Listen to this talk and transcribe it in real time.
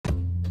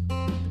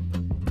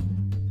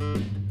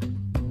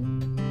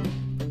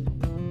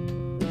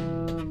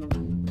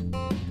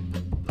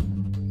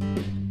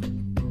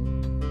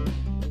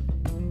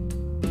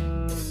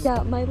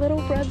Yeah, my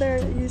little brother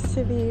used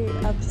to be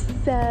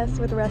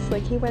obsessed with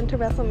wrestling. He went to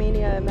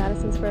WrestleMania in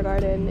Madison Square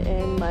Garden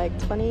in like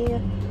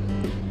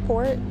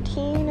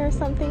 2014 or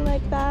something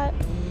like that.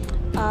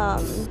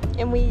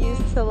 And we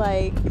used to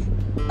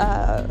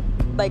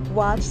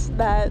watch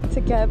that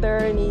together,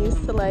 and he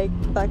used to like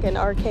fucking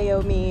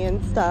RKO me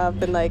and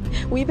stuff, and like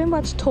we even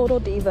watched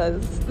Total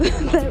Divas,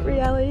 that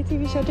reality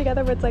TV show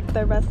together where it's like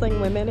the wrestling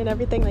women and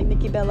everything, like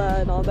Nikki Bella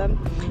and all them,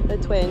 the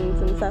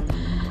twins and stuff.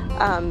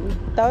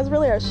 That was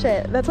really our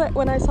shit. That's why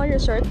when I saw your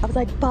shirt, I was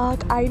like,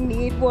 fuck, I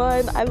need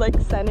one. I like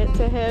sent it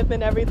to him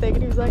and everything,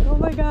 and he was like, oh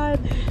my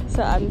god.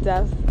 So I'm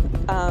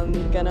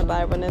gonna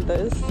buy one of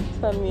those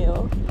from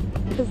you,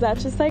 because that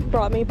just like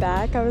brought me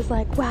back. I was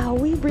like, wow,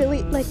 we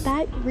really, like,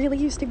 that really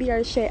used to be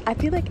our shit. I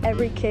feel like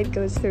every kid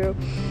goes through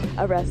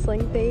a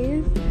wrestling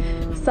phase.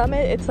 Some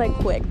it's like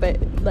quick, but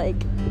like,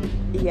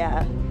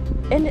 yeah.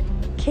 And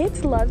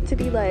kids love to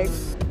be like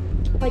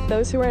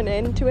those who aren't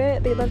into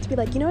it, they love to be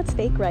like, you know it's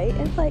fake, right?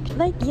 And it's like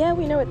yeah,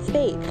 we know it's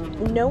fake.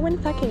 No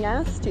one fucking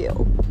asked you.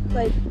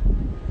 Like,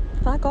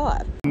 fuck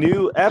off.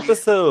 New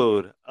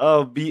episode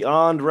of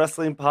Beyond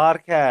Wrestling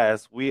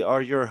Podcast. We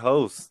are your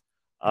hosts.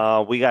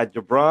 We got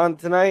Jabron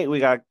tonight. We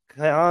got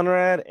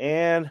Conrad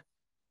and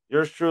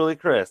yours truly,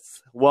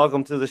 Chris.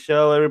 Welcome to the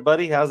show,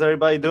 everybody. How's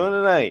everybody doing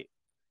tonight?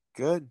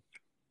 Good.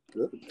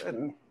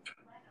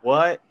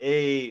 What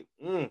a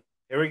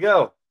here we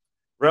go.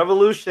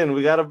 Revolution.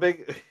 We got a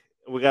big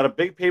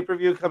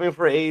pay-per-view coming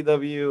for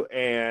AEW,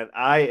 and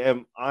I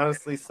am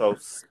honestly so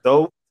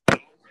stoked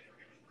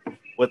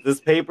with this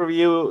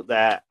pay-per-view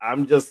that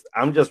I'm just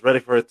ready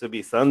for it to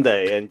be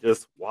Sunday and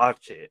just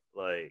watch it.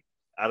 Like,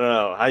 I don't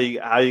know how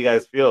you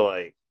guys feel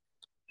like.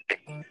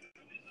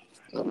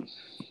 I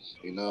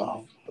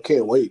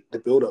can't wait. The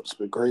build-up's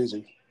been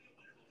crazy.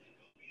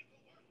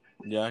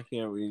 Yeah, I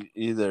can't wait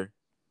either.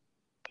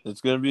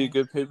 It's gonna be a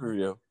good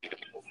pay-per-view.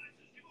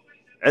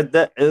 It's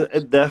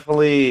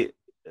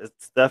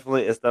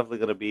definitely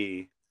gonna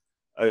be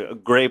a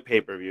great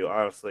pay-per-view,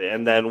 honestly.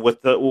 And then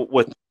with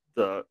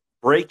the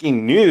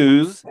breaking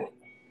news,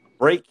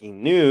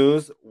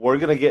 we're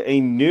gonna get a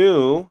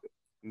new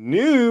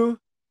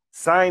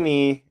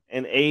signee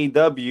in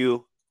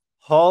AEW,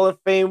 Hall of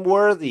Fame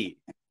worthy.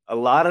 A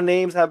lot of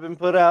names have been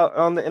put out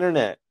on the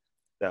internet.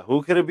 Now,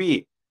 who could it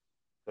be?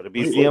 Could it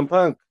be CM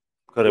Punk?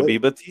 Could it be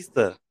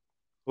Batista?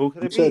 Who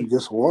could it be? You said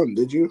just one,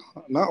 did you?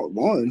 Not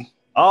one.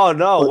 Oh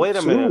no! But Wait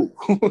a minute.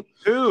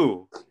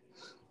 Two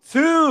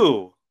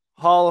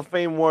Hall of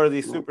Fame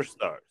worthy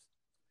superstars.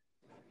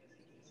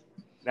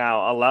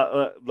 Now, a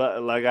lot,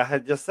 like I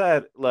had just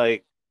said,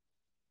 like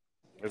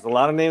there's a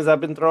lot of names that have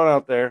been thrown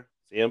out there.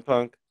 CM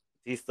Punk,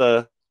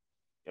 Batista.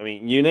 I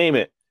mean, you name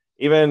it.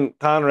 Even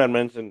Conrad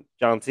mentioned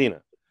John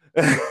Cena.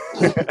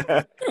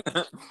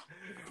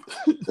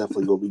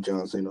 Definitely gonna be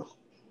John Cena.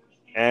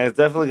 And it's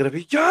definitely gonna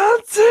be John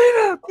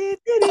Cena.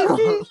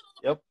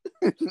 Yep.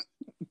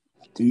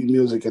 Theme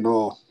music and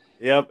all.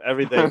 Yep,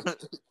 everything.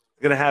 It's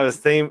gonna have his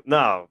same.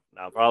 No,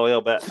 probably I'll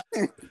bet.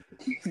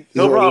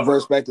 No problem.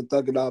 Reverse back to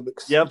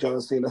Thugonomics. Yep.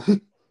 John Cena.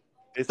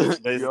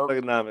 Basic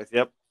Thugonomics.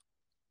 Yep.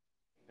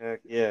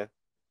 Heck yeah.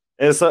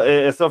 It's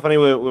so funny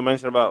we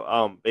mentioned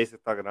about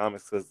Basic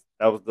Thugonomics, because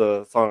that was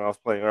the song I was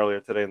playing earlier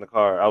today in the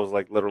car. I was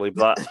like literally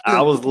blasting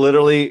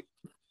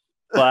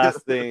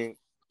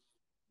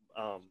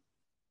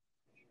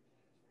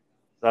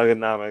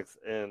Thugonomics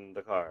in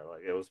the car.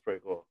 Like, it was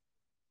pretty cool.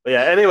 But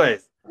yeah,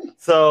 anyways,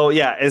 so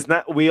yeah, it's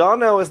not. We all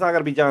know it's not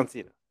gonna be John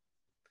Cena.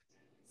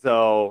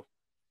 So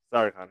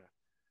sorry, Connor.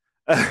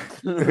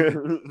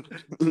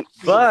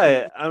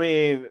 But I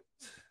mean,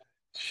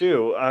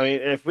 shoot. I mean,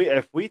 if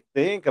we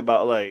think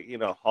about, like,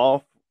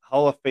 Hall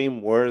of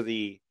Fame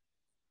worthy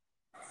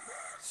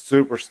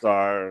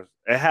superstars,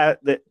 it had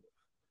the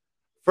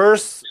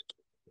first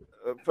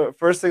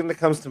thing that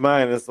comes to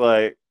mind is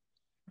like,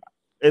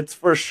 it's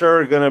for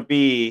sure gonna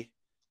be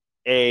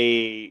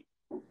a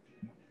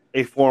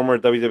former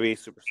WWE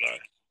superstar.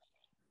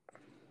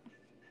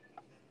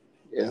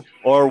 Yeah.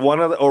 Or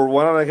one of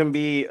them can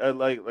be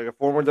like a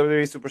former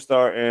WWE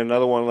superstar, and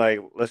another one,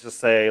 like, let's just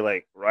say,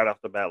 like, right off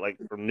the bat, like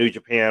from New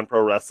Japan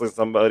Pro Wrestling,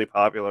 somebody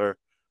popular,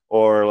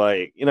 or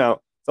like,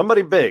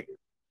 somebody big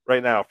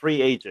right now,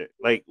 free agent.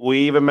 Like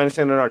we even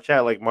mentioned in our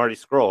chat, like Marty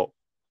Scurll.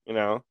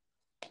 Yeah.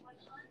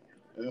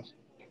 I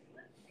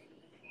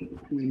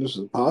mean,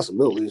 the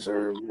possibilities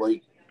are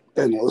like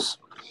endless.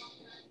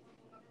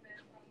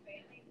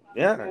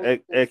 Yeah,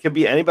 it could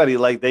be anybody.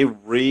 Like, they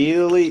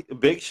really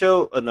Big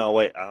Show. No,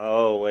 wait.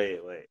 Oh,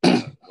 wait.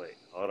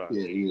 Hold on.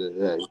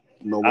 Yeah.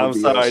 No more I'm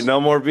BS. sorry. No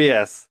more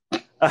BS.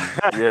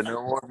 Yeah,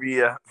 no more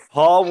BS.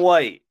 Paul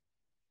White.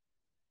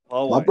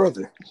 My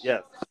brother.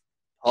 Yes.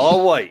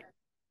 Paul White.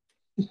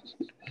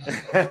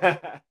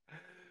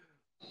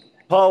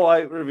 Paul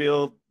White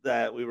revealed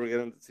that we were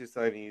getting the two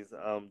signees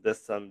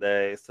this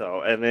Sunday.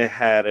 So, and it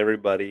had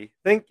everybody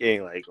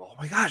thinking, like, oh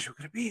my gosh, who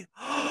could it be?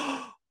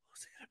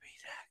 Who's it gonna be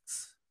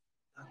next?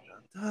 Dun,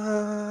 dun,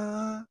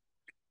 dun.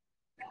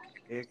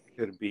 It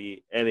could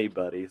be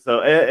anybody.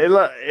 So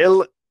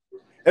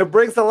it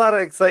brings a lot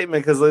of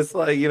excitement, because it's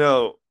like,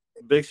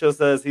 Big Show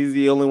says he's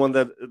the only one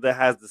that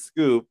has the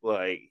scoop.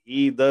 Like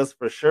he does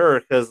for sure,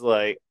 because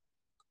like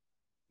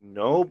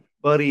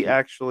nobody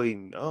actually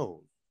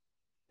knows.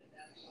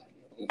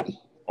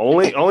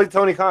 Only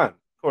Tony Khan,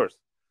 of course.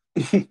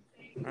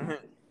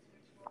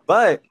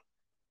 But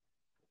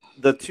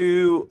the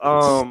two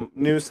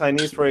new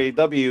signees for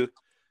AEW,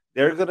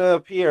 they're gonna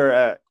appear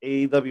at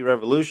AEW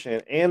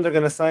Revolution, and they're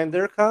gonna sign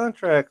their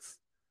contracts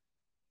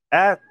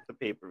at the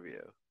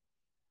pay-per-view.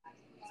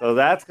 So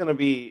that's gonna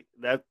be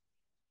that.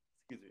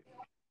 Excuse me.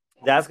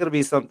 That's gonna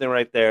be something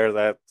right there.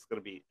 That's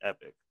gonna be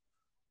epic.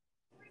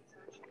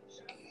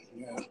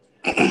 Yeah.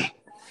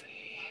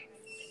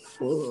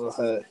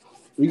 Well,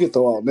 we can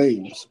throw out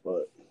names,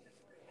 but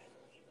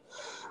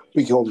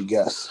we can only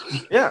guess.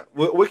 Yeah,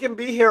 we can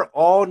be here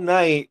all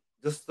night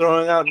just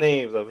throwing out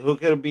names of who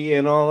could be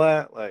in all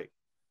that. Like,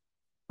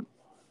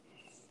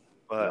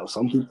 but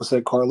Some people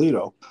said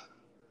Carlito.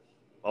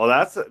 oh,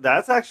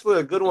 that's actually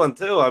a good one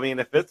too. I mean,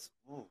 if it's,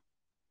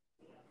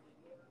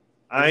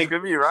 It's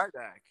gonna be right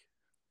back.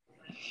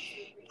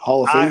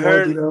 Hall of Fame. I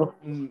heard.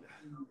 Carlito?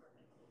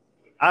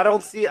 I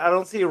don't see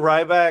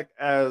Ryback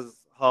as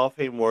Hall of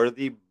Fame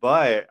worthy,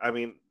 but I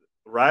mean,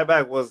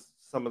 Ryback was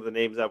some of the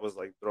names that was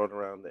like thrown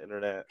around the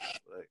internet.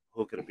 Like,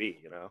 who could it be?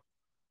 You know?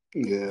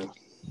 Yeah.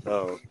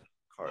 So,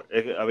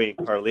 I mean,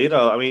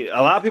 Carlito. I mean,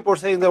 a lot of people were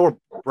saying they were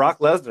Brock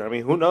Lesnar. I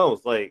mean, who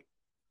knows? Like,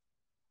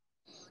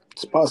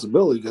 it's a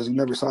possibility because he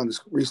never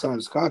re-signed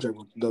his contract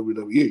with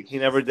WWE. he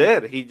never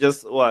did. He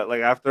just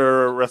like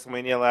after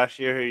WrestleMania last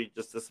year, he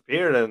just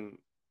disappeared, and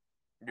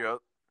Yep.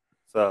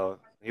 so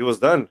he was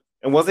done.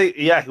 And was he?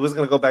 Yeah, he was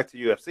gonna go back to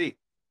UFC,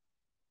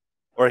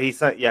 or he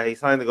signed. Yeah, he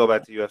signed to go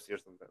back to UFC or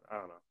something. I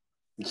don't know.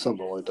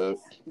 Something like that.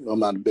 I'm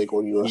not a big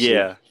on UFC.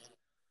 Yeah.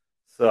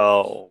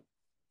 So,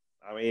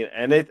 I mean,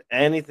 and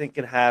anything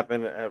can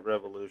happen at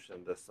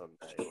Revolution this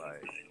Sunday.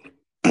 Like,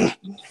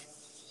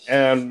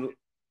 and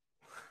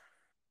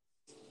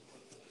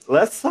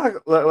let's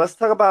talk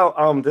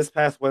about this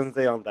past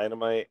Wednesday on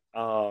Dynamite.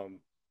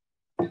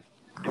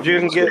 If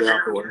you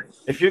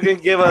can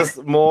give us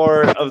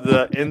more of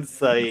the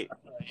insight,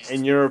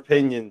 in your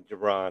opinion,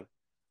 Jabron,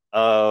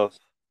 of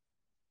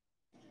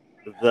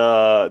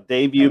the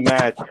debut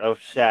match of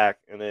Shaq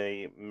in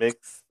a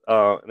mixed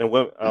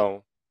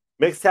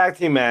tag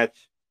team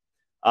match.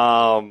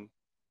 What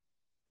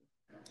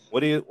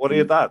are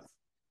your thoughts?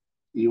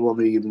 You want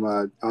me to give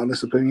my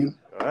honest opinion?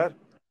 Go ahead.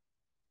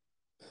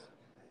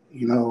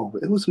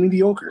 It was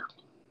mediocre.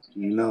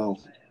 You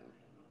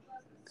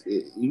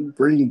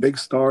bring big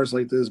stars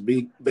like this,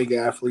 big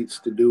athletes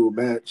to do a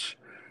match,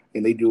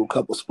 and they do a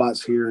couple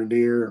spots here and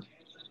there.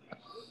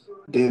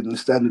 Then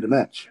it's the end of the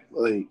match.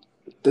 Like,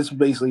 this is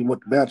basically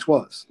what the match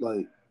was.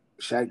 Like,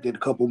 Shaq did a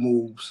couple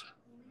moves.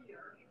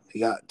 He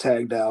got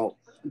tagged out.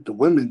 The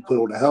women put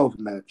on a hell of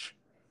a match.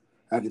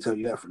 I can tell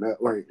you that from that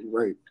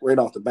right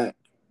off the bat.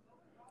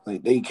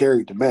 Like, they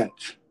carried the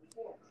match.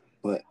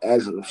 But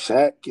as of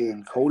Shaq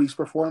and Cody's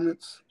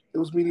performance, it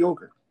was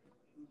mediocre.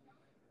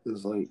 It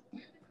was like,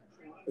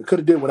 it could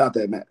have did without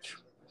that match,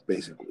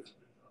 basically.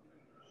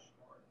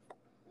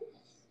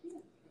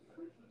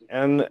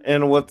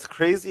 And what's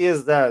crazy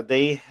is that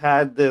they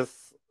had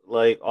this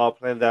like all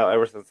planned out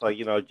ever since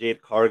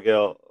Jade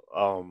Cargill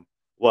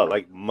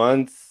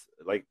months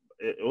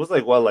it was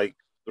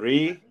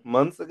 3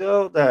 months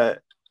ago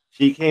that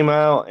she came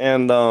out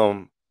and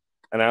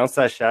announced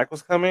that Shaq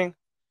was coming.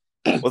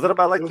 Was it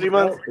about 3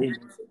 months?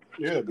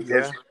 Yeah,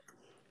 because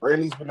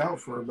Randy's been out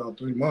for about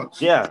 3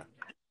 months. Yeah.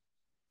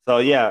 So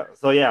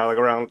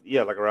around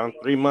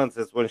 3 months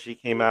is when she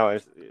came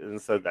out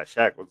and said that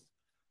Shaq was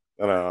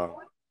gonna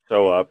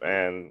show up,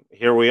 and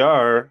here we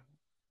are.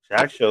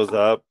 Shaq shows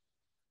up,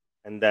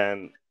 and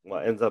then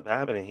what ends up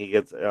happening? He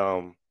gets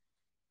thrown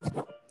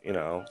to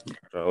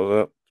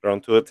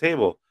a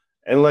table,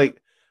 and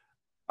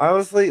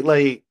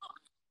honestly,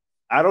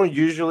 I don't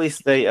usually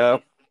stay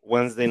up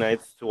Wednesday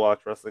nights to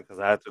watch wrestling because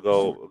I had to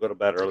go to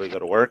bed early, go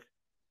to work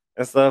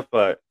and stuff.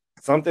 But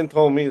something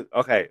told me,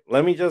 okay,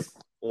 let me just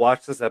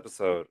watch this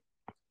episode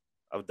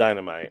of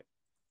Dynamite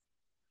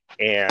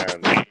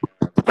and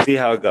see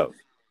how it goes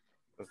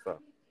and stuff.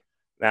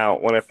 Now,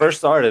 when I first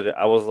started,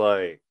 I was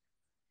like,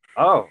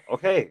 oh,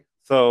 okay,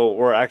 so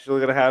we're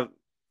actually going to have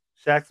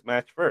Shaq's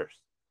match first,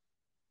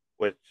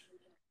 which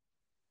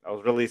I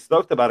was really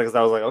stoked about it because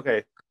I was like,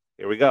 okay,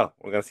 here we go.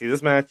 We're going to see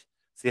this match,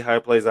 see how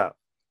it plays out.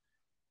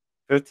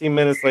 15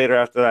 minutes later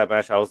after that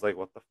match, I was like,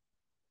 what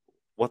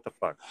the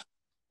fuck?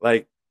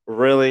 Like,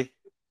 really?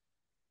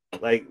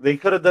 Like, they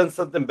could have done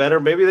something better.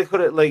 Maybe they could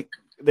have done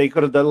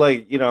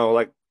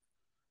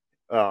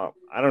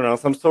I don't know,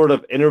 some sort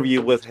of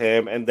interview with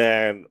him, and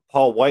then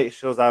Paul White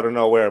shows out of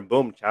nowhere and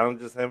boom,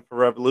 challenges him for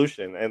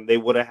Revolution, and they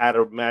would have had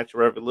a match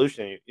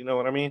Revolution. You know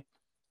what I mean?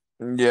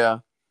 Yeah.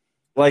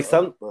 But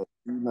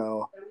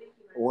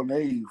when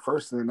they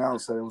first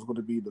announced that it was going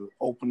to be the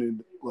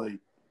opening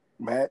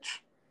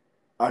match,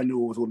 I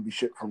knew it was going to be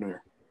shit from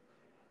there.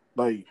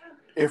 Like,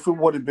 if it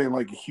would have been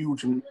a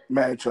huge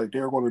match, like they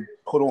were going to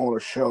put on a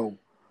show,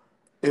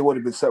 it would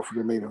have been set for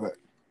the main event.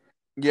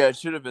 Yeah, it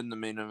should have been the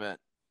main event.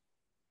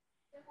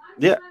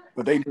 Yeah,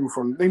 But they knew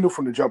from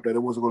the jump that it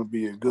wasn't going to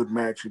be a good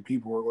match and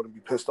people were going to be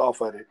pissed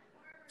off at it.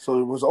 So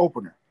it was an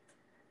opener.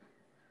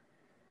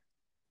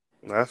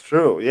 that's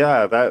true.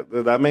 Yeah,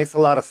 that makes a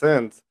lot of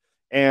sense.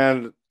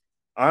 And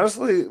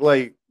honestly,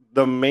 like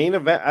the main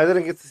event, I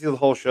didn't get to see the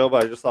whole show,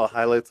 but I just saw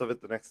highlights of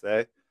it the next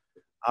day.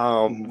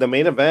 The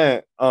main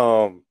event,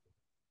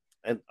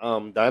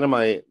 and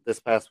Dynamite this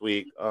past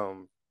week,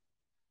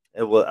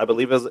 it was, I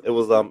believe it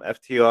was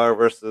FTR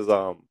versus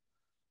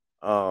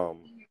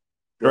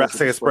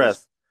Jurassic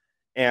Express,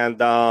 and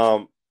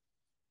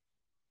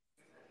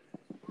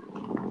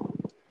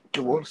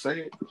Come on,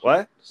 say it.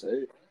 what? Say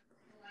it.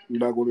 You're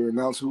not going to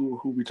announce who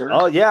returned?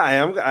 Oh yeah, I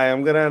am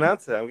gonna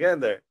announce it. I'm getting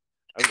there.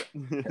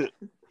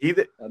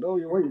 I know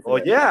you're waiting for Oh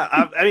that. yeah,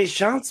 I mean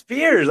Sean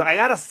Spears. I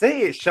gotta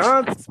say it,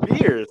 Sean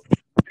Spears,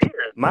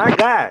 my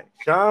guy,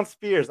 Sean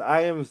Spears.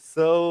 I am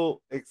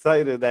so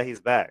excited that he's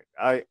back.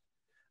 I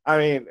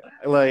mean,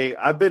 like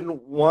I've been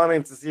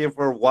wanting to see him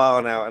for a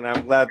while now, and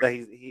I'm glad that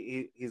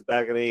he's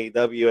back in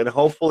AEW, and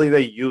hopefully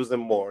they use him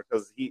more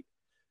because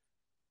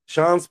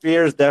Sean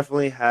Spears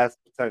definitely has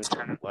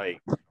potential.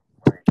 Like,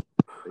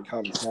 They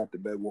kind of snapped the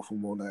bed with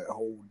him on that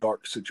whole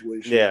dark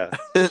situation. yeah,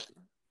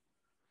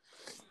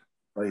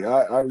 Like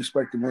I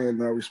respect the man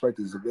and I respect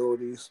his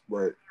abilities,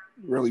 but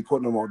really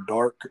putting him on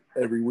dark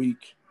every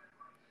week,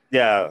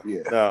 yeah,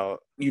 Yeah. no,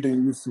 he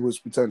didn't use to his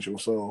potential.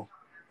 So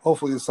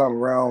hopefully this time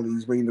around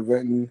he's main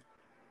eventing.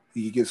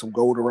 He can get some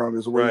gold around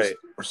his waist Right.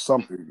 or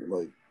something.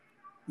 Like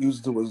use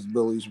it to his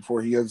abilities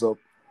before he ends up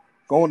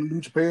going to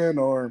New Japan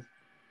or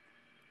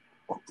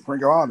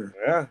Ring of Honor.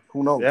 yeah,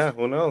 Who knows? yeah.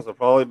 Who knows? They're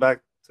probably back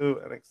to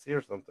NXT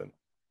or something.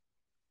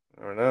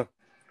 I don't know.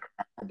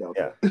 I doubt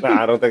Yeah, that. no,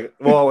 I don't think.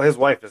 Well, his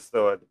wife is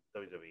still at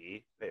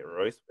WWE. Peyton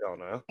Royce, we all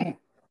know.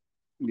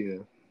 Yeah,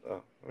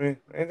 So I mean,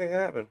 anything can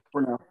happen.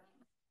 for now.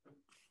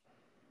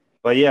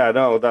 But yeah,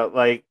 no, that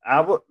like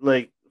I would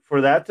like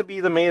for that to be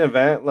the main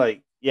event.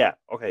 Like, yeah,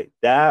 okay,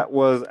 that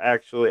was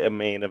actually a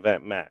main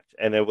event match,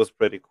 and it was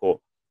pretty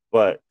cool.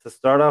 But to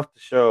start off the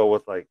show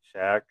with like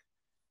Shaq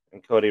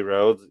and Cody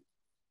Rhodes,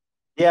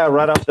 yeah,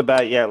 right off the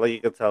bat, yeah, like you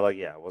could tell, like,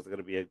 yeah, it wasn't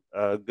gonna be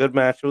a good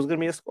match. It was gonna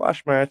be a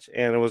squash match,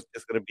 and it was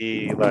just gonna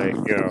be like,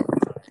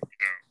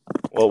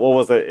 what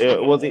was it?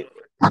 It was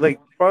like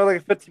probably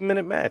like a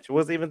 15-minute match. It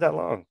wasn't even that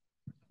long.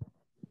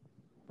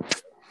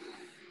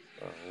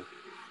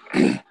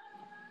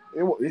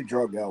 It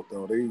drugged out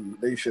though.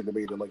 They should have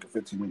made it like a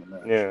 15-minute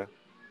match. Yeah.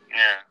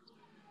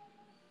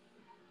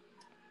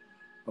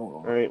 Hold All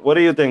on. right. What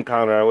do you think,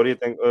 Conrad? What do you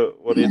think?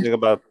 What do you think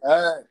about?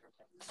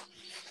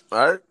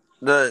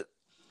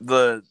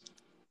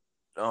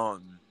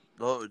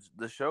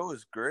 The show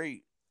is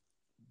great.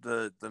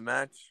 The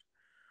match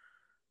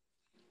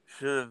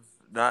should have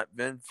not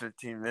been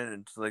 15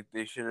 minutes. Like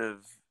they should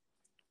have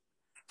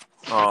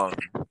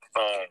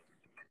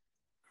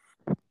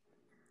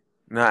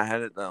not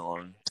had it that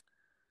long.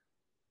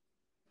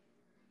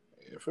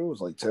 If it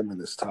was like 10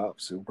 minutes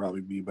tops, it would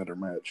probably be a better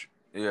match.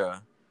 Yeah.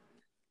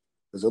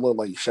 Because it looked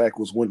like Shaq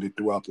was winded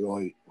throughout the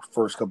like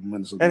first couple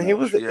minutes of the And he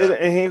match. was,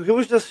 and he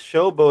was just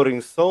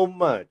showboating so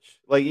much.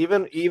 Like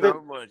even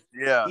So much.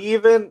 Yeah.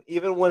 even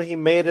when he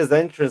made his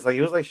entrance, like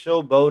he was like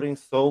showboating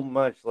so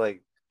much.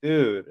 Like,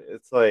 dude,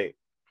 it's like,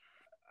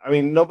 I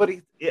mean,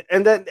 nobody.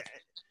 And then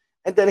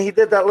he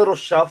did that little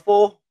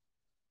shuffle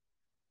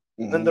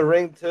in the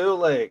ring too.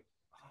 Like,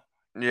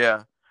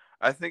 Yeah.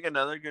 I think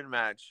another good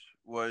match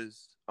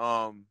was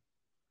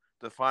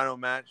the final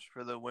match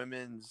for the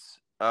women's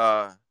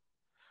world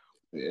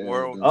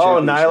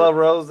championship. Nyla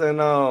Rose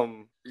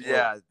and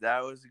Yeah,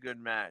 that was a good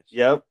match.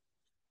 Yep.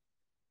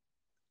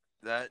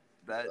 That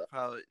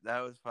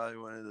was probably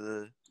one of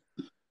the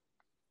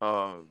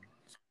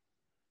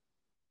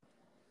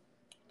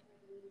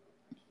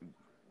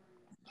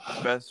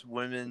best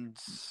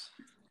women's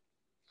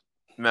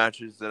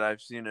matches that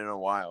I've seen in a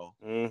while.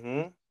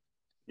 Mm-hmm.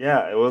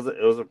 Yeah, it was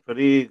a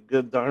pretty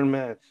good darn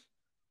match.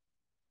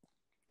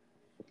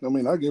 I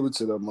mean, I give it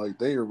to them. Like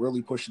they are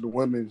really pushing the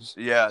women's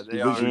Yeah,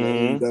 they are. division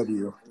in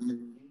AEW.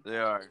 They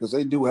are. Because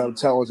they do have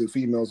talented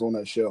females on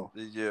that show.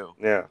 They do.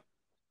 Yeah.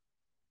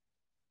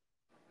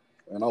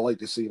 And I like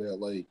to see that.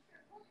 Like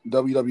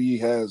WWE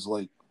has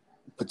like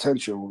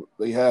potential.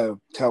 They have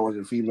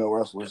talented female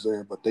wrestlers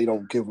there, but they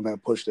don't give them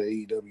that push that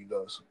AEW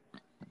does.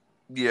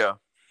 Yeah.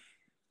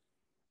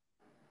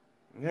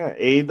 Yeah,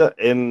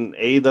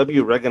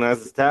 AEW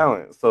recognizes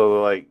talent, so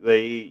like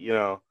they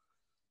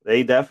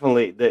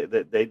definitely they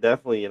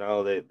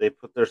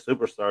put their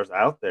superstars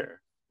out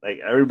there. Like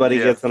everybody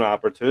gets an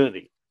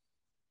opportunity.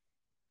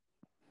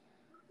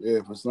 Yeah,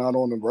 if it's not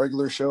on the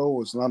regular show,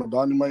 it's not on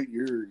Dynamite.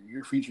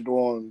 You're featured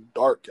on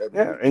Dark.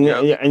 Yeah, and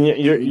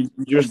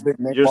you're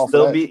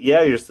still be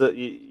you're still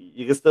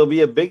you can still be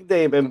a big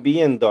name and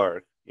be in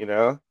Dark. You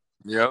know.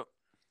 Yep.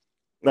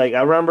 Like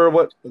I remember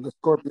what the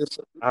Scorpio.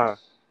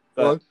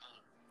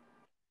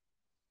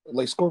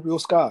 Like Scorpio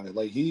Sky,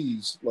 like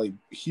he's like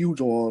huge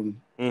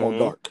on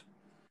Dark.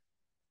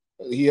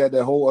 He had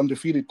that whole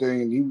undefeated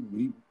thing, and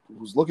he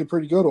was looking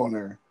pretty good on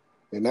there.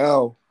 And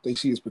now they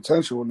see his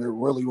potential, and they're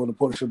really going to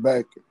push him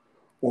back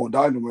on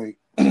Dynamite.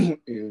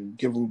 and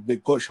give him a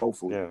big push.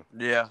 Hopefully,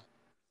 Yeah.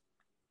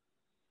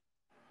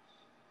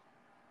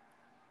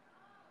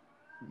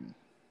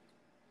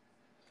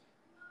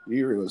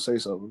 You were gonna say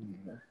something.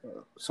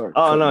 Sorry.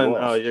 Oh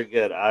no, you're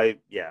good. I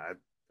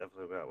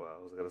definitely got what I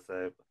was gonna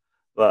say.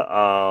 But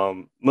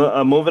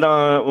moving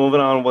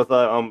on with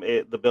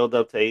the build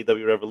up to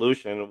AEW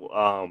Revolution.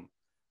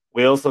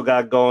 We also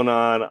got going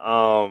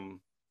on.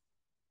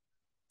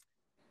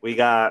 We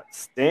got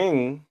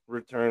Sting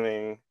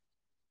returning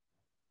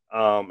in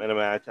a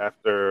match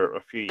after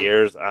a few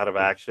years out of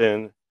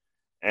action,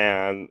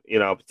 and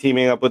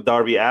teaming up with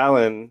Darby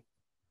Allin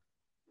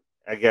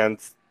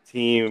against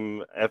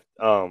Team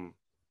Team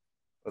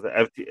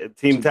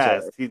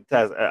Taz. Team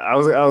Taz. I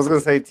was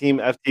gonna say Team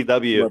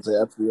FTW.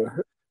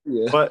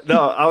 Yeah. But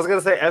no, I was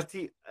gonna say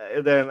FT.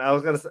 And then I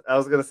was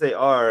gonna say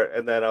R,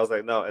 and then I was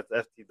like, no, it's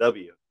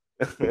FTW.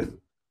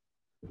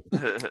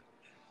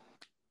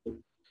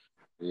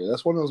 Yeah,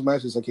 that's one of those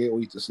matches I can't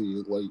wait to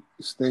see. Like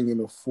Sting in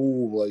a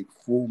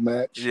full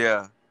match.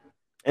 Yeah.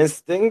 And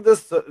Sting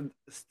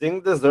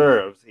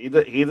deserves he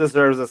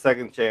deserves a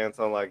second chance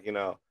on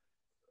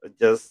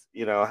just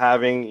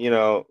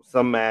having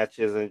some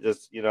matches and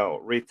just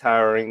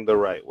retiring the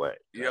right way.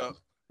 Yep.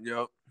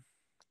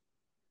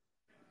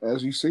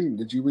 As you seen,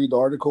 did you read the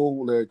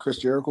article that Chris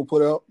Jericho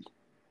put out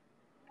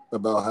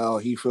about how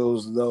he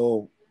feels as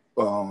though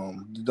the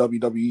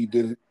WWE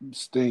did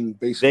Sting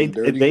basically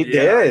dirty? They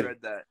did. I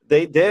read that.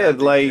 They did. Yeah,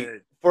 they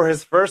did. For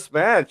his first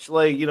match,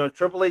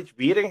 Triple H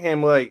beating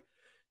him,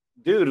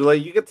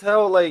 dude, you could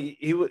tell,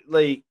 he would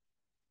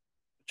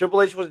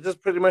Triple H was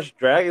just pretty much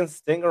dragging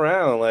Sting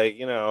around,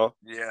 Yeah.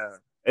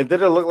 It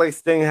didn't look like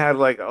Sting had a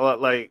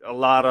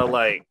lot of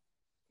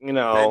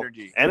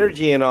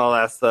energy and all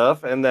that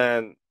stuff, and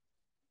then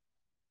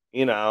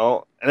the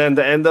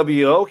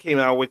NWO came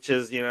out, which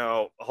is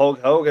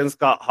Hulk Hogan,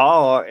 Scott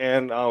Hall,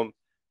 and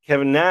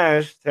Kevin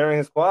Nash tearing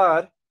his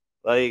quad,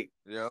 Yep.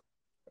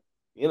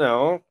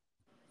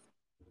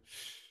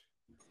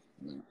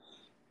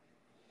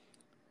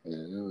 Yeah,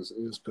 it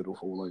was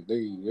pitiful. Like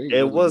they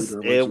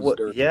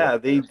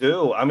they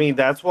do. I mean,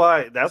 that's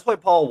why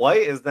Paul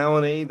White is now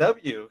in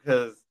AEW,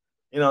 because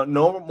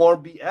no more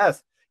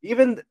BS.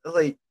 Even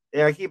I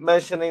keep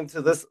mentioning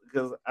to this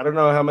because I don't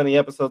know how many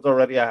episodes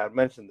already I have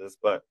mentioned this,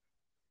 but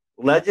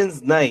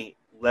Legends Night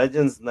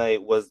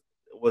was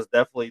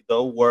definitely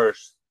the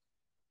worst.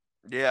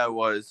 Yeah, it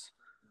was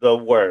the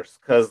worst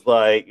because it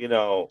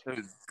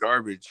was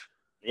garbage.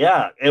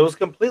 Yeah, it was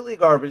completely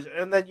garbage,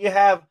 and then you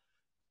have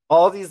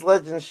all these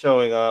legends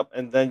showing up,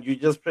 and then you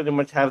just pretty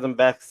much have them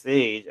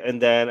backstage,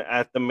 and then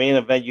at the main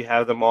event, you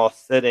have them all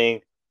sitting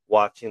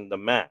watching the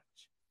match.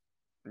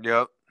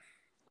 Yep.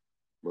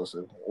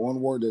 Listen,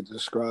 one word that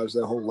describes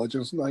that whole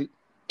Legends Night: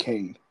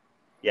 Kane.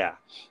 Yeah.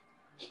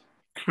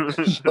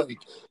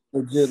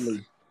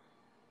 Legitimately,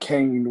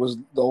 Kane was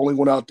the only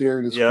one out there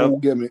in his full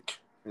gimmick.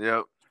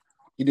 Yep.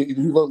 He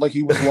looked like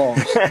he was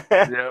lost.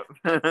 Yep.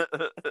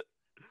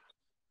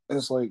 And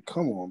it's like,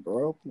 come on,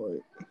 bro.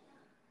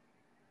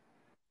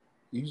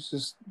 You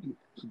just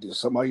did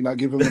somebody not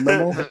give him the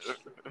memo?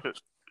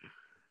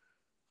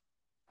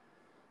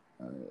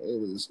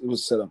 It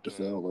was set up to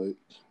fail.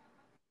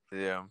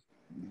 Yeah.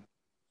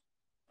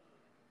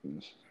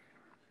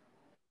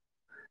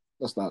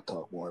 Let's not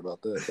talk more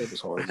about that. That was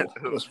horrible.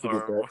 Let's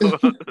forget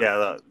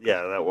that.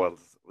 That was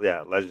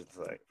Legends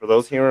Night. For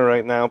those hearing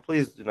right now,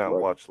 please do not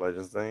watch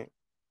Legends Night.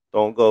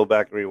 Don't go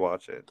back and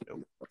rewatch it.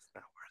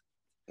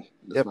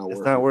 It's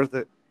not worth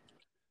it.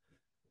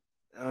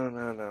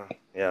 No.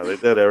 Yeah, they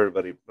did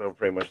everybody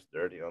pretty much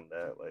dirty on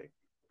that.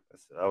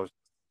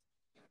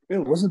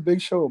 Wasn't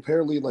Big Show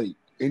apparently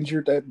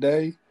injured that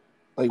day?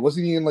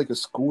 Wasn't he in a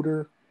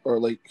scooter or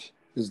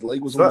his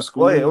leg was on the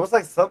scooter? It was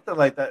something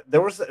like that.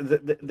 There was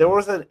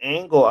an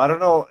angle. I don't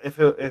know if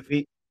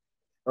he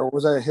or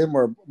was that him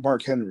or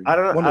Mark Henry. I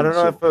don't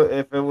know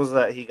if it was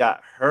that he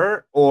got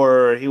hurt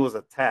or he was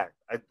attacked.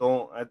 I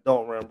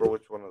don't remember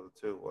which one of the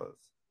two was.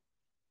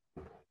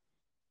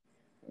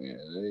 Yeah,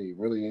 they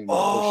really ain't.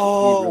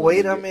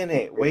 Wait a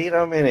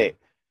minute.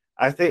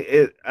 I think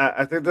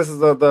this is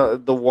the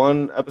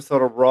one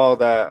episode of Raw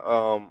that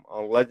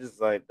on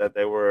Legends Night that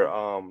they were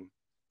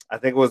I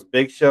think it was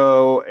Big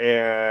Show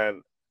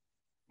and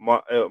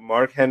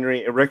Mark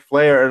Henry and Ric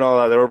Flair and all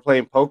that. They were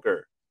playing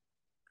poker.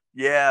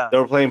 Yeah, they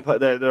were playing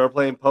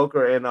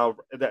poker, and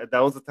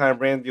that was the time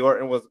Randy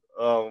Orton was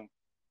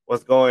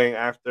going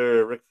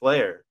after Ric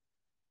Flair.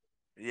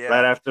 Yeah,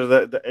 right after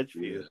the edge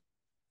feud.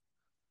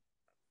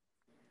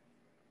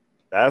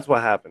 That's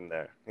what happened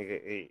there.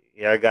 He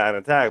got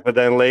an attack, but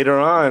then later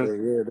on,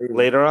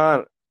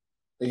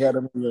 they had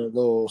him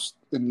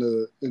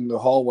in the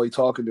hallway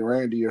talking to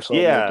Randy or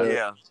something.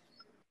 Yeah.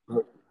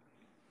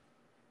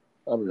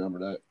 I remember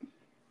that.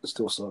 It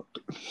still sucked.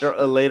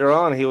 Later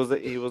on, he was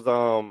he was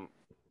on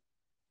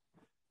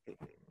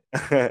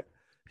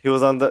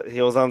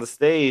the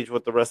stage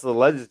with the rest of the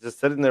legends, just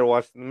sitting there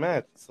watching the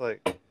match. It's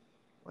like,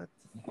 what?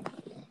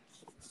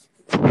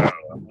 I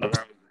don't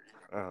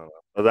know.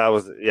 But that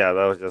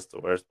was just the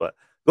worst. But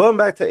going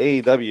back to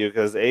AEW,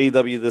 because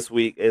AEW this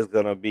week is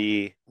gonna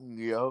be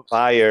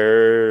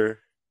fire,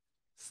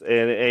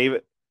 and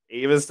it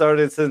even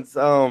started since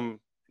they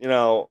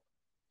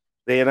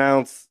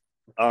announced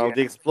the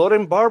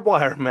exploding barbed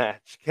wire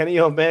match, Kenny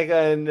Omega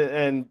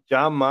and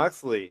Jon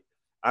Moxley.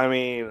 I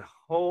mean,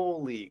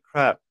 holy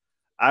crap!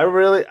 I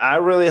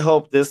really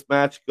hope this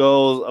match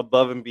goes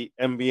above and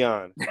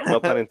beyond. No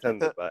pun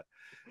intended, but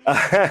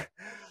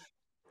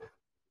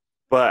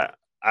but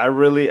I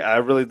really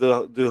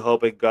do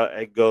hope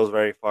it goes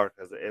very far,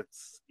 because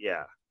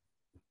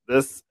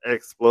this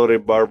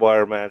exploding barbed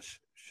wire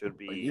match should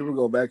be. Like, you ever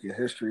go back in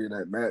history of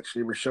that match?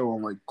 They were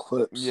showing like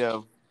clips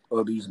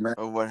of these matches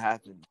of what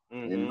happened,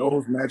 and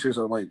those matches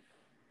are like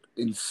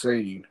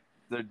insane.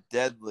 They're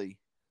deadly.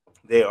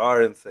 They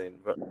are insane,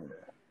 but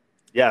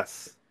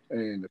yes.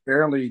 And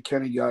apparently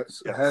Kenny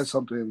has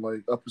something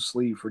like up his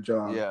sleeve for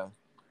John. Yeah,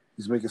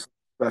 he's making something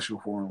special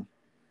for him.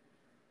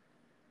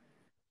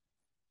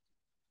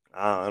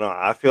 I don't know.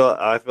 I feel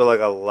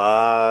like a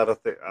lot of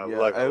things. A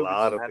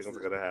lot of things are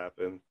gonna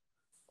happen.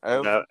 I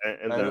hope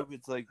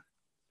it's like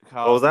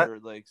what was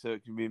that? Like, so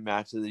it can be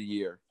match of the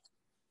year.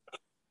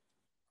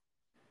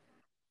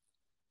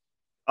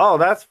 Oh,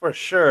 that's for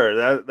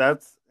sure.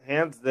 That's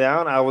hands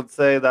down. I would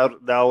say that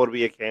would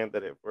be a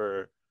candidate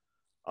for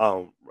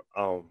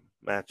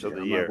match of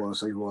the year. I'm not going to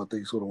say who I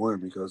think is going to win,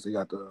 because they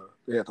have to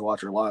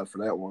watch her live for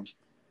that one.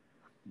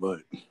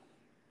 But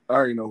I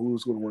already know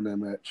who's going to win that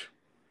match.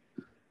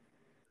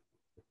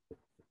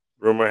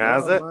 Rumor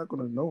has it. I'm not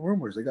going to know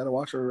rumors. They got to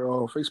watch her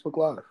on Facebook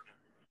Live.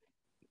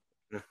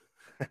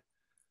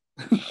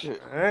 All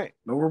right.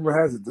 No rumor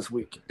has it this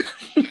week.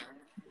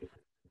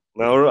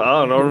 No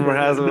rumor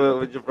has it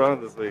with your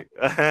brother this week.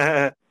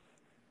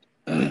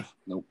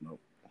 Nope.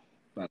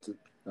 That's it.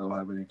 I don't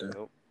have anything.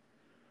 Nope.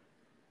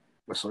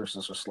 My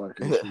sources are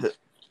slacking.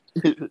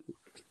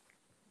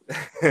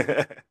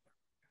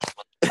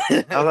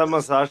 How's that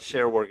massage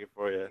chair working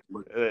for you?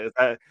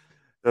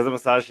 Does the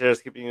massage chair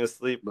keeping you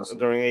asleep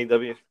during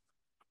AEW?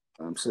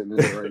 I'm sitting in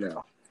it right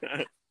now.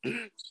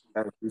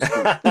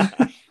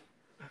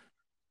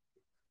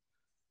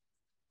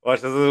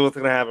 Watch, this is what's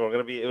gonna happen. We're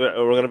gonna be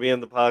in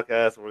the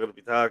podcast. We're gonna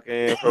be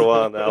talking for a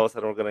while, and then all of a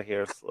sudden we're gonna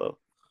hear slow.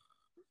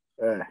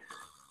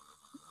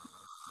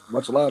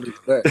 Much louder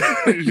than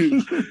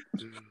that.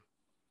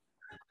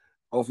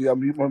 Hopefully, I'll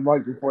mute my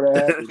mic before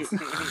that happens.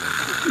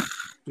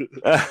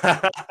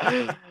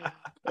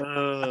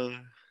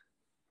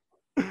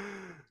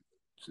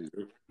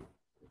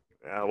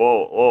 Yeah,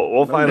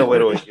 we'll find a way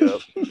to wake you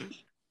up.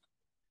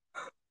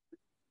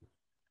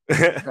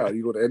 How,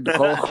 you gonna end the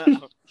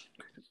call?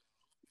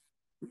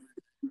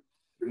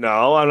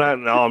 No, I'm not.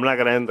 No, I'm not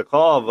gonna end the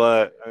call.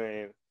 But I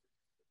mean,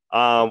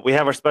 we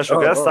have our special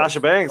guest,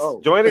 Sasha Banks,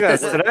 joining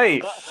us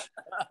tonight.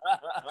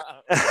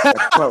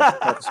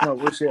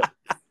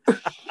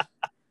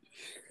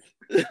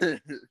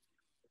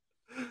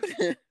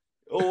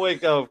 We'll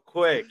wake up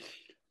quick.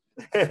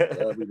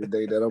 That'll be the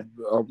day that I'm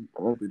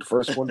gonna be the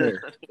first one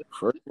there.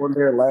 First one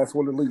there, last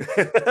one to leave.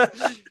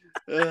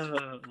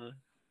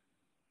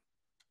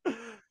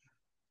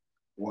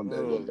 One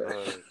day.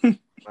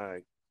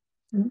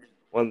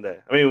 One day.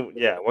 I mean,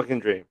 yeah, one can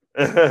dream.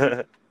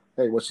 Hey,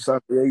 once she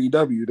signs for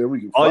AEW, then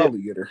we can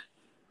finally get her.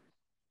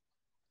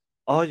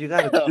 All you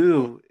gotta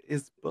do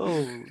is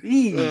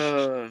believe.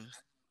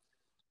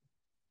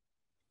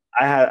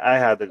 I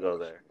had to go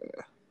there.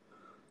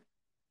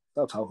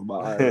 Stop talking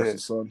about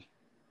IRS's son.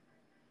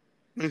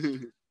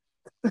 We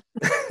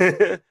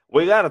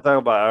gotta talk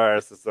about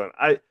IRS's son.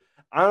 I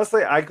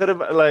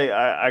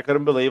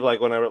couldn't believe, like,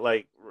 whenever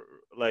like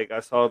I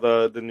saw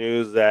the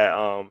news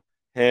that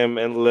him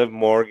and Liv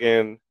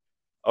Morgan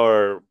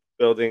are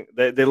building.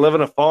 They live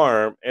in a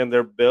farm and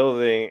they're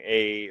building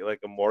a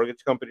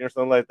mortgage company or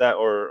something like that,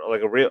 or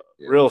like a real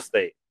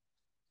estate.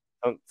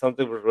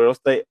 Something with real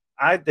estate.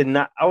 I did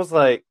not. I was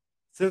like,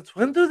 since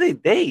when do they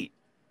date?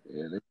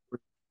 Yeah,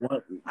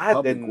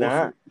 I did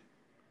not.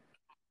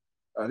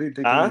 I didn't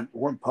think they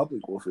weren't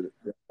public with it.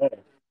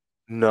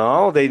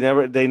 No, they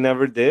never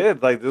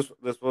did. Like this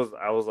was.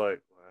 I was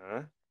like,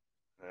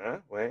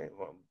 wait,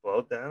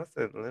 blow down. I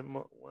said,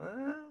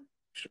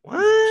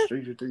 what?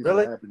 Stranger things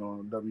really? that happen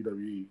on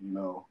WWE. You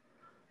know,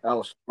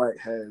 Alice Wright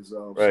has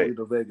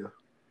Selena Vega.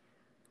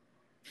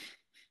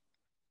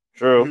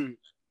 True.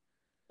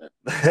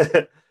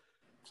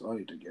 So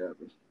anything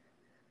happens.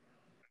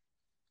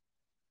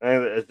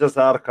 And it's just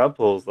out of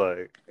couples.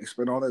 Like, they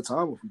spend all that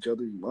time with each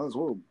other. You might as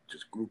well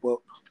just group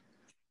up.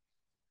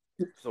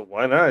 So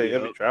why not? You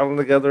gotta be traveling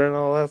together and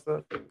all that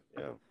stuff.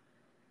 Yeah.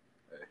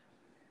 Hey.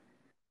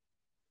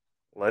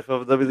 Life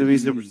of a WWE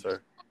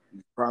superstar.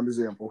 Prime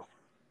example.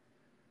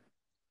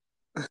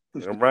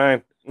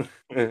 Brian.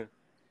 And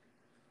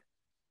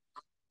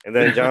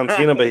then John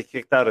Cena, but he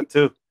kicked out at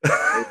 2.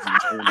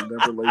 And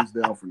never lays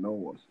down for no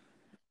one.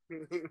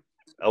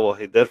 Oh, well,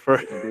 he did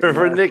for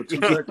Nikki.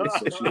 So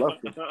she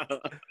left him.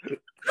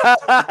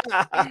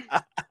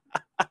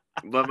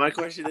 But my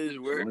question is,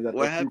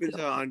 what happened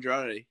to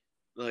Andrade?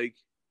 Like,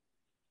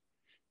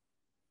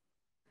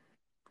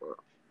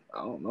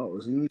 I don't know.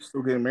 Is he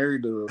still getting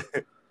married to?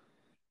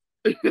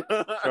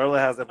 Charlotte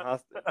has him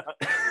hostage.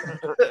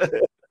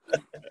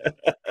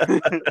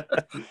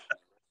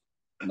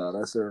 No,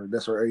 that's her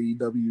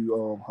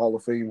AEW Hall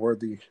of Fame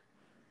worthy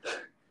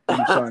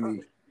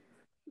signee.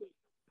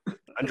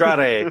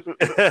 Andrade.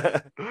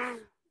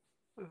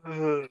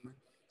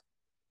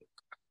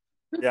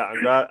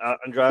 Yeah,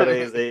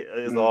 Andrade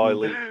is all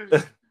elite.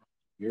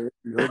 You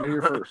heard it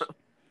here first.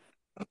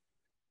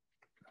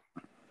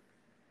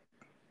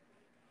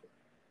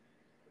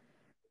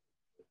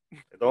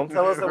 Don't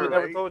tell us that we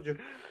never told you.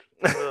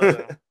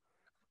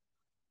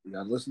 You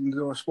gotta listen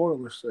to our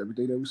spoilers.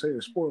 Everything that we say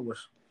is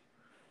spoilers.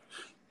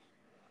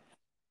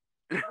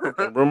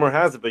 And rumor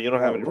has it, but you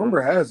don't have any.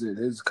 Rumor has it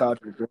his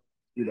contract.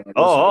 And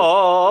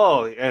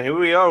here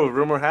we are with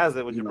rumor has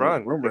it with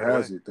Jabron. Rumor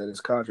has it that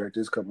his contract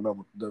is coming up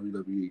with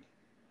WWE,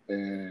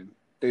 and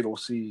they don't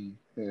see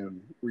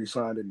him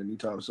re-signing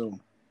anytime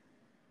soon.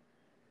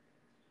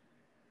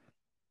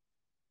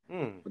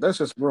 But that's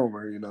just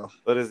rumor,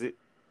 But is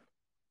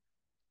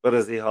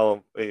he Hall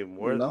of Fame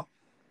worthy? No,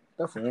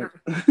 definitely.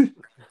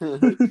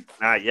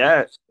 Not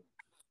yet.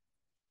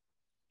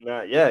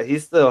 Not yet. He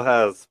still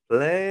has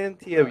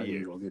plenty of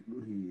years. He's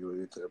gonna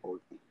get to that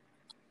point.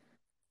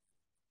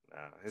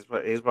 Nah, he's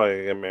probably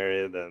gonna get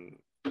married, and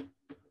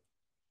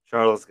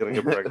Charlotte's gonna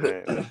get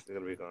pregnant, and she's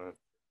gonna be gone.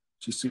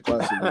 She's too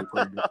classy to get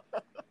pregnant.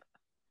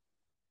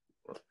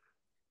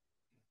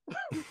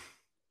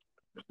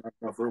 Not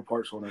enough real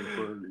parts on her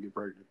for her to get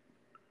pregnant.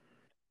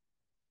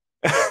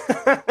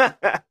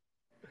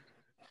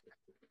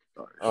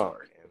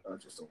 Sorry. I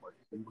just don't like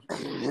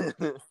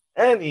it.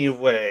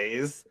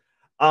 Anyways,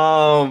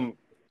 I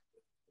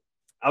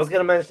was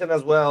gonna mention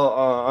as well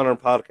on our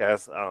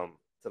podcast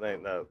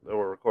tonight that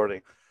we're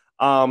recording.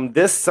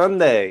 This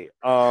Sunday,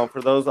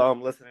 for those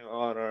listening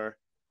on our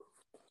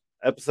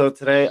episode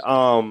today,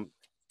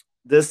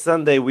 this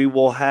Sunday we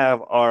will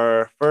have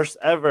our first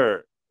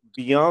ever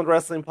Beyond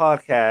Wrestling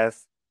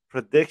podcast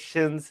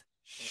predictions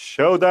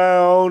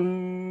showdown.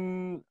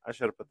 I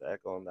should have put the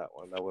echo on that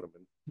one. That would have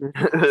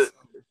been.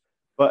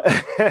 But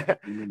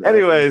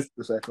anyways,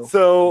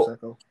 so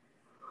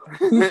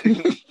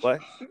what?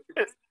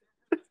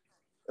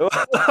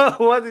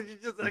 What did you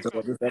just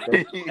echo?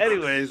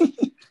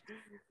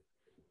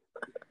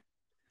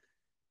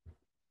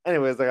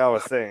 Anyways, like I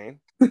was saying,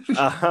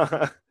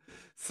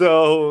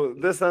 so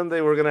this Sunday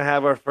we're gonna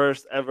have our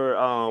first ever.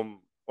 Well,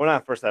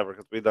 not first ever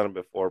because we've done it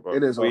before, but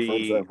it is our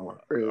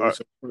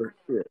first ever.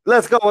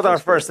 Let's go with our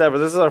first ever.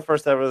 This is our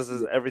first ever. This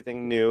is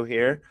everything new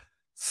here.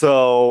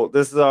 So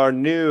this is our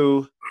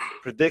new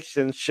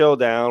prediction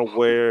showdown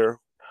where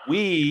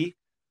we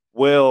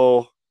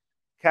will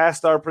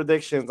cast our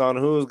predictions on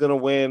who's gonna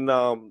win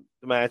the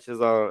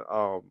matches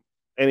on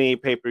any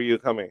pay-per-view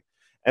coming,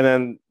 and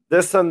then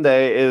this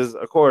Sunday is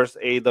of course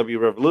AEW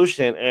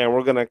Revolution, and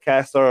we're gonna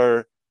cast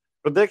our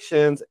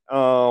predictions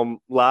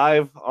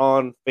live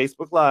on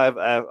Facebook Live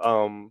at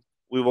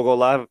we will go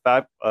live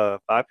at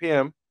 5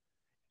 p.m.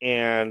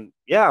 and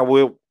yeah,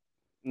 we'll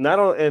not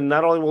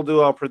only we'll do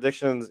our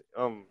predictions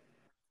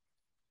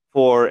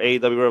for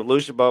AEW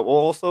Revolution, but we'll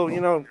also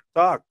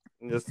talk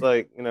and just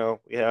we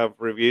have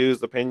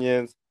reviews,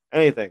 opinions,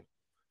 anything.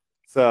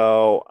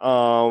 So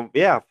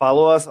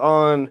follow us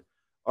on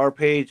our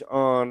page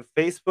on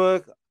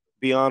Facebook,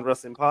 Beyond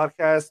Wrestling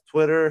Podcast,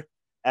 Twitter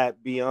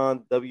at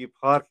Beyond W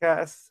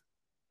Podcast.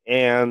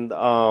 And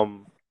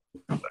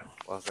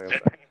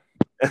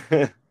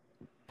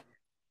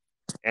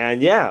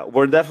and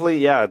we're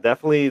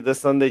definitely this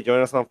Sunday.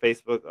 Join us on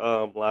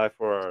Facebook live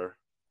for our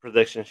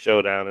prediction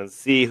showdown and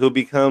see who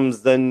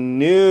becomes the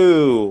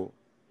new.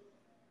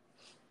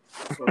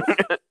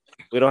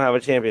 We don't have a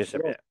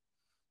championship yet.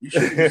 You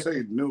shouldn't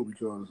say new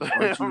because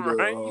aren't you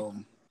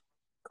the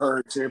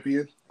current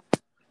champion?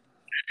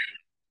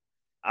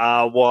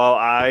 Well,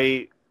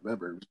 I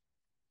remember.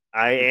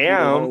 I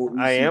am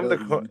the.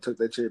 You took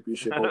that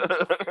championship.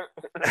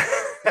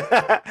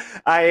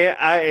 I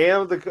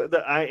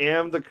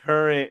am the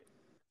current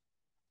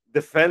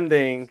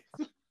defending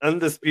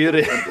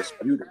undisputed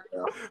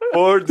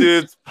Four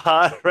Dudes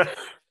Pod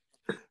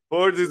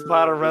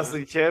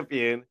Wrestling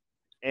champion.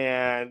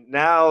 And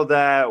now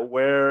that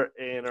we're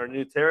in our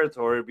new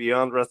territory,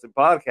 Beyond Wrestling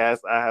Podcast,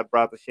 I have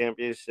brought the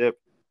championship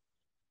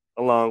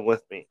along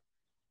with me.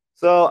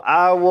 So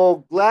I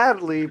will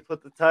gladly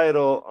put the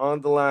title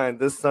on the line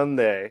this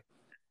Sunday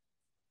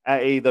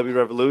at AEW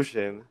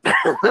Revolution. And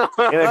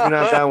if you're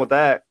not down with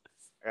that,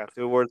 I got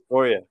 2 words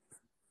for you.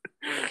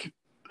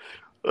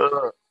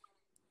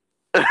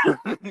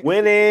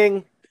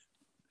 Winning.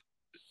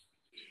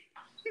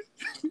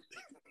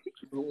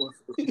 2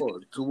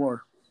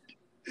 more.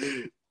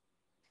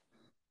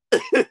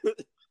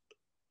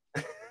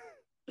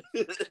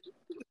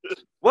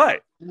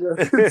 What?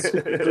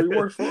 3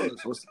 words for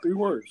us. What's the 3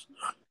 words?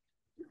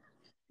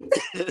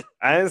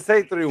 I didn't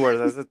say 3 words.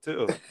 I said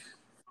 2.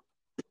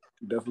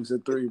 You definitely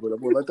said 3, but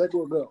I'm gonna let that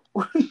one go.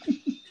 Oh,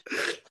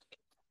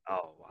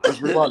 wow. Let's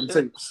rewind the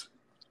tapes.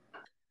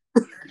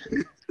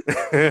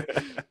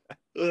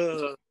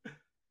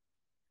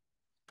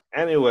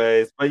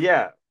 Anyways, but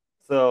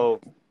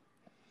So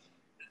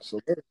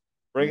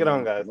bring it yeah,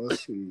 on, guys.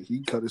 Let's see.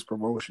 He cut his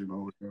promotion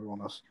over there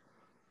on us.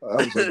 That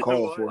was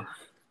uncalled for.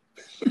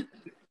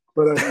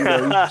 But he's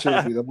the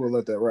champion. I'm gonna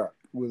let that rock.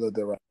 We'll let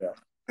that rock out.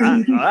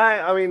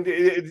 I mean,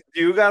 do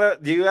you got a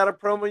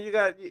promo you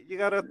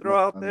gotta throw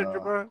out there,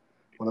 Jabbar?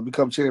 When I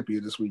become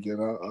champion this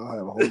weekend, I'll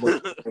have a whole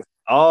bunch.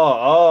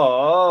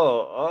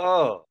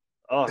 Oh!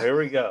 Here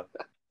we go.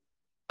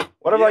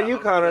 What about you,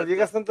 Connor? You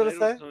got something to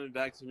say? Coming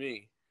back to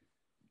me.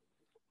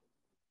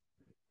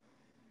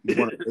 You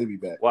want a baby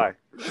back? Why?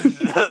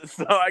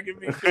 so I can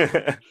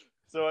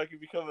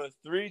become a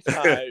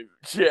 3-time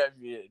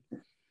champion.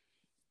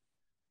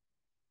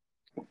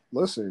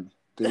 Listen,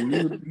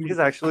 he's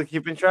actually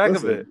keeping track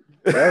of it.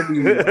 That'll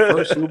be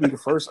the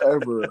first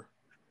ever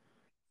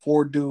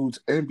 4 dudes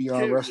and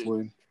Beyond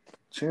Wrestling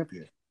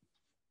champion.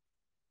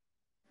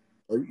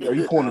 Are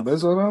you pulling the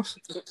biz on us?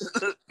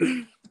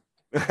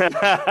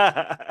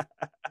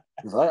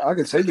 I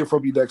can take it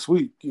from you next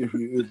week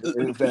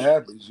if that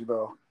happens.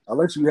 I'll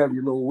let you have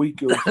your little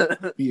week of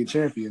being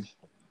champion.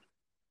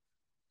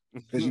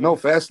 Because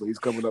Fastlane's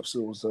coming up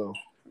soon, so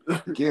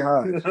get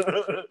high.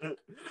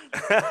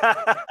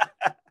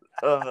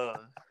 All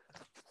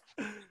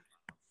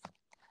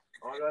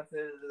I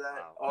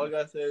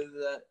gotta say to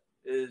that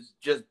is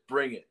just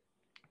bring it.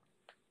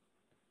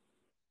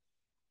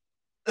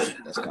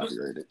 That's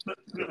copyrighted.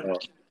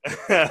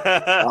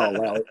 I'll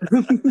allow it.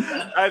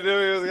 I knew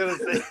he was gonna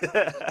say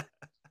that.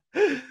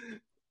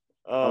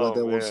 I'll let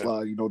that one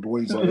slide.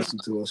 Dwayne's not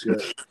listening to us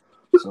yet.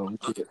 So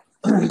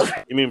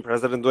you mean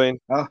President Dwayne?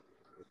 Huh?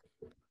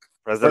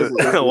 President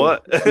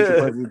what?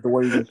 President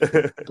Dwayne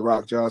The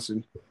Rock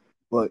Johnson.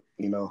 But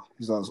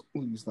he's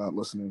not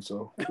listening,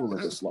 so we'll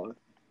let it slide.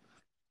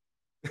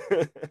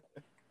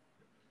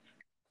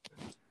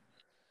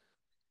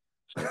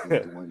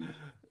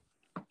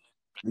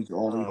 We can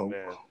only hope.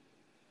 Man.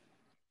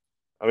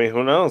 I mean,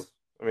 who knows?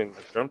 I mean,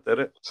 Trump did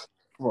it.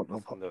 Well, no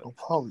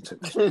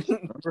politics. What?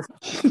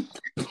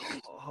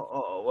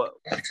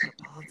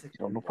 Politics?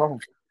 No problem.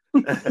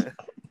 What?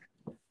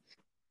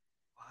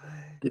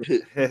 This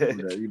is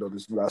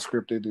not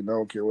scripted, and I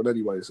don't care what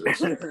anybody says.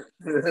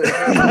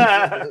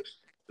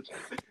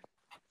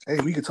 Hey,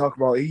 we can talk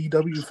about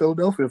AEW in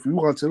Philadelphia if we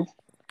want to.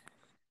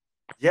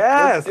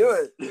 Yes,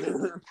 let's do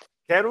it.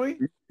 Can we?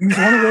 Do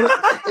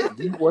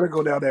you want to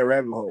go down that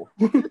rabbit hole?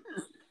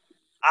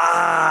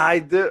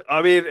 I do.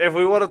 I mean, if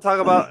we want to talk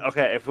about our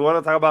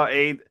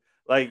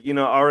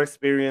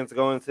experience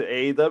going to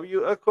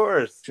AEW, of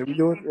course. Should we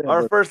do it? Yeah,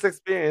 our first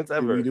experience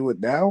ever. Should we do it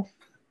now?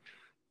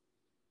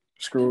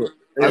 Screw it.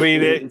 I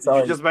mean, you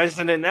just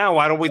mentioned it now.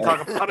 Why don't we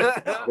talk about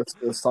it now?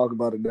 Let's talk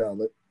about it now.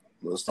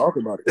 Let's talk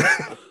about it.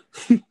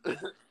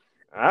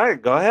 All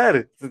right, go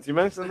ahead. Since you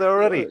mentioned it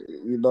already.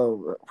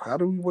 How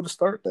do we want to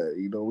start that?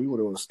 We want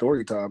to do a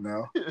story time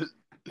now.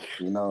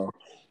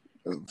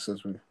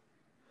 Since we...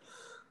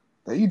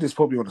 Now you just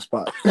put me on the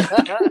spot.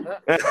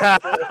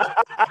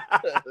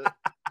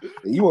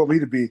 You want me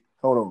to be...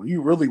 Hold on.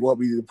 You really want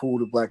me to pull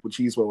the Black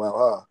Machismo out,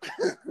 huh?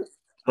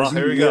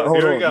 Here we go.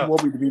 Here we go. You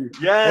want me to be...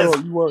 Yes.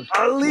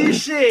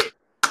 Unleash it.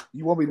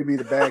 You want me to be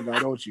the bad guy,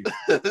 don't you?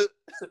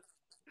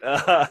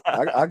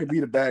 I could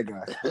be the bad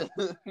guy.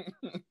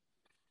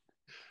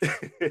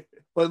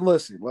 But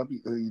listen, let me,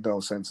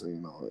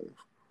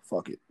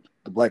 fuck it.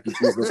 The Black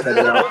Machismo's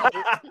coming out.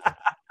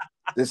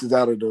 This is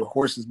out of the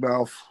horse's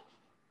mouth.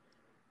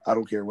 I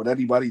don't care what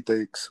anybody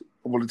thinks.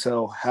 I want to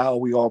tell how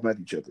we all met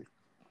each other.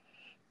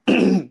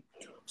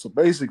 So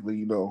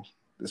basically,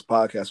 this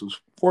podcast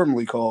was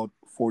formerly called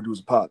 4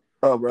 Dudes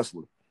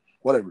Wrestling.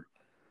 Whatever.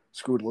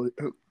 Screw the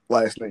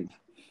last name.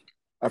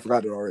 I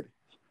forgot it already.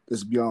 This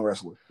is Beyond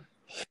Wrestling.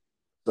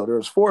 So there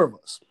was 4 of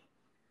us.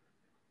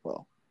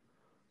 Well,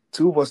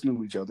 2 of us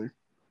knew each other,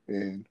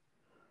 and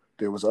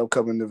there was an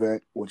upcoming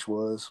event, which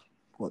was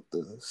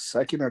the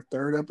second or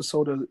third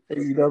episode of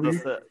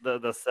AEW.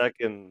 The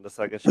second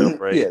show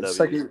for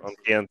AEW on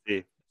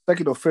TNT.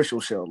 Second official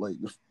show, like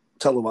the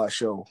televised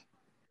show.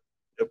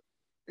 Yep.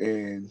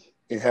 And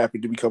it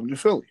happened to be coming to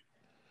Philly.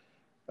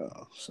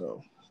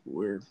 So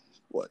we're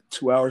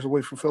 2 hours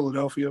away from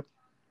Philadelphia,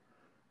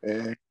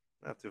 and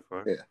not too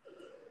far. Yeah,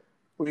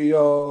 we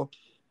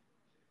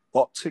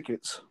bought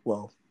tickets.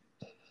 Well,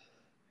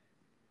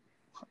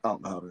 I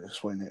don't know how to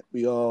explain it.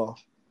 We were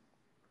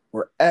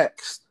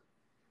asked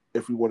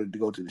if we wanted to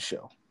go to the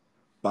show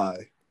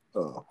by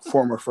a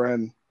former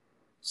friend,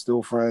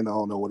 still friend, I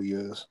don't know what he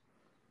is,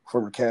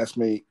 former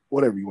castmate,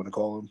 whatever you want to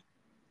call him,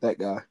 that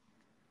guy.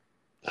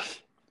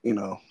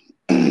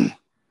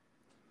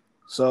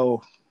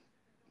 So,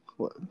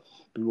 what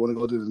do we want to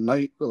go to the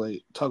night?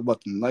 Talk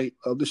about the night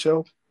of the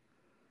show?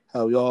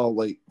 How we all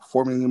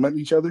formally met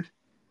each other?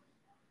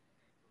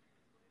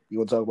 You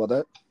want to talk about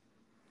that?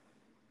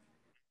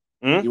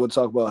 You want to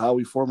talk about how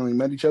we formally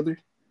met each other?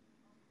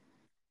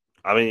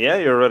 I mean, yeah,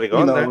 you're already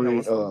going there.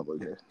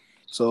 Okay.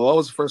 So I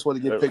was the first one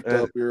to get picked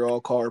up. We were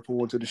all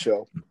carpooling to the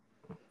show.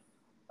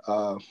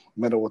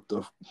 Met up with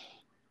the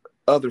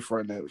other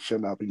friend that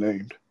should not be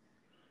named.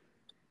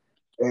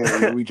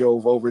 And we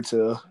drove over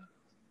to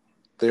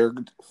their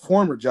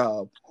former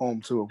job, home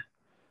to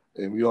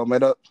and we all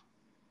met up.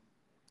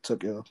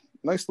 Took a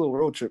nice little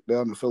road trip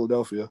down to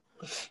Philadelphia.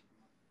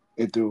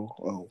 Into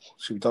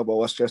should we talk about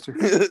Westchester?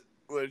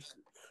 Which,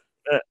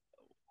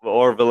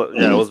 Or it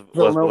was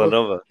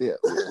Villanova. Yeah,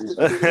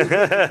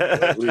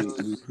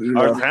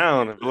 Our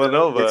town,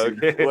 Villanova.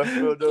 Okay. West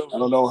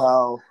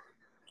Villanova.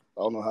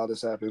 I don't know how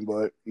this happened,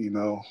 but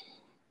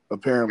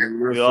apparently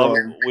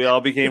we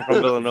all became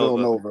from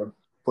Villanova.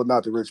 But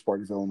not the rich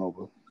part of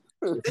Villanova.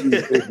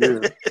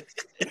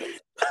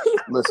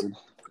 Listen,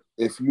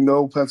 if you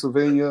know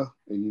Pennsylvania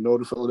and you know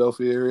the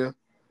Philadelphia area,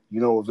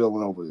 you know what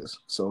Villanova is.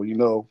 So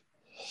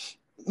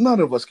none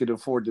of us can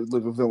afford to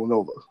live in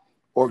Villanova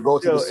or go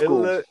to the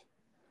school.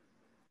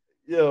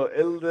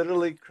 It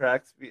literally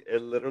cracks me.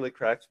 It literally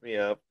cracks me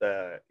up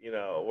that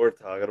we're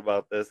talking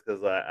about this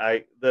because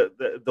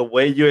the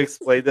way you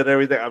explained it, and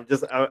everything. I'm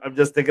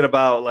just thinking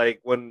about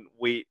like when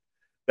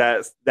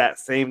that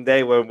same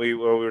day when we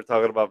were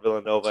talking about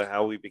Villanova and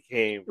how we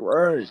became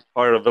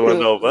part of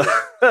Villanova.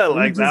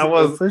 Like that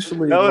was such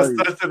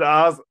an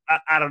awesome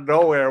out of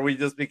nowhere. We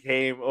just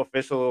became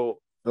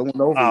official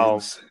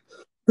Villanovians.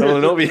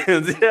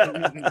 Villanovians,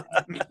 yeah.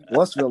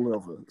 West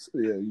Villanova,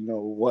 yeah,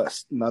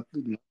 West, not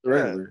the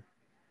regular.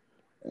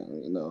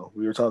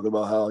 We were talking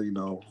about how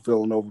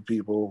Villanova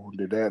people,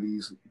 their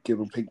daddies give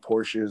them pink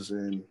Porsches,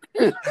 and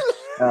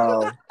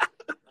how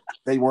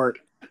they weren't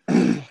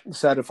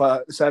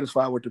satisfied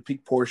with the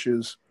pink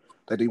Porsches,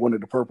 that they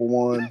wanted the purple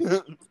one.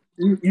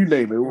 You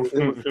name it.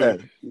 It was that.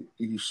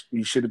 You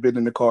should have been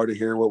in the car to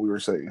hear what we were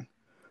saying.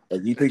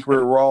 Like, you think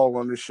we're raw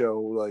on the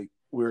show? Like,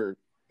 we're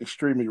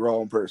extremely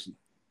raw in person.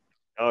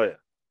 Oh yeah.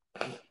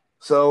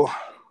 So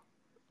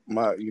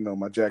my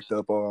jacked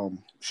up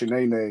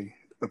Shanae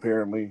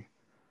apparently.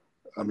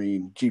 I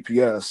mean,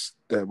 GPS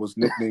that was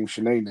nicknamed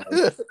Shanae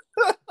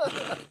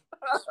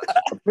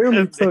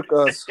apparently took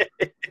us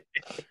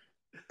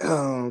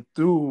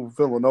through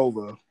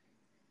Villanova,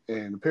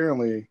 and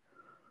apparently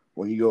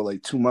when you go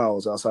like 2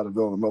 miles outside of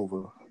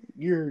Villanova,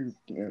 you're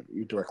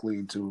directly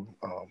into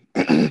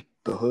the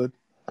hood.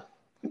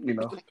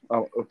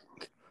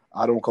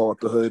 I don't call it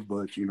the hood,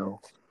 but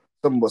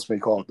some of us may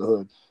call it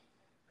the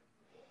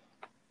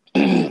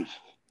hood.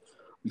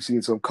 We've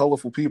seen some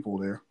colorful people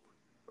there,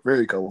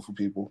 very colorful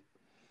people.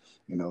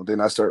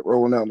 Then I start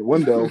rolling out the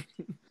window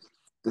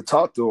to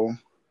talk to them,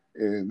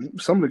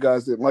 and some of the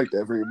guys didn't like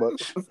that very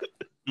much.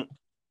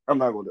 I'm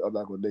not going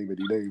to name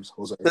any names,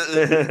 Jose.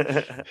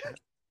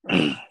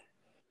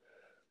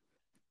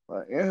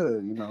 But yeah,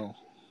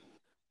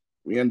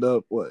 we end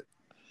up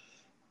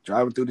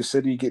driving through the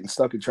city, getting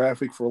stuck in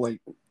traffic for like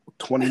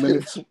 20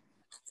 minutes.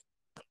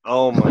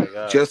 Oh my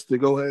god! Just to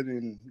go ahead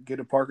and get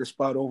a parking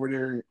spot over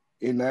there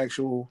in the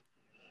actual,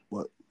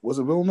 what was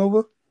it,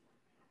 Villanova?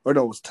 Or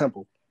no, it was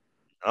Temple.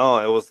 Oh,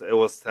 it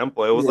was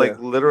Temple. It was like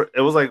literally.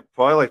 It was like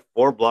probably like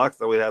 4 blocks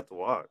that we had to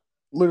walk.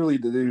 Literally,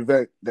 the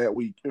event that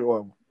week,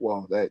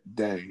 that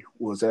day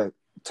was at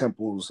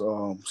Temple's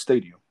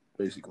stadium,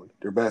 basically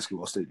their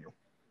basketball stadium.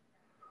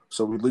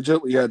 So we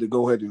legitimately had to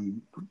go ahead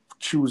and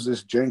choose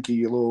this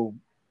janky little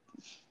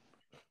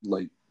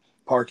like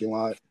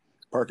parking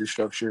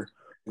structure.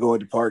 Go ahead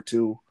to park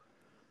to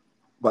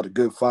about a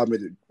good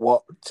 5-minute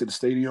walk to the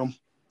stadium,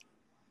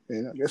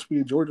 and I guess we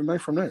enjoyed the night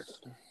from there.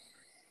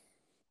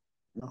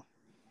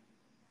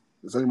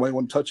 Does anybody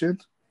want to touch in?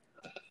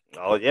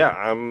 Oh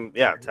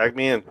yeah, tag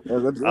me in.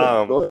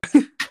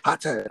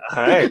 Hot tag.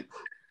 All right.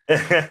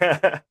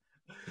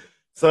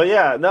 So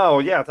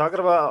talking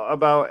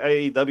about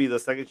AEW, the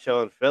second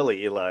show in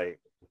Philly, like,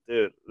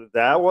 dude,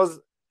 that was,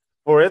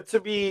 for it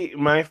to be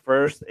my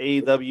first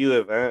AEW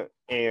event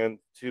and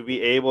to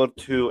be able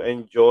to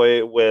enjoy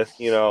it with,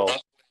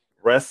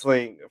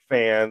 wrestling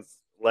fans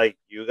like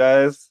you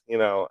guys,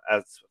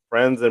 as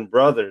friends and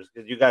brothers,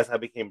 because you guys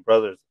have became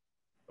brothers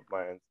of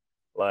mine.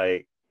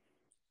 Like,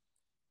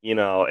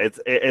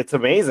 it's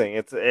amazing.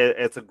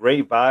 It's a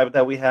great vibe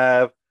that we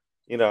have.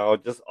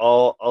 Just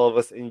all of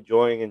us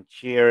enjoying and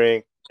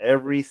cheering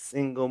every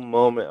single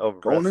moment of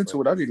going wrestling.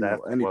 into it. I didn't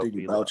know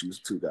anything about you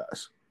two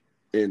guys,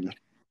 and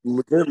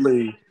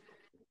legitimately,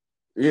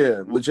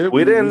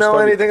 we didn't know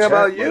anything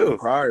about you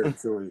prior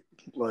to it.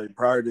 Like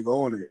prior to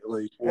going it,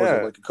 like was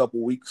it like a couple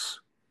weeks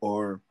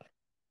or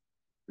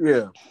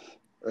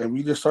and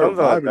we just started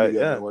vibing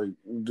together. Like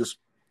we just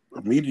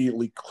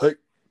immediately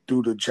clicked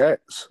through the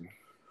chats,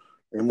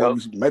 and when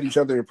we met each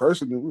other in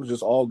person, it was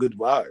just all good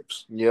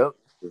vibes. Yep.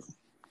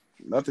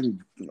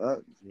 Nothing,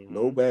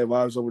 no bad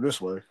vibes over this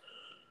way.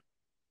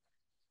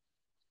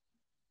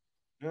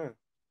 Yeah.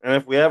 And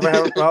if we ever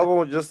have a problem,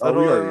 we'll just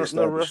settle in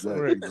the wrestling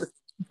ring.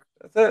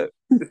 That's it.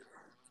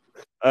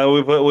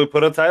 We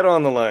put a title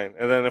on the line,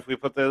 and then if we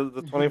put the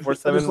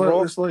 24/7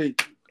 rule, it's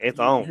like it's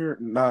on. You're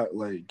not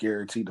like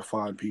guaranteed to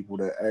find people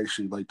that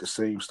actually like the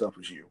same stuff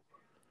as you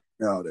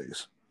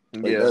nowadays.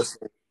 Like, that's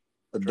like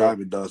a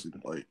dime a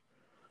dozen. Like,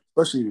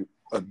 especially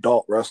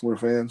adult wrestling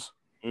fans.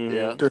 Mm-hmm.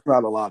 Yeah, there's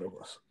not a lot of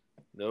us.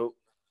 Nope.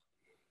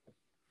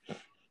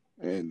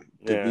 And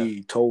to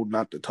be told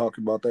not to talk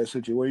about that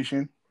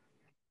situation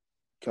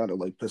kind of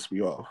like pissed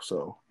me off.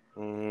 So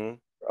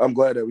I'm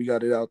glad that we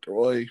got it out the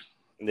way.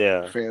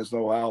 Yeah. fans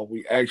know how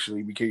we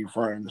actually became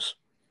friends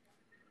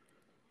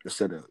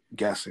instead of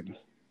guessing.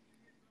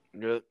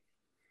 Yep.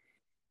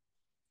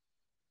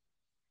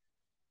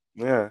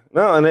 Yeah,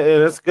 no, and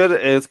it's good.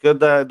 It's good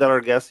that our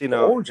guests, The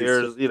origin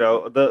here's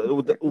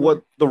story.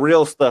 what the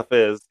real stuff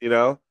is,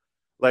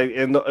 like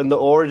in the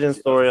origin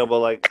story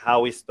about like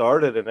how we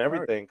started and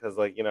everything. Because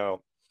like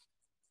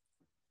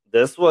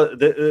this is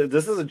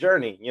a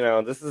journey.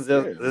 This is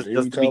Yeah, this is then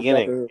just the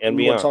beginning and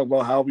we want to beyond. talk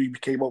about how we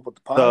came up with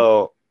the pod.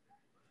 So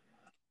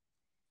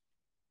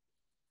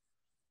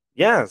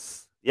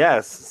yes.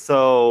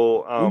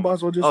 So We might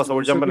as well just so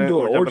we're since jumping we in.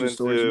 doing We're jumping origin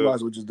stories. We might into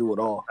as well just do it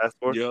all. fast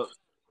forward. Yep.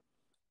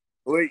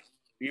 Wait,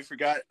 you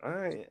forgot. All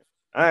right,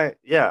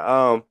 yeah.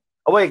 Oh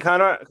wait,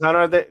 Connor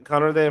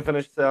didn't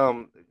finish.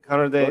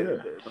 Connor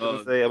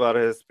didn't say about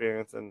his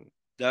experience and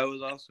That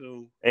was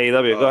also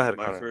AEW. Go ahead,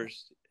 my Connor.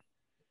 first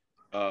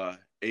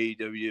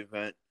AEW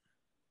event,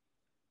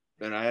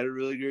 and I had a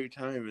really great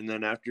time. And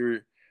then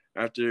after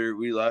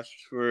we left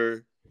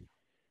for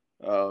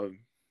from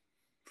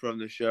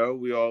the show,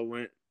 we all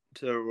went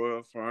to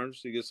Royal Farms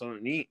to get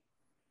something to eat.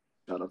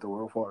 Shout out to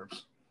Royal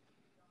Farms.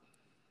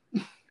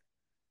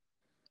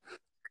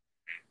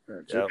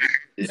 Yep.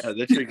 Yeah,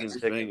 the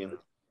chicken's banging.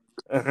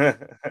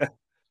 Yep.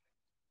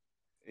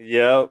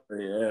 Yeah,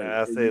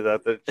 I say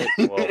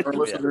that. Our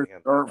listeners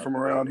aren't from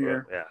around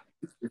here. Yeah.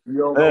 If you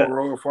don't know where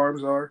Royal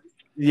Farms are,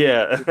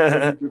 Yeah.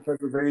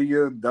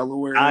 Pennsylvania,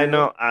 Delaware. I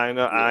know.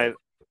 Yeah.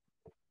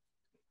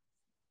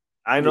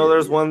 I know.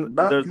 There's one.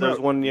 Not- There's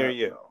one near not-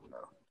 you.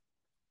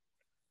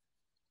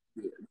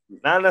 no.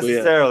 Not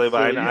necessarily,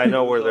 but I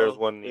know where there's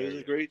one It near was you.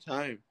 a great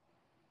time.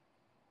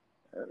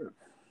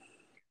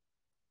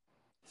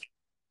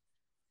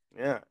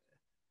 Yeah.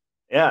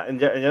 Yeah, in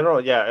general,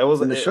 yeah, it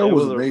was. And the show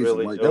was a amazing.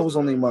 really, Like it that was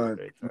only really my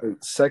great time.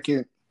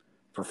 second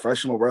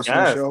professional wrestling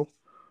Yes. show.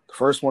 The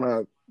first one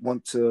I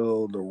went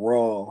to the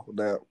Raw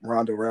that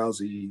Ronda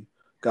Rousey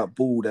got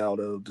booed out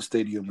of the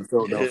stadium in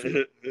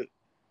Philadelphia.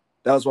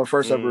 That was my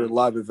first ever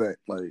live event.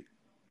 Like,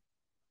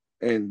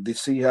 and to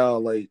see how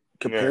like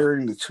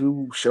comparing the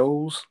two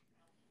shows,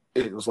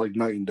 it was like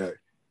night and day.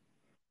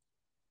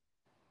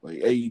 Like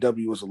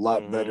AEW was a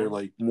lot better,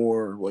 like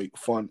more like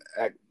fun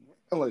act,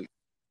 like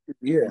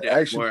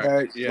action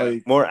packed. Yeah.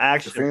 Like More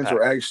action. the fans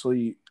were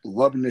actually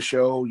loving the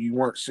show. You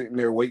weren't sitting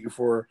there waiting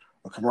for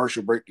a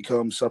commercial break to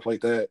come, stuff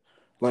like that.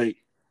 Like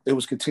it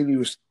was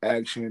continuous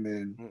action,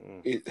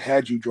 and it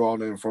had you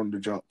drawn in from the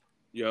jump.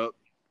 Yep.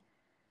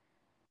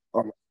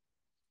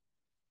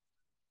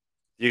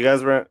 Do you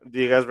guys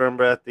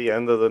remember at the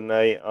end of the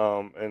night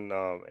in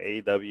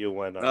AEW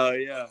when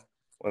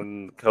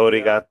when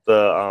Cody got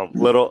the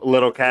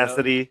little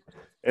Cassidy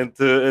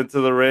into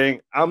the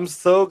ring? I'm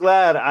so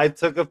glad I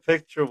took a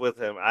picture with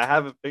him. I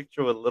have a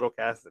picture with little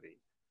Cassidy.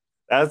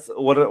 That's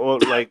one of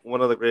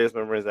the greatest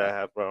memories I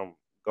have from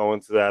going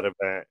to that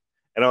event.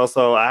 And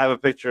also I have a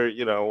picture,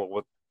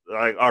 with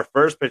like our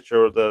first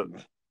picture with the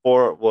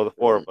four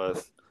of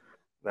us.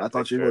 I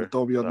thought you would have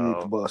thrown me underneath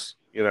the bus.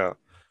 No.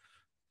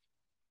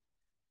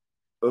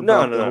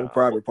 The whole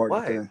private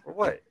party thing.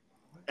 What?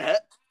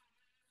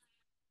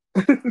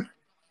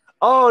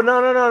 Oh no!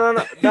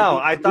 No,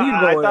 I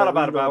thought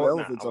about it, but I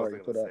wasn't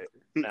gonna say.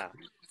 No.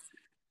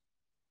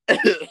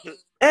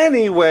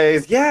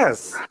 Anyways,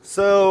 yes.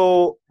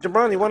 So,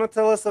 Jabron, you want to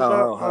tell us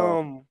about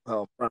how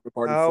private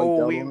party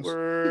how we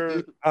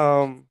were?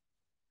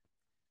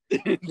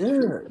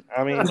 Yeah.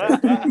 I mean,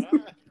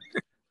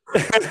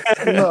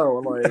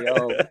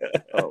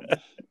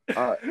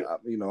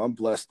 no, I'm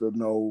blessed to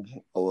know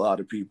a lot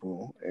of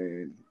people,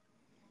 and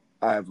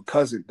I have a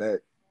cousin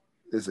that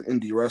is an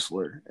indie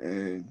wrestler,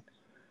 and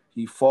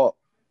he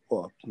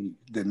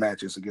did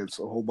matches against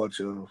a whole bunch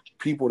of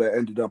people that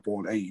ended up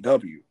on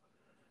AEW,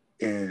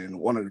 and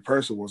one of the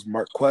person was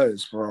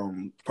Marquez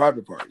from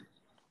Private Party.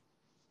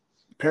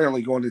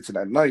 Apparently, going into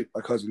that night,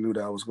 my cousin knew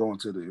that I was going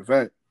to the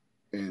event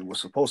and was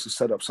supposed to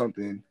set up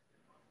something,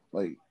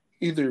 like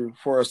either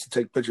for us to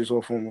take pictures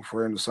with him or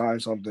for him to sign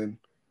something.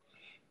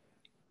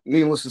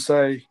 Needless to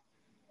say,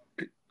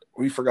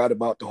 we forgot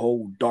about the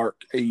whole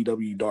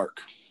AEW Dark.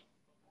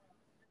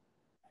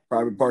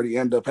 Private Party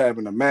ended up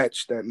having a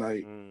match that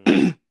night.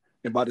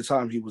 And by the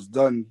time he was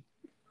done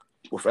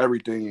with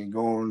everything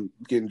and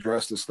getting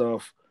dressed and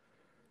stuff,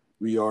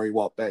 we already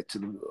walked back to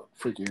the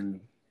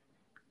freaking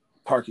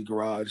parking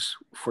garage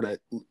for that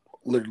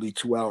literally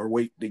 2-hour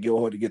wait to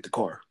go to get the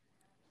car.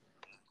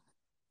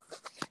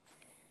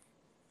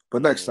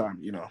 But next time,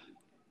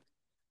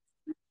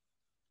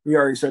 we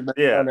already said that.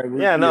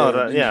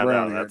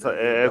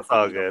 It's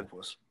all good.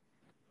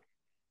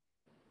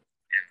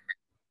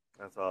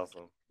 That's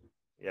awesome.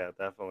 Yeah,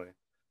 definitely.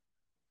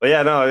 But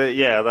yeah, no,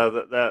 yeah,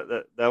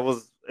 that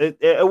was it.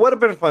 It would have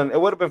been fun. It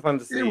would have been fun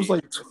to see. It was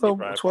like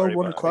 1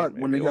 o'clock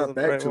when they got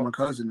back to my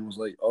cousin. It was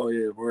like, oh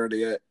yeah, where are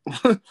they at?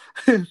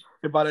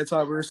 And by that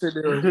time we were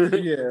sitting there,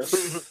 yeah.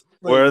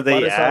 Where are they by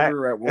the time at? we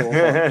were at World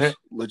Farms,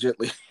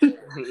 legitly.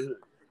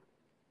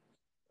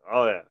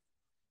 Oh yeah.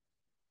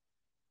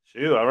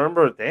 Shoot, I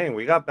remember. Dang,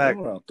 we got back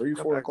around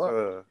 3-4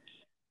 o'clock.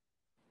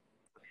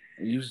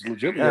 You just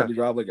legitimately Yeah. had to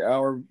drive like an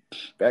hour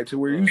back to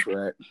where you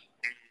were at.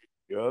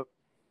 Yep.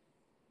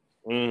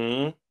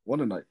 Mm-hmm. One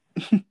a night.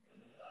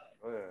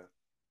 Oh,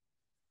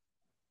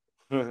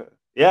 yeah.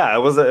 Yeah, it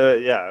was a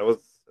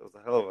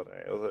hell of a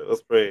night. It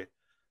was pretty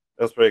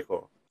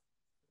cool.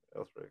 It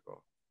was pretty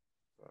cool.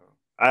 So,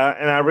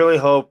 I really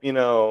hope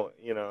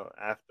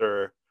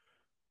after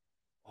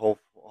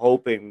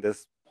hoping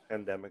this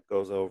pandemic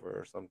goes over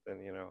or something,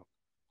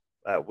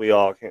 that we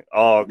all can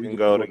We can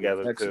go go to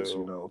together Texas,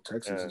 to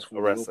Texas is a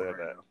fully wrestling open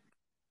right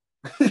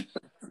event.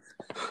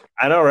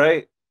 I know,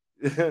 right?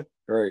 now.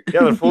 Right.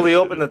 Yeah, they're fully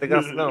open that they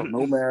got snow.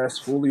 No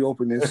mask, fully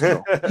open and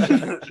snow.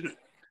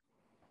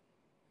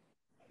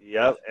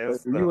 Yep, and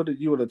snow.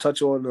 You want to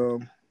touch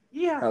on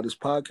Yeah. how this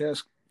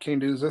podcast came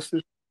to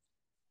existence?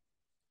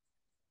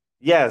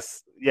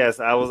 Yes.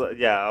 I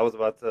was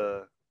about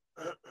to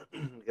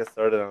get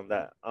started on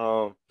that.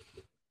 So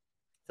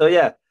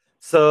yeah,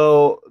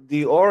 so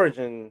the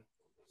origin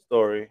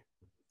story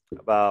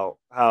about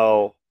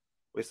how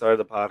we started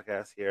the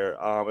podcast here.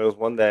 It was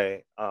one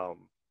day. I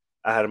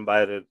had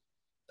invited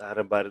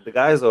the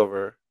guys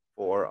over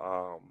for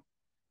a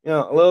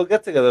little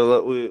get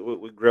together.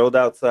 We grilled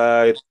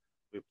outside.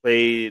 We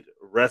played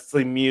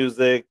wrestling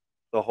music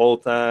the whole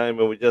time,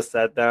 and we just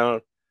sat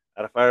down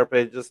at a fire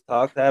pit, just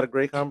talked, had a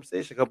great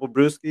conversation, a couple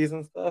brewskis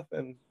and stuff,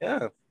 and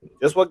yeah,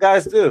 just what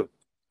guys do.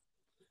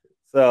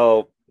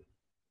 So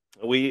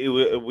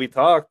we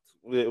talked.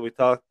 We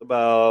talked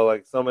about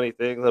like so many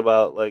things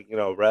about like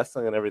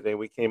wrestling and everything.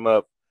 We came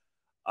up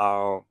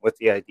with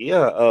the idea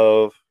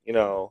of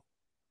now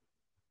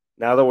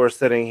that we're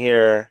sitting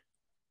here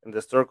in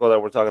the circle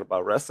that we're talking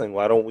about wrestling,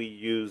 why don't we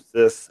use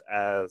this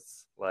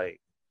as like,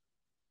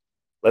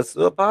 let's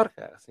do a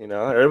podcast?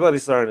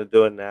 Everybody's starting to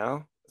do it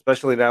now,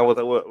 especially now with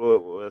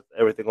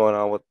everything going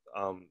on with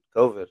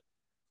COVID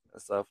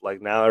and stuff.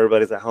 Like now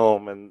everybody's at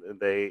home and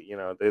they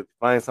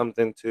find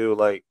something to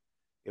like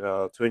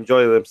to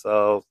enjoy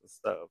themselves and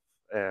stuff.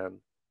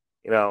 And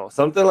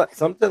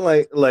something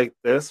like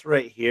this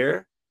right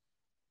here.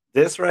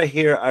 This right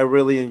here, I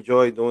really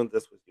enjoy doing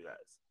this with you guys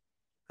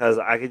because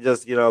I could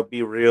just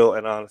be real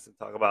and honest and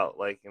talk about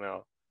like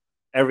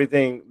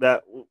everything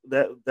that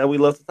we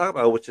love to talk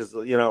about, which is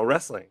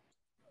wrestling.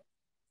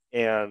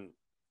 And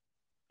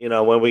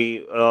when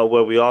we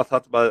all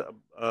talked about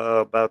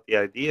the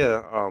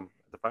idea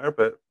the fire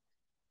pit,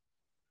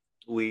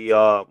 we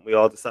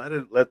all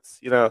decided let's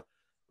give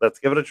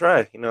it a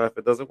try. If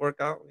it doesn't work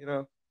out,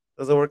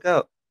 doesn't work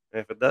out, and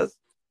if it does,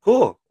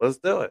 cool, let's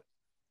do it.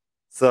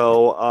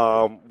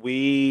 So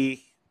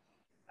we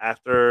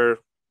after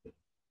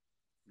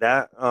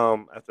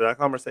after that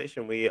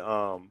conversation, we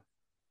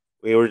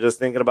were just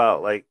thinking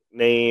about like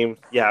names.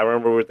 Yeah, I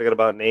remember we were thinking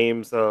about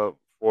names for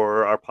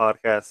our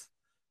podcast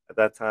at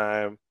that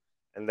time,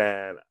 and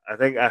then I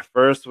think at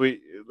first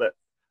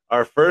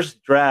our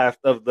first draft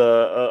of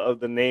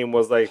the name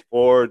was like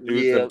Four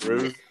Dudes and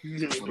Brews.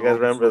 You guys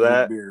remember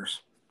that?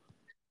 Beers.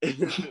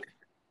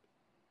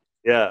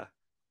 Yeah.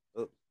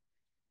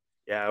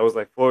 Yeah, it was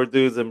like Four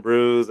Dudes and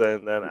Brews,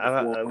 and then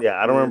I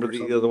don't remember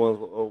the other ones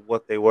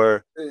what they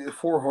were.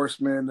 4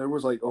 Horsemen. There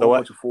was like a whole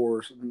bunch of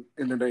fours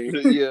in the name.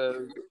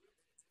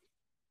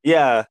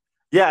 Yeah,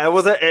 it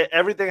was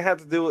everything had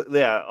to do with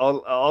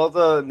all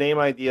the name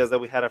ideas that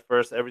we had at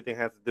first. Everything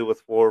had to do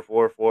with four,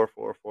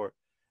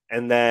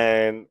 and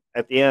then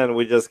at the end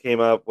we just came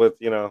up with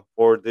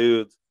Four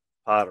Dudes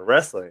Pod of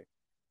Wrestling.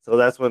 So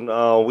that's when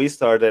we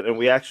started, and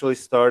we actually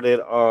started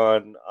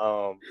on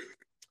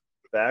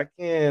back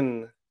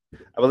in,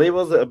 I believe it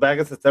was back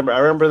in September. I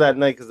remember that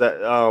night because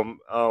that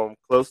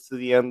close to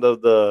the end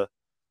of the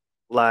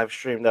live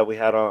stream that we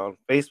had on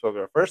Facebook,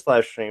 our first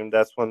live stream,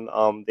 that's when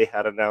they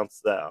had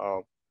announced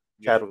that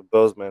Chadwick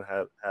Boseman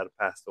had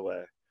passed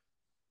away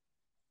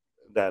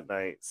that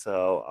night.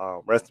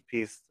 So rest in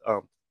peace,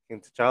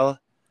 King T'Challa.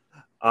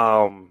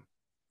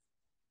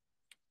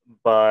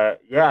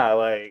 But yeah,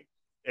 like,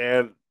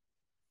 and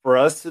for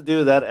us to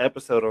do that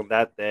episode on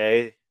that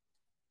day,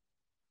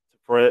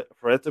 for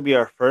it to be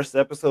our first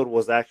episode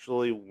was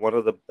actually one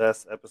of the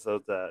best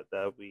episodes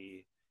that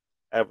we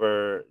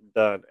ever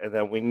done. And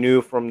then we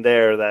knew from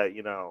there that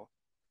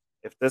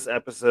if this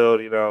episode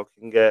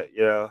can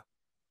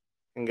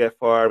get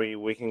far, I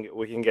mean, we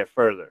can get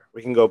further.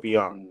 We can go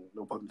beyond.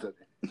 No pun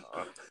intended.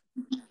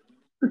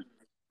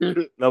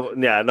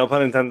 No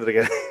pun intended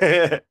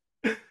again.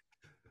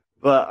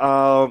 But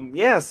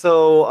yeah,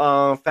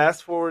 so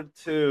fast forward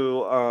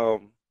to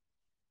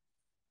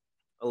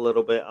a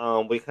little bit.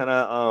 We kind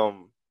of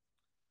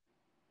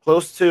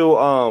close to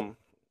our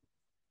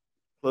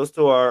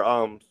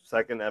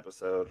second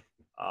episode.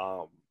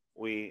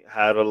 We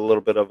had a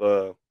little bit of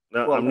a.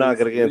 No, well, I'm not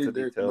gonna get into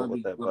detail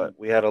with that, but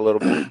we had a little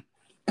bit.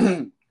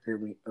 Hear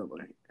me?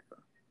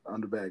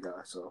 I'm the bad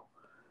guy, so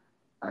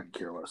I can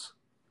care less.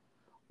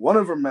 One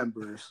of our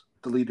members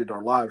deleted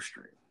our live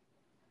stream,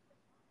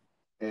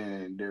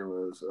 and there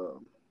was a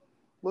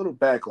little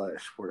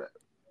backlash for that.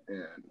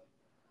 And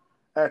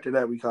after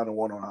that, we kind of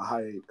went on a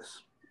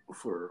hiatus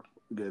for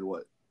a good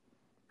 4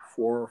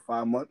 or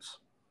 5 months.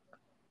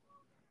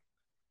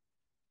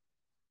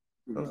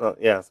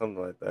 Something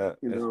like that.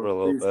 You It's know, for a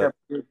little we just bit. kept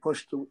getting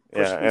pushed Yeah, to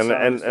the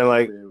side and stuff,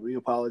 like, and we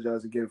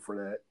apologize again for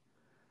that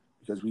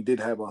because we did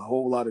have a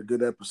whole lot of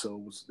good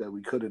episodes that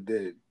we could have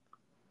did,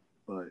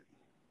 but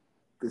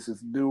this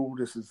is new.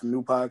 This is a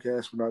new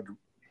podcast. We're not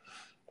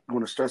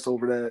going to stress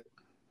over that.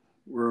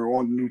 We're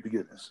on new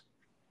beginnings.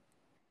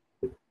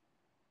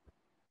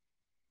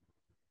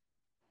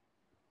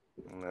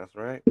 that's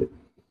right.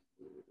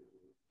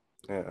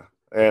 Yeah,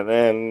 and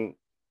then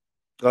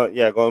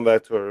going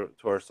back to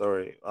our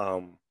story.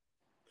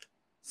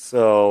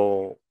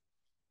 So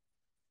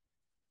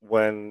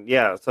we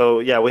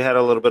had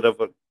a little bit of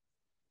a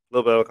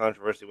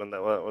controversy when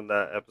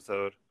that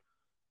episode,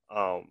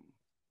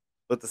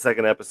 with the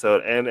second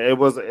episode, and it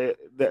was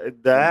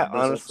that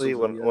honestly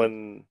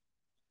when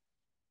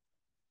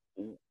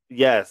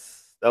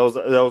yes, that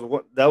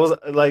was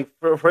like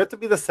for it to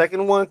be the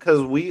second one,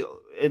 because we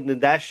in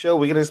that show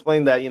we can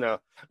explain that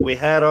we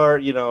had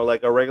our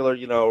like a regular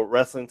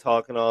wrestling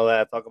talk and all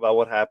that, talk about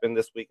what happened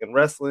this week in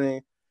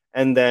wrestling,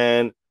 and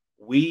then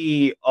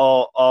we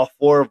all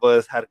four of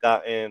us had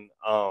gotten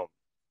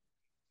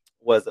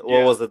what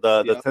was it,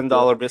 the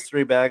 $10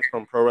 mystery bag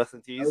from Pro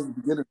Wrestling Tees,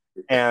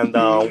 and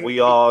we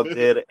all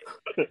did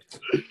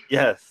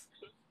yes.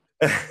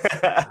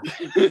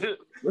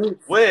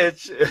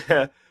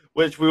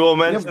 which we will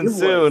mention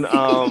soon.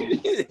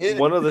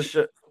 One of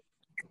the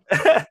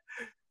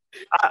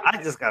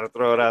I just gotta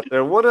throw it out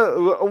there. One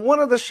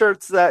of the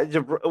shirts that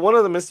one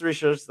of the mystery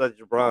shirts that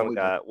Jabron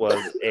got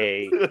was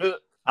a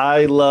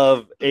I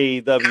love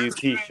AEW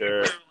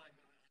t-shirt,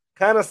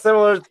 kind of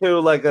similar to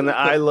like an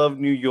I love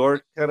New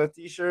York kind of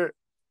t-shirt,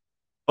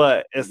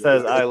 but it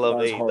says I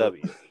love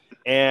AEW,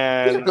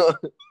 and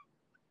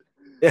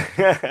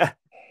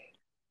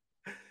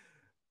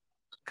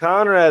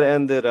Conrad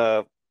ended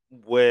up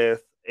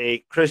with a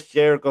Chris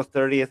Jericho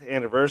 30th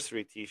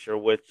anniversary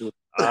t-shirt, which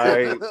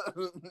I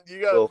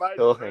will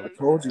kill him. I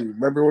told you.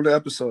 Remember on the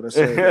episode I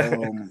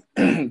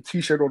said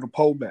t-shirt on the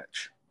pole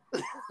match.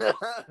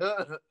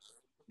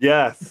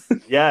 Yes.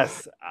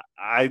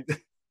 I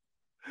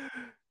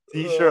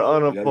t-shirt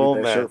on a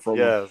pole match.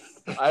 Yes.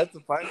 I have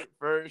to find it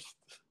first.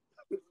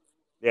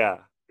 Yeah.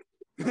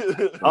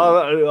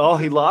 Oh,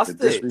 he lost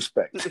the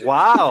disrespect. it.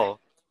 Wow.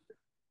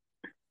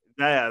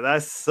 Yeah,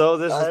 that's so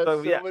disrespectful.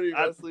 I have so many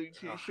wrestling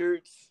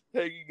t-shirts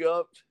hanging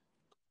up.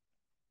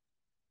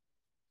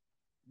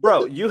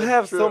 Bro, you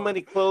have so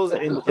many clothes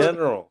in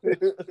general.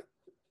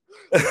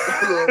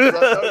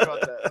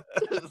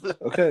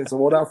 Okay, so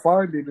when I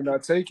find it and I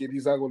take it,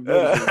 he's not going to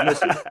notice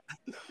it's missing.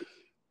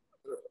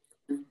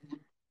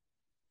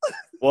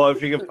 Well,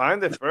 if you can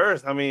find it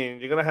first, I mean,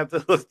 you're gonna have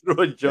to look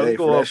through a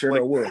jungle of shirt.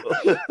 I will.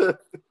 That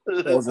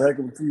was a heck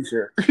of a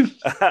t-shirt.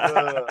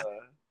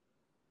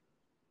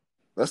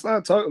 Let's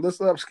not talk.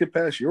 Let's not skip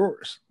past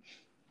yours.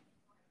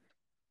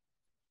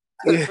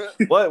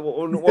 What?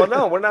 Well,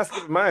 no, we're not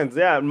skipping mine.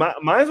 Yeah,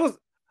 mine was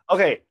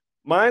okay.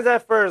 Mine's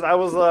at first, I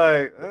was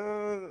like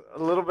a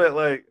little bit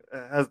like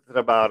hesitant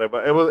about it,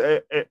 but it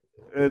was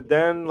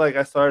then like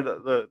I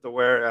started to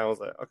wear it, and I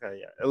was like,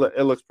 okay, yeah,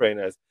 it looks pretty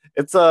nice.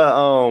 It's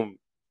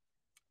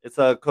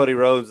a Cody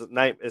Rhodes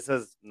It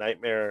says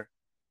Nightmare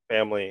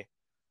Family,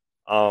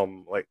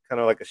 like kind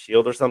of like a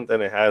shield or something.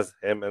 It has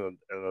him and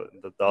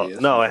the dog.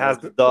 No, it has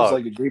the dog. It's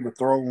like a Game of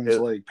Thrones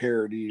like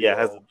parody. Yeah, it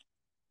has.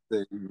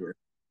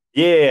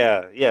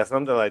 Yeah,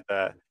 something like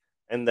that.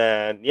 And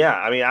then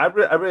I mean, I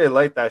really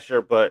like that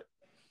shirt, but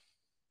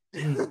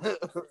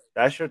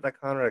that shirt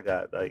that Conrad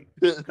got, like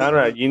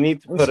Conrad, you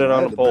need to put it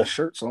on the poll.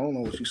 Shirt, so I don't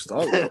know what you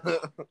started.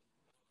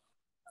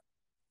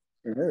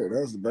 Yeah,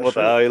 that's the best. What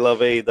the hell? You love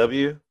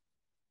AEW?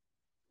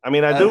 I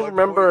mean, I do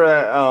remember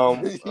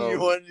you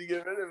wanted to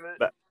get rid of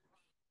it.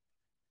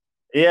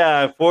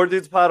 Yeah, 4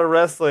 Dudes Pot of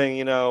Wrestling.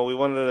 We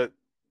wanted to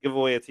give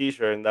away a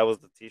t-shirt, and that was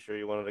the t-shirt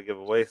you wanted to give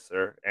away,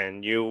 sir.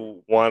 And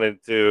you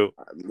wanted to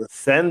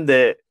send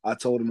it. I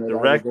told him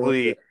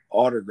directly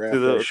autograph to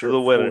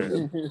the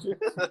winner.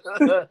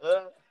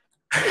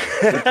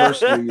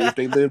 Personally, if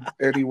they live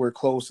anywhere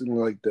close in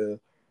like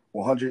the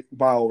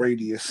 100-mile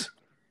radius,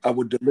 I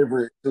would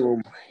deliver it to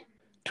them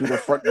to the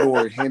front door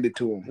and hand it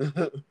to them.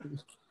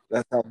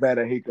 That's how bad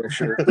I hate that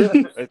shirt.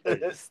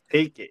 Just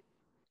take it.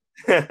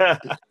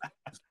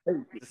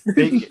 Just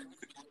take it.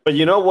 But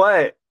you know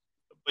what?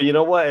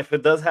 If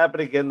it does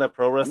happen again, that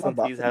Pro Wrestling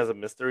Tees has a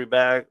mystery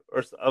bag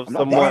of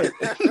someone.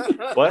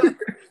 What?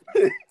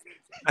 You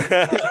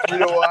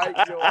know why?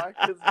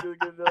 Because you're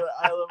gonna give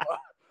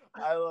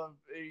I love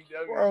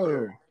AEW.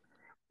 Bro.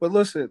 But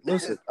listen.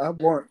 I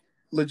want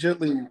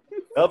legitimately.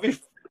 That'll be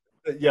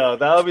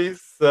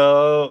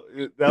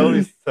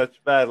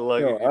such bad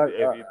luck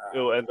if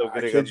you end up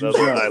getting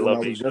another I love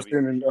AEW. I was just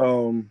in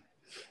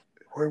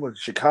where was it?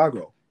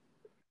 Chicago.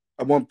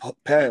 I went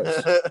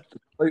past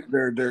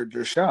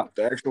their shop,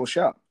 the actual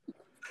shop,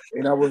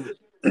 and I was.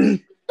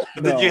 Did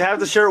you have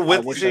the shirt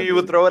with you so you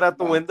would throw it out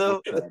the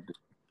window?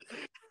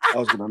 I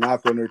was gonna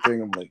knock on their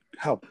thing. I'm like,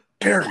 how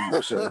dare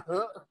you, sir?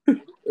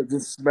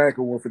 Just smack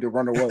him for it to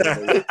run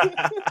away.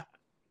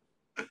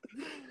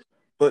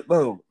 But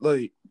no,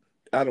 like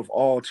out of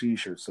all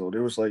t-shirts, so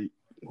there was like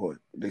what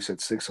they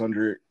said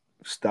 600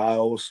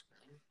 styles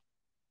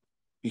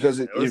because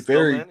There was it so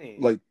varied many.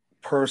 like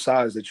per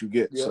size that you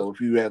get. Yeah. So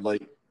if you had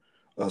like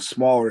a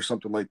small or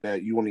something like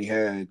that, you only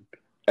had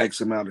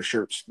X amount of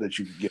shirts that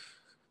you could get.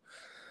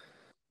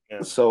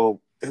 Yeah.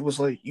 So it was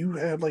like you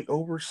had like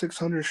over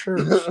 600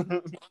 shirts.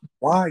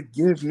 Why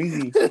give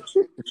me the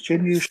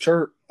shittiest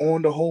shirt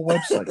on the whole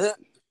website?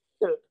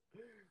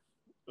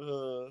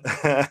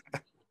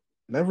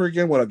 Never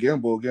again would I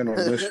gamble again on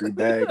a mystery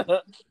bag,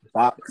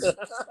 box,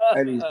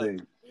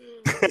 anything.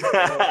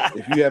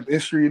 If you have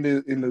history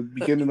in the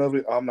beginning of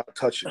it, I'm not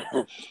touching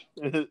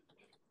it.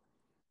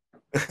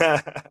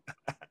 I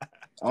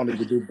don't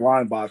even do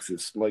blind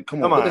boxes. Like,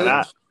 come on,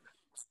 guys.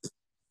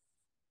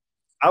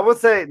 I would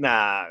say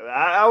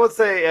I would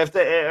say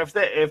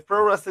if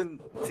Pro Wrestling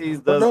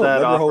Tees But does no, that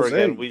remember offer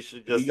Jose, again, we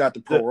should just he got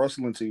the Pro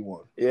Wrestling Tee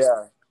one.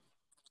 Yeah.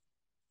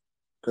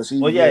 Because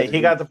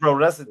he got the Pro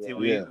Wrestling Tee.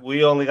 Yeah.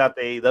 We only got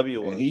the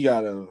AEW one. And he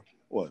got a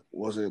what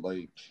was it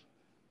like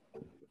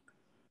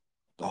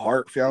the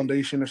Hart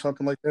Foundation or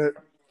something like that?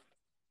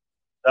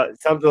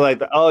 Something like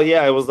that. Oh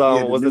yeah, it was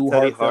was it new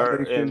Teddy Hart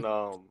Hart Foundation.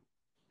 and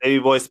Davey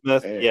Boy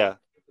Smith? And, yeah.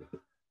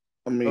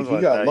 I mean, Something he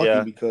like got that, lucky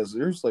yeah. because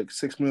there's like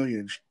 6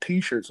 million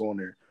T-shirts on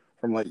there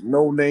from like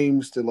no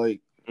names to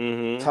like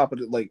top of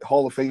the like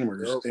Hall of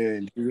Famers,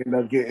 and he ended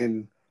up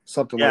getting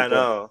something like that.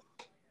 No.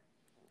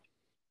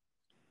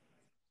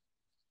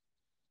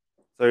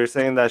 So you're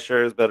saying that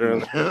shirt is better than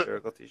the Chris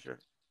Jericho T-shirt?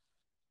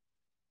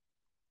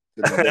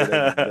 That's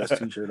the best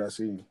T-shirt I've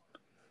seen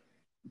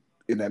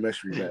in that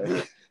mystery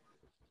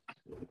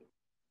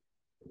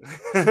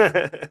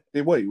bag.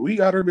 Hey, wait, we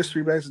got our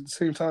mystery bags at the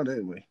same time,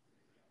 didn't we?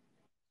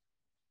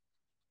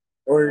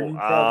 Or you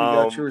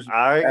probably got yours.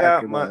 I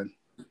got mine.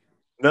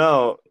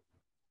 No,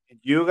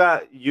 you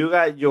got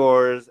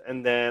yours,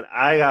 and then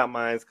I got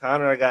mine.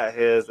 Connor got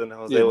his, and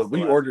Jose was.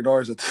 We ordered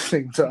ours at the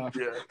same time.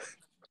 Yeah.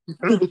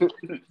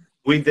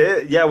 We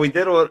did. Yeah, we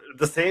did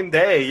the same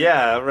day.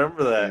 Yeah, I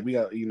remember that.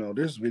 Yeah, we got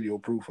there's video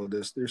proof of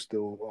this. There's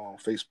still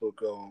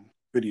Facebook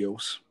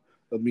videos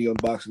of me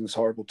unboxing this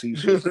horrible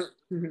T-shirt.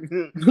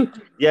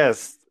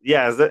 Yes.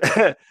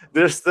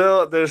 There's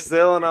still an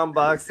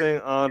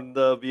unboxing on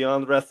the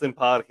Beyond Wrestling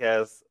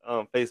Podcast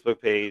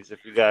Facebook page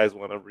if you guys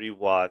want to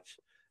rewatch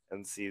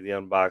and see the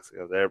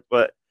unboxing of there.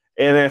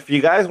 And if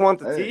you guys want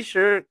the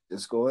T-shirt,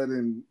 just go ahead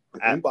and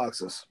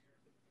inbox us.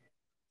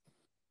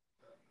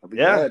 I'll be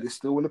glad it's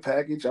still in the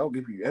package. I'll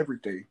give you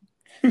everything.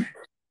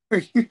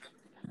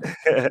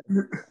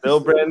 Still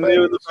brand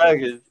new in the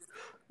package.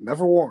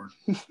 Never worn.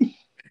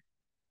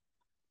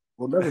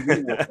 We'll never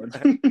get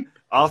worn.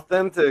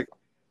 Authentic.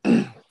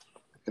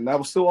 And I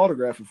will still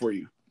autograph it for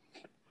you.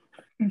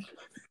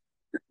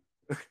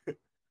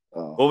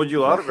 What would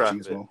you autograph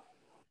it?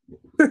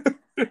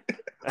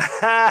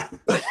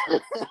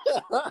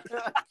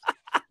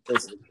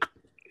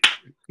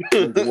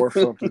 It's worth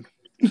something.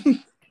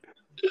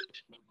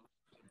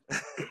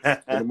 And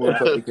the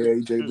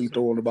motherfucker AJ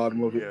Lethal on the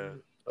bottom of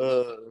it.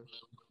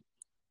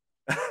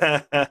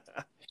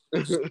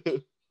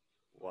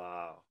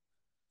 Wow.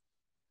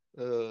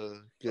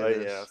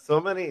 Yeah,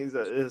 so many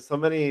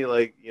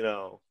like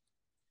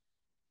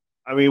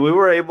I mean, we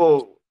were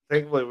able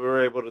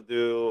to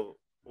do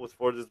with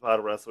Forges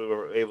Pod Wrestling. We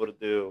were able to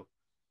do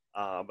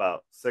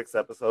about 6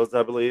 episodes,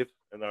 I believe,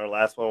 and our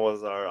last one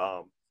was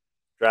our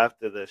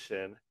draft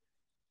edition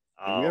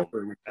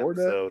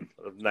episode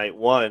of night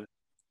 1.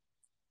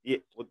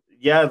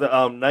 Yeah,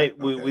 the night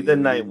we did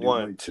night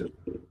 1.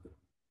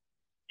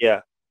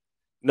 Yeah,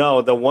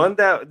 no, the one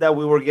that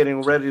we were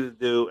getting ready to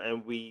do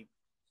and we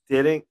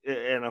didn't,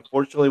 and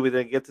unfortunately we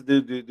didn't get to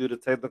do due to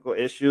technical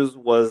issues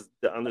was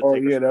the Undertaker. Oh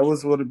yeah, that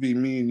was going to be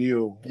me and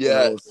you.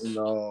 Yes.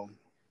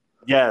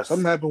 Yes.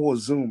 Something happened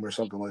with Zoom or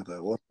something like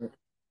that, wasn't it?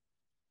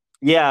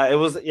 Yeah, it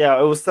was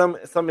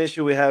some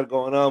issue we had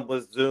going on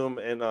with Zoom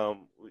and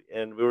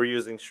we were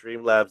using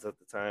Streamlabs at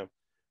the time.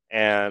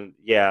 And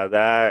yeah,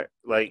 that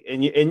like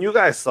and you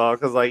guys saw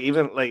because like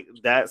even like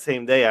that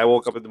same day I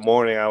woke up in the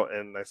morning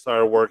and I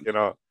started working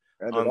on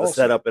the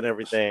setup and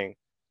everything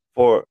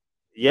for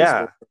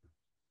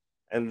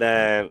and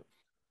then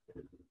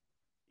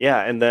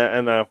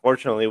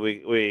unfortunately we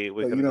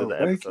couldn't do the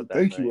episode that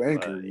thank night, you,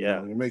 Anchor. but,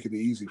 you're making it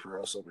easy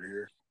for us over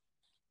here.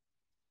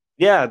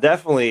 Yeah,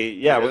 definitely.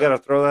 Yeah, we gotta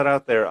throw that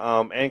out there.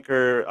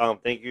 Anchor,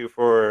 thank you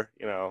for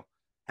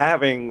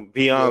having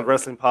Beyond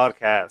Wrestling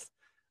Podcast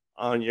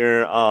on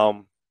your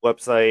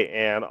website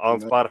and on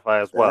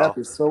Spotify as well. The app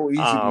is so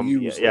easy to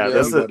use.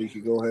 Everybody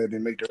can go ahead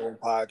and make their own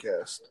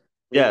podcast.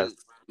 Yes.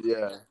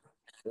 Yeah.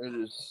 It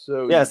is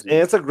so easy. And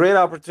it's a great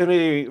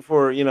opportunity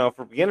for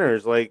for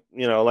beginners like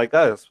like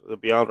us, the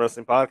Beyond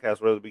Wrestling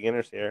Podcast. We're the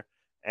beginners here,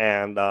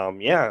 and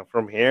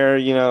from here,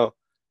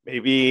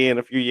 maybe in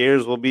a few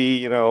years we'll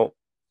be all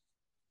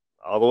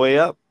the way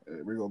up.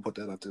 We're gonna put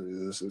that out to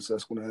this.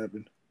 That's gonna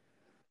happen,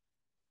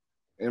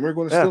 and we're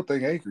gonna still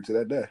thank Anchor to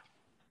that day.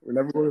 We're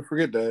never going to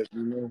forget that.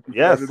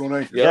 Yes. On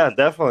Anchor. Yeah,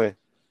 definitely.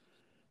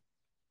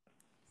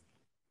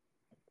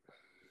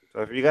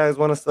 So if you guys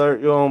want to start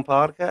your own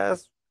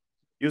podcast,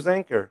 use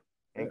Anchor.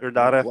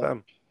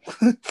 Anchor.fm.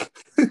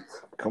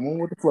 Come on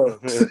with the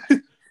plugs.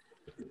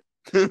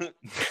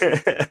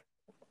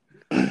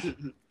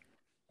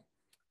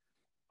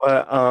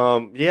 But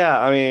yeah,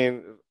 I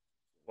mean,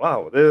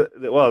 wow.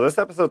 This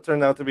episode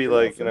turned out to be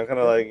like, kind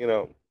of like,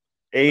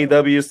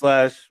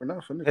 AEW / We're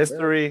not finished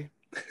history.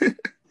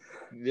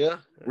 Yeah.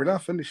 We're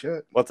not finished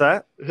yet. What's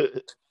that?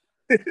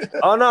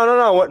 Oh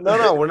no,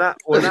 we're not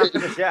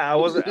finished yet. I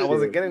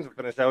wasn't getting to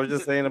finish. I was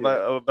just saying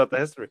about the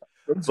history.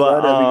 I'm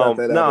glad that we got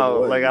that out of No, the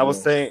way, like I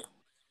was saying,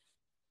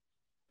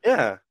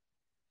 yeah,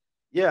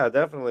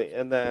 definitely.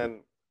 And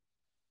then,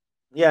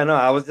 yeah, no,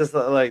 I was just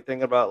like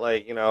thinking about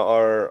like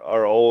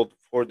our old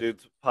Four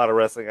Dudes Pot of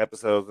Wrestling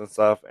episodes and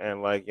stuff,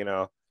 and like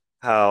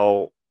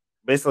how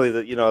basically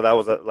that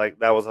was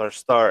that was our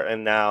start,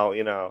 and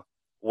now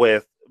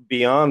with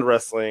Beyond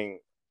Wrestling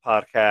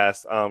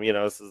podcast,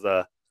 this is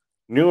a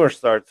newer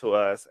start to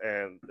us,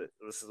 and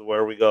this is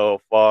where we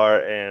go far,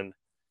 and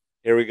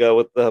here we go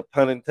with the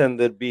pun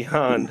intended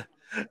Beyond.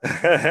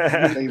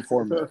 Same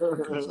format.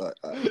 Because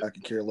I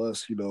could care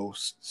less.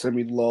 Send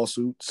me the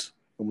lawsuits.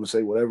 I'm going to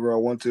say whatever I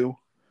want to.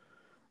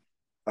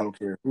 I don't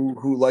care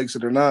who likes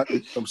it or not.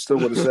 I'm still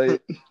going to say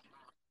it.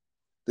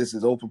 This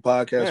is open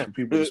podcast for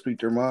people to speak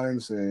their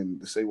minds and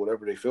to say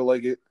whatever they feel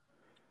like it,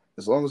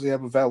 as long as they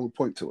have a valid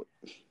point to it.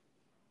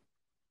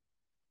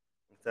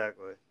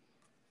 Exactly.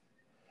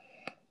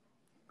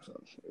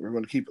 So we're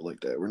going to keep it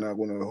like that. We're not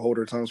going to hold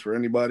our tongues for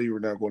anybody. We're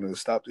not going to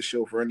stop the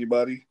show for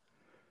anybody.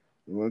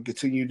 We're going to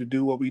continue to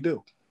do what we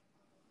do.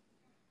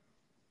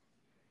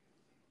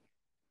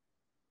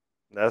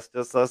 That's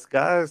just us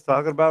guys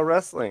talking about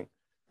wrestling.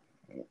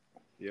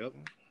 Yep.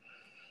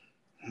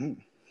 Man,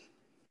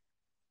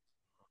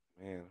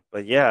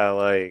 but yeah,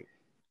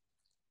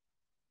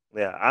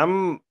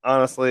 I'm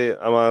honestly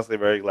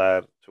very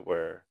glad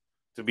to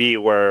be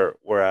where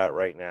we're at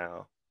right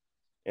now.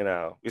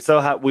 We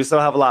still have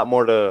a lot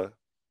more to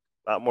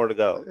go, a lot more to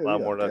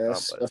accomplish.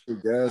 Special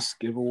guests,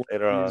 giveaways.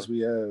 Later on. We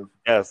have.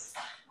 Yes.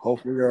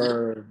 Hopefully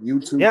our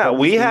YouTube. Yeah,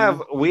 we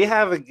have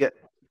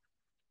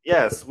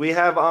yes, we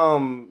have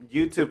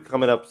YouTube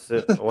coming up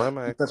soon. Why am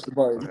I? Press the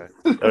button. Okay.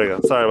 There we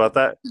go. Sorry about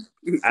that.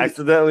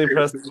 Accidentally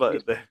pressed the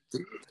button there.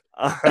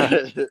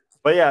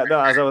 But yeah, no,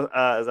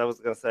 as I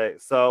was gonna say,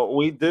 so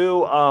we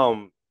do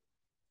have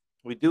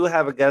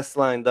a guest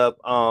lined up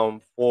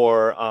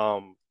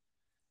for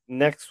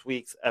next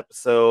week's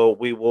episode.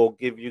 We will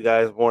give you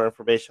guys more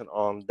information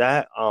on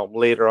that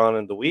later on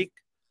in the week.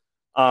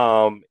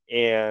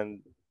 And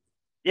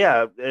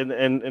yeah, and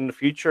in the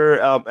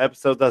future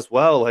episodes as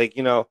well, like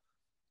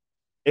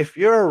if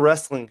you're a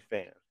wrestling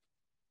fan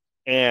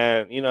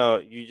and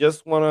you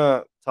just want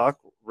to talk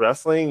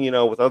wrestling,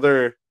 with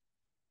other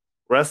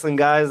wrestling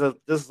guys that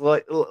just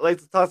like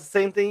to talk the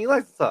same thing you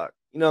like to talk,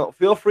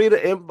 feel free to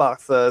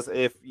inbox us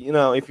if you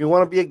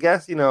want to be a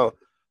guest, feel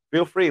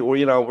free.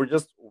 We're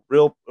just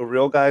real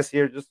guys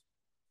here, just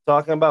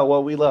talking about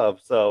what we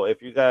love. So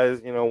if you guys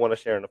want to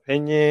share an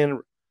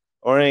opinion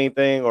or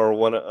anything, or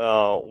want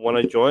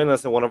to join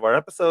us in one of our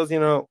episodes,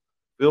 feel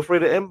free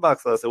to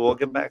inbox us and we'll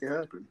get back.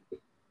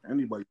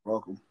 Anybody's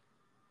welcome.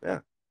 Yeah,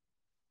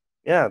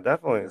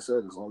 definitely. Like I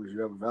said, as long as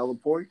you have a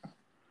valid point,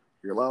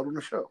 you're allowed on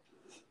the show.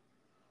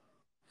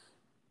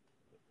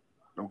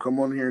 Don't come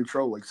on here and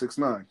troll like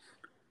 6ix9ine.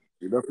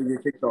 You definitely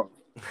get kicked off.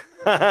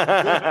 Hey,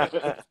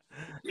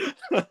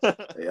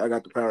 I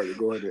got the power to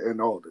go ahead and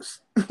end all this.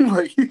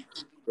 Like,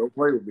 don't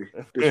play with me.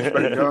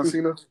 Disrespect John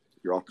Cena,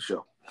 you're off the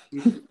show.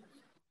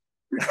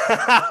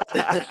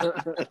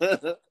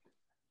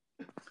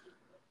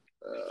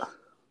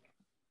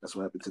 That's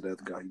what happened to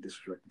that guy. He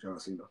disrespected John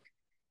Cena.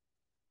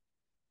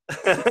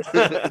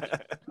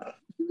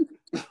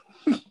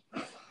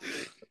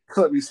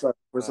 Let me stop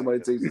before somebody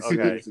takes it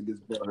serious and gets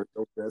butthurt.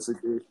 It'll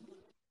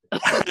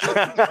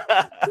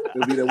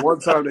be that one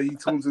time that he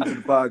tunes into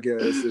the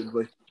podcast and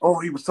like, oh,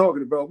 he was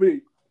talking about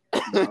me.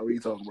 No, he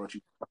talking about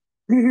you.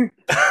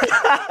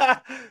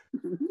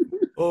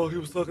 Oh, he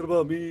was talking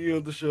about me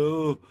on the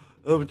show.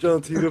 I'm a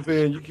John Cena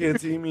fan. You can't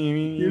see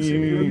me. You see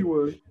me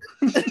anyway.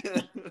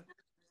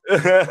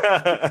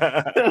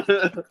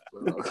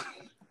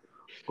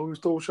 Always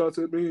throwing shots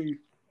at me.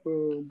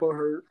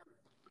 Butthurt.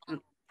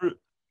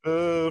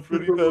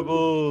 Fruity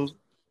Pebbles.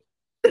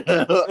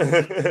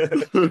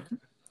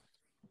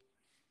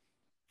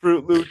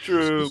 Fruit Loop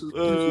Troop.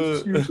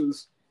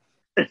 Excuses.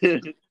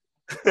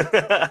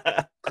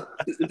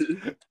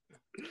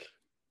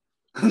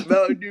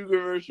 Mountain Dew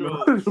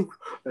commercial.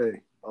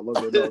 Hey, I love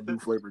that Mountain Dew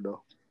flavor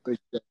though. Thank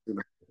you.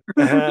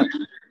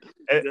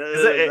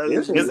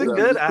 Is it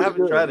good? I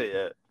haven't tried it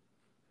yet.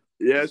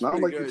 Yeah, it's not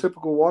like your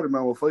typical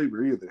watermelon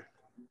flavor either.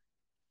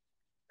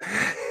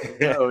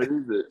 No, it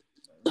is.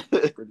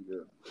 Pretty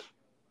good.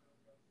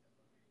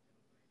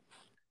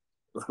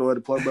 Let's go ahead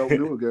and plug Mountain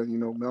Dew again.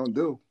 Mountain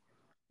Dew.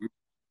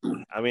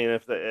 I mean,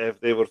 if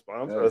they would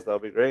sponsor us,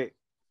 that'd be great.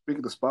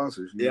 Speaking of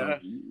sponsors,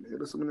 you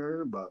hit us in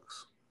their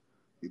inbox.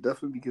 You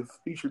definitely get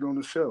featured on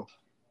the show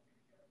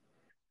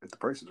if the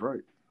price is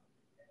right.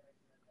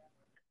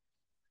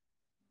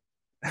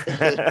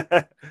 Hey,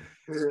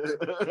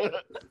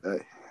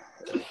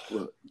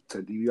 look,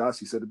 Ted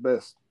DiBiase said it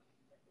best.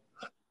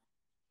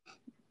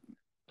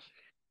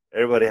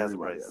 Everybody has a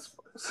Everybody price.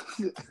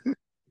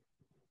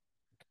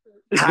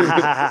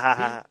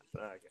 has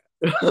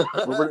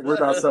But we're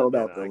not selling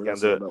out, though. I We're not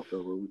can't do it. selling out,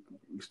 though.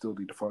 We still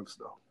need the funds,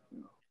 though.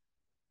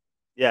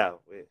 Yeah,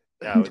 we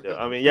do.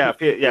 I mean,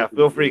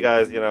 feel free,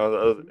 guys.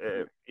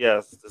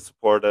 Yes, to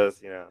support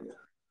us. And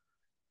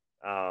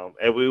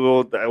I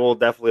will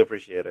definitely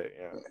appreciate it.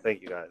 Yeah,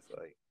 thank you guys.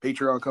 Like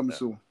Patreon coming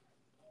soon.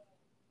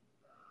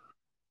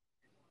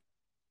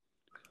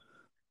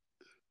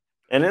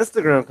 And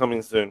Instagram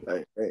coming soon.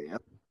 Hey.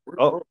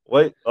 Oh,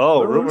 wait.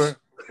 Oh, rumor.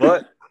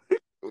 What?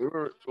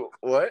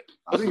 What?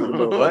 I didn't even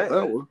know about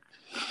that one.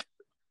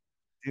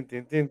 Ding,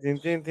 ding, ding, ding,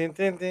 ding, ding,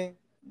 ding, ding.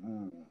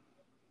 Coming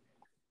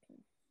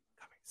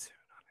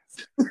soon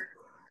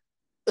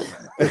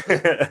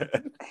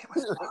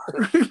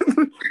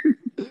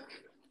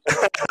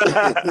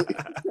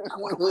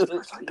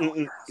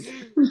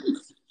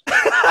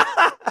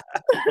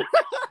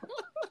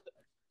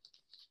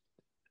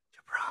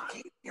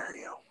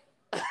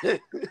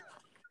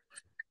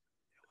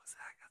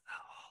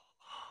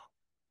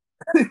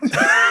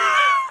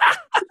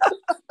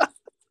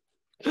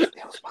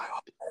It was my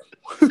fault.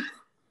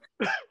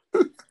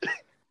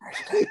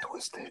 Hashtag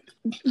twisted.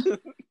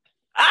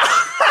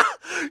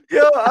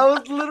 Yo, I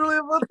was literally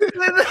about to say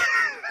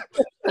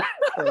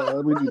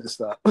that. We need to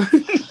stop.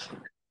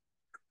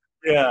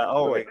 Yeah.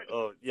 Oh my.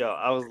 Oh, yeah.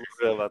 I was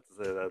literally about to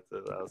say that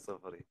too. That was so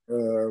funny.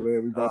 Man,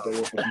 we brought that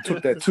up. We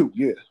took that too.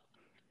 Yeah.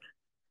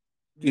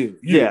 We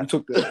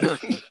took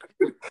that.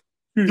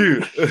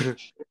 Dude.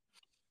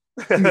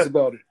 He's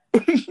about it.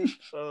 Punch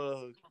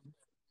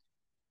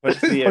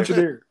the Punch air. it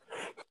air.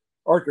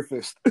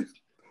 Archifist.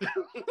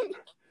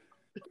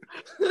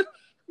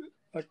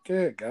 I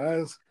can't,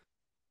 guys.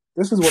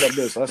 This is what I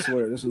miss. I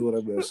swear, this is what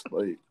I miss.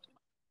 Like,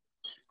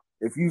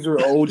 if you are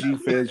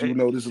OG fans, you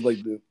know this is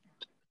like the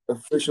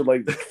official,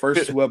 like, the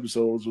first 2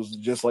 episodes was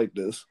just like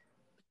this.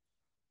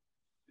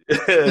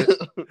 Yep.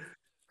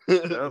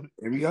 And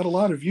we got a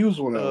lot of views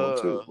on that one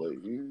too. Like,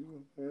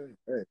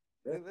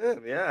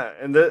 Yeah,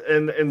 and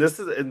this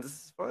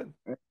is fun.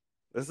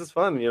 This is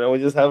fun. We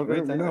just have a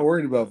great we're time. not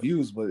worried about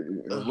views, but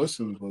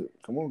listen. But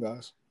come on,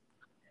 guys,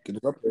 get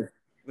it up there.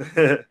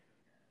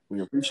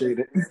 We appreciate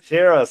it.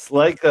 Share us,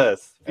 like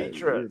us,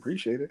 feature We us.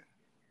 appreciate it.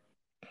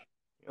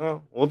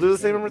 We'll do the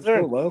same in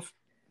return. Still love.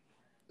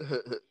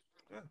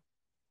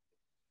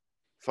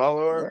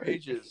 Follow our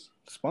pages.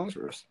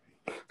 Sponsor us.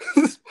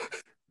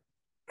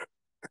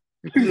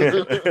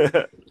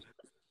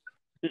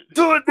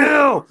 Do it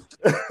now.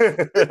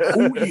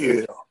 Oh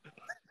yeah.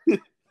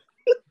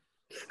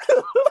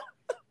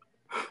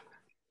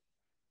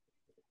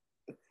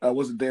 I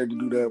wasn't there to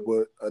do that,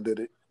 but I did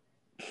it.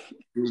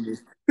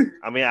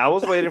 I mean, I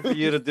was waiting for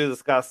you to do the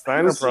Scott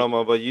Steiner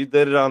promo, but you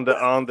did it on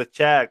the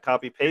chat,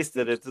 copy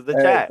pasted it to the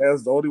chat.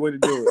 That's the only way to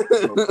do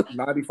it.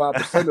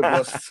 95% of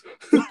us,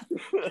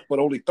 but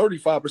only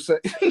 35%.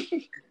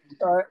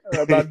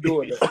 I'm not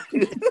doing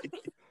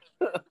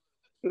that.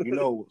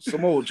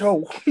 Samoa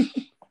Joe.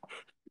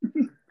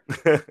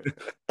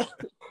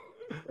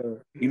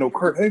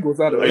 Kurt Angle's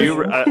out of.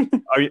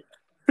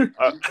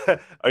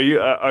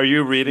 Are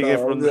you reading it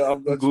from?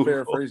 I'm just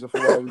paraphrasing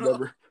from what I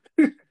remember.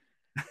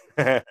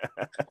 I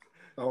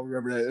don't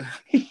remember that.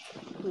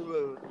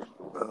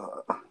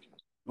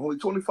 Only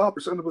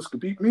 25% of us could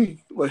beat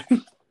me. Like,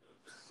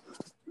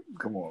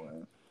 come on,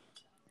 man.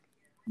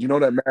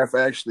 That math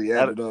actually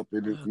added up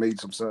and it made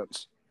some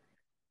sense.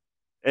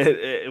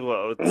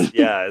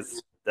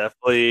 It's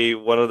definitely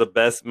one of the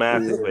best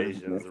math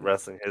equations in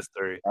wrestling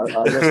history. I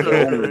guess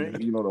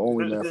the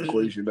only math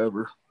equation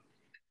ever.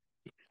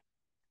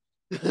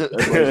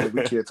 Everybody's like,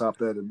 we can't top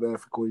that in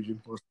math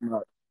equation. Let's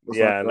not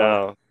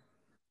no.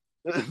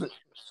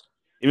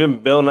 Even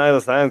Bill Nye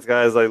the Science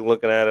Guy is like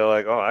looking at it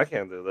like, oh, I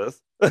can't do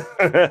this. Like,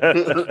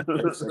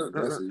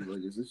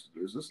 is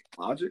this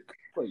logic?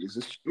 Like, is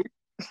this true?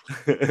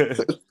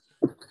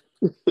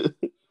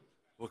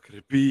 What could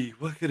it be?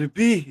 What could it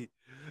be?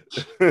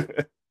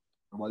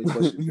 Nobody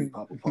questions Big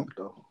Papa Pump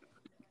though.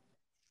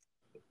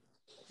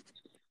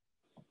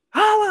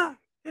 Holla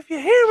if you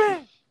hear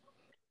me.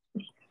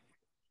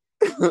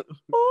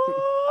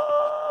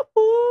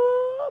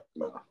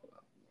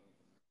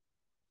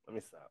 Let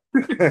me stop.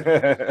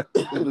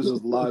 If this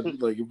is live,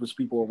 like if it's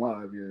people on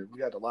live, if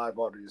we had the live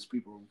audience,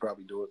 people would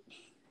probably do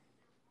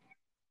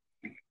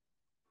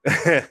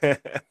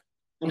it.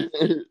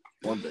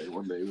 One day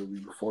we'll be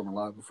performing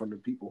live in front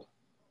of people.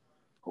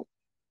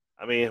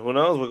 I mean, who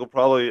knows? We could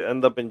probably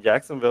end up in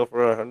Jacksonville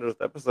for our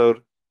 100th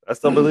episode. I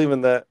still believe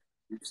in that.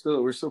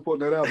 We're still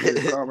putting that out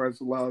there. Comrades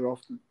allowed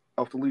off the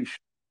leash.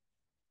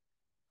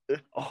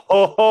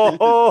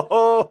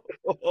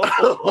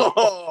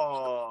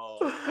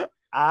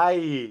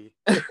 Aye.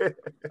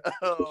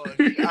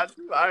 Shots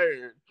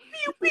fired.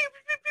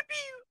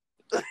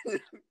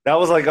 That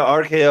was like an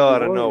RKO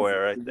out of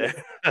nowhere right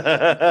there.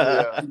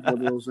 Yeah, one of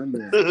those in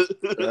there.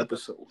 The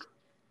episode.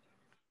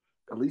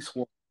 At least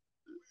one.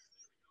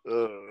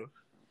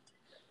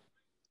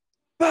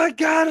 By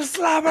God, a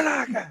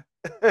Slabanaka.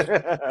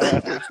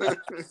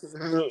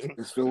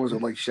 His feelings are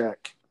like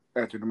Shaq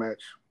after the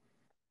match.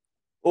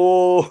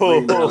 Oh,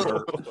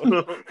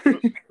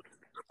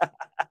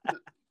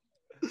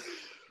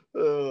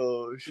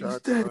 Oh,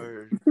 shots dead.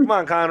 fired. come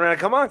on, Conrad.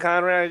 Come on,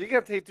 Conrad. You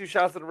got to take 2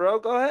 shots in a row.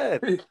 Go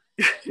ahead.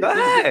 Go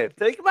ahead.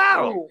 Take him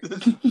out. Oh,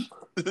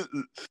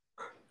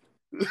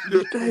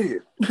 he's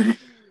dead.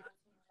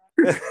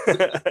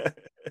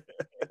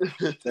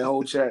 That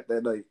whole chat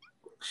that night,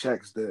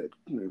 Shaq's dead.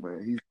 Yeah,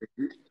 man, he's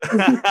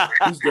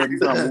dead.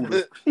 He's not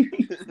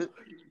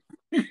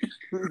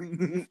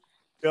moving.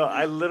 Yo,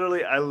 I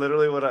literally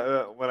when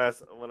I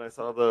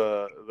saw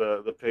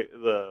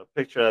the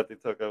picture that they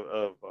took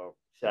of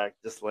Shaq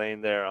just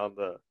laying there on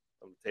the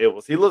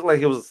tables, he looked like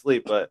he was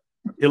asleep, but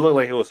he looked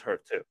like he was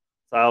hurt too.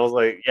 So I was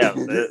like, yeah,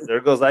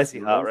 there goes Icy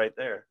Hot right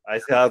there.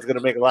 Icy Hot's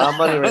gonna make a lot of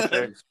money right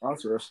there.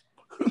 Sponsor us.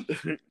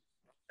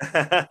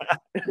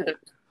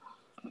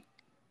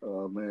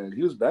 Oh man,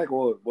 he was back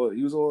on what?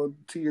 He was on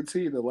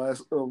TNT the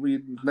last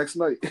next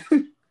night.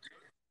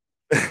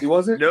 He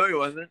wasn't? No, he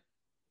wasn't.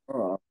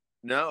 Oh,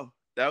 No,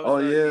 that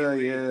was. yeah.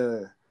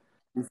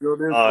 He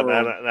filled in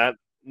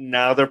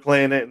now they're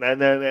playing it. Now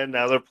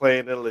they're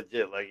playing it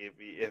legit. Like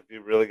if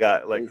you really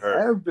got like they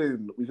hurt. have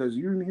been, because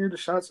you didn't hear the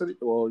shots.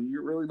 Well,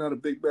 you're really not a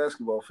big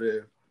basketball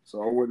fan,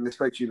 so I wouldn't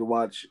expect you to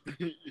watch,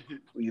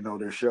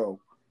 their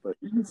show. But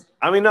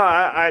I mean, no,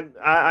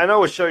 I know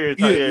what show you're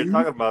talking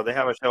about. They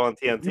have a show on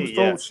he was TNT.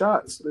 throwing Yeah.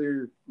 shots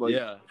there,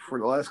 for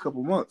the last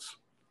couple months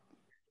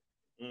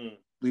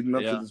leading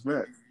up to this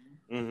match.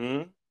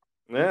 Mm-hmm.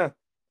 Yeah,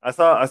 I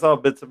saw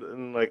bits of it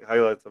and like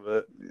highlights of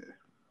it. Yeah,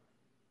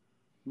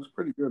 it was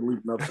pretty good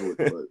leading up to it,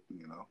 but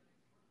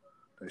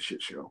that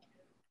shit show.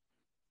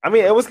 I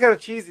mean, it was kind of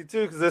cheesy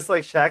too because it's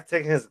like Shaq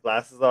taking his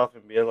glasses off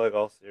and being like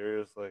all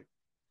serious, like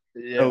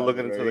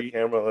looking into the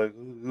camera, like.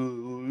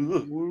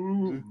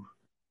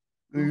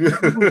 I'm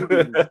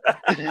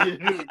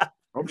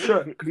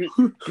sure.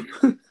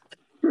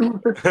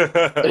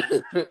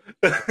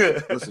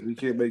 Listen, we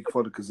can't make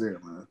fun of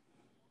Kazam, man.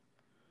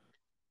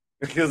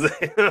 Because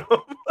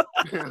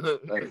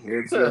Like,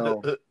 hands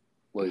down,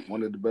 like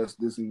one of the best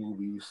Disney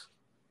movies.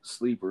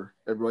 Sleeper.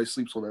 Everybody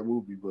sleeps on that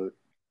movie, but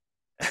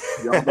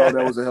y'all thought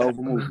that was a hell of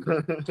a movie.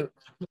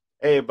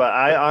 Hey, but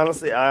I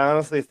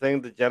honestly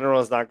think the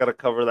General is not gonna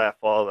cover that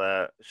fall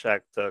that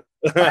Shaq took.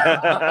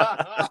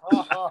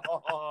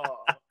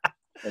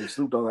 Hey,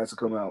 Snoop Dogg has to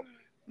come out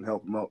and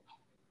help him out.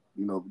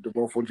 They're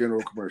both on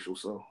General commercial,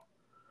 so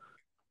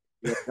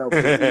help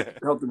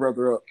the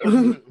brother up.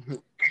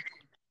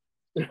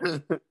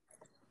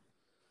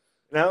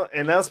 Now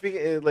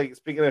speaking of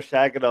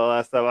Shaq and all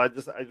that stuff, I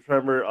just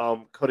remember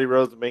Cody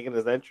Rhodes making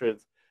his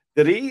entrance.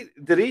 Did he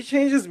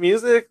change his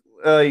music?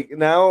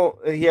 Now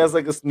he has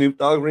like a Snoop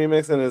Dogg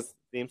remix in his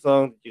theme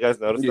song. Did you guys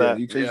notice that?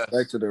 He changed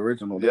back to the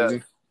original, Yeah.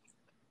 didn't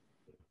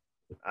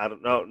he? I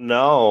don't know.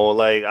 No,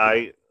 like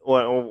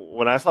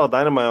when I saw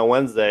Dynamite on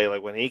Wednesday,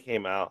 like when he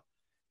came out,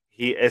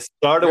 it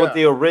started with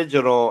the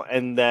original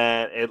and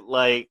then it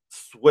like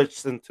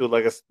switched into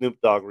like a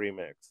Snoop Dogg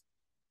remix.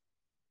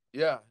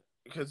 Yeah,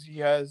 because he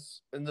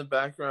has in the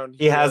background.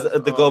 He has the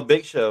Go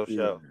Big Show.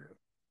 Yeah,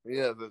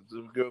 the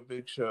Go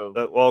Big Show.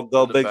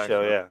 Go Big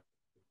Show.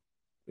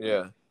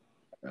 Yeah.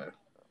 Yeah.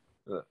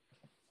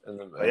 In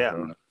the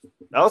background.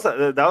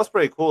 That was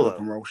pretty cool though.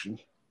 Promotion.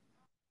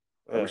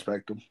 I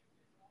respect him.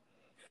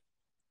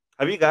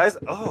 Have you guys?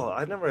 Oh,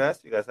 I never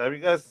asked you guys. Have you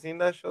guys seen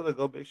that show, the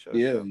Go Big Show?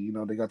 Yeah,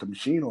 they got the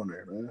Machine on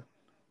there, man.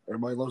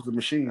 Everybody loves the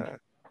Machine.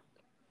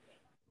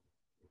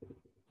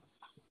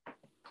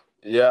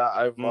 Yeah,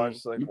 I've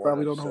watched like you one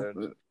probably don't episode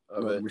know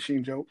the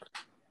Machine joke.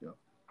 Yeah.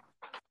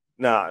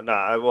 No.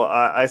 Well,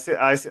 I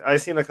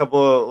seen a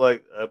couple of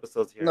like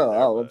episodes here.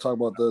 No, I'm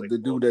talking about the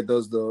dude that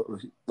does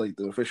the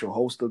official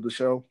host of the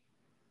show.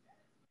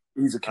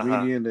 He's a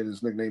comedian, and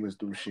his nickname is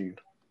the Machine.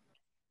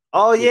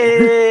 Oh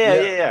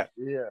yeah.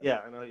 Yeah,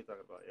 I know who you're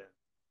talking about. Yeah,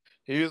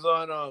 he was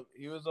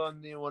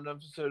on the one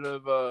episode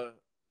of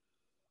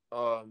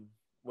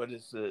what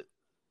is it?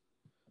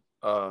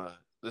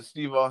 The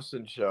Steve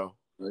Austin show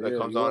that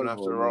comes on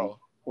after Raw.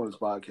 On his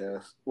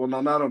podcast. Well,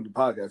 no, not on the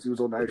podcast. He was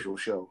on the actual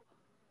show.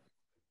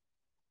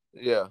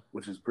 Yeah,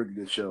 which is a pretty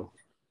good show.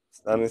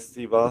 Stunning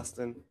Steve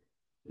Austin.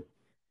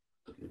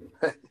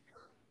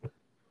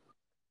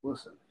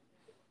 Listen.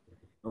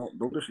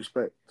 Don't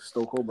disrespect.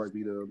 Stone Cold might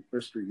be the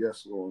mystery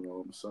guest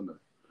on Sunday.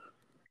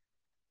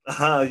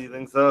 You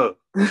think so?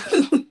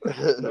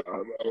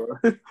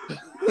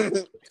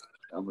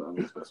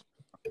 I'm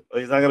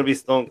he's not gonna be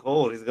Stone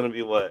Cold. He's gonna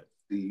be what?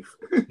 Steve.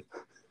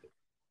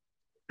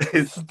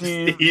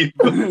 Steve.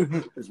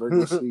 His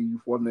regular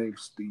Steve. One name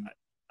Steve.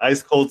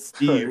 Ice Cold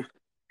Steve.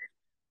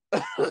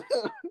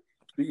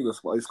 Speaking of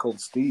Ice Cold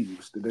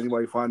Steve's, did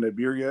anybody find that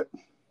beer yet?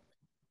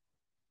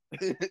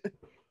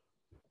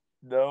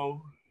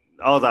 No.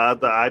 Oh, the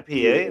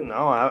IPA? Yeah.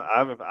 No, I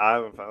haven't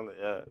found it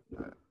yet.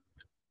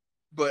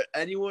 But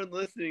anyone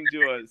listening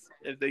to us,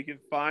 if they can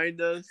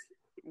find us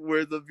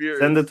where the beer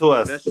send it to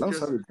us.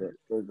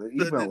 The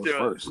email was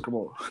first. Come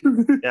on.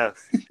 Yes.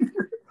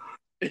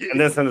 And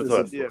then send it to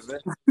us. Yeah,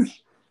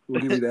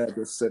 we'll give you that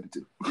address. Send it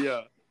to.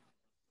 Yeah.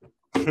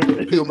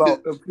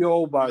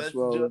 PO box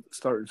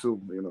starting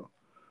soon.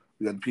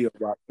 We got the P.O.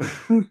 Box.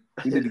 We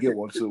need to get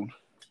one soon.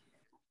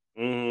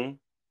 Mm-hmm.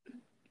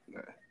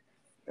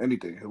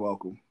 Anything is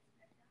welcome.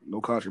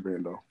 No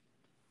contraband though.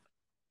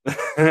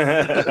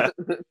 Hand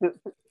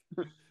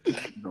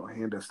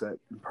us that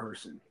in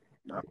person.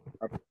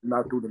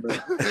 Not through the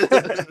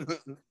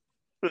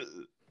mail.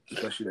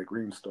 Especially that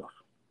green stuff.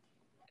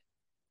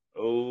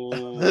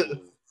 Oh.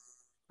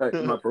 Hey,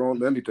 I'm not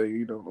throwing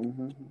anything,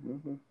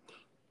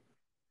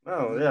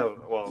 Oh, yeah.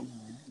 Well,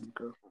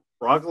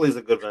 broccoli is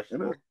a good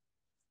vegetable.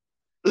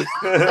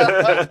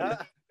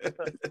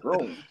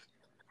 Throwing.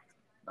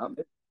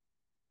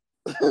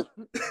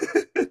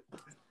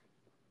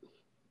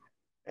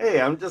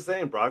 Hey, I'm just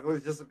saying, broccoli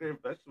is just a great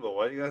vegetable.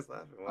 Why are you guys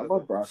laughing? I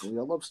love broccoli.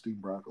 I love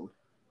steamed broccoli.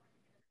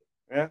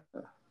 Yeah?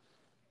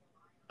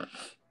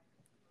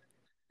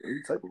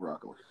 Any type of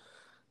broccoli.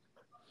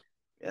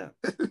 Yeah.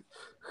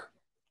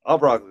 All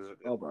broccoli are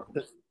good. All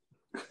broccoli.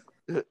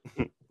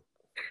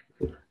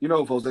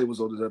 If Jose was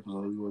on this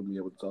episode, we wouldn't be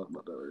able to talk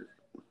about that, right?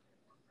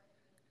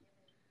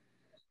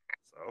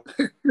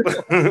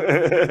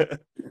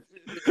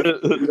 So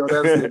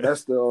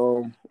that's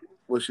the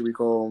what should we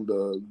call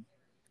them?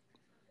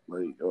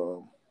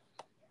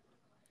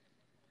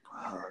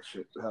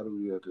 Shit. How do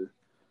we have to?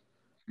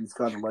 He's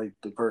kind of like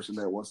the person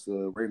that wants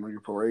to rain on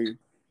your parade.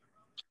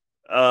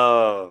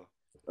 Oh.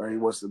 Or he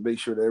wants to make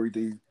sure that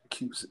everything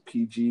keeps it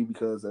PG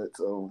because that's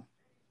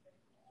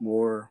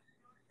more.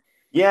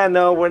 Yeah,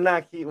 no, we're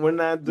not. We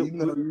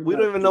don't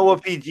even know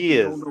what PG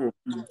is.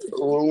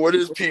 What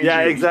is PG?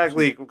 Yeah,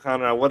 exactly,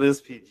 Conrad. What is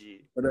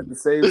PG? But at the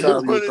same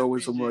time, you throw in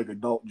some like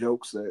adult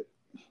jokes that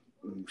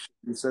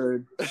he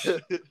said,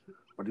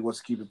 but he wants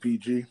to keep it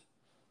PG.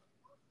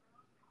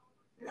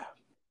 Yeah,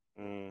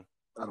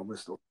 I don't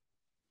miss those.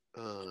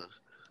 Are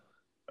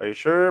you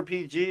sure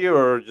PG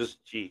or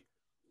just G?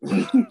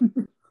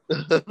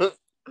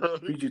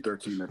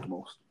 PG-13 at the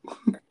most.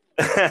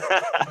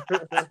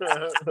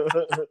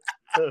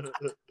 A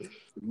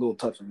little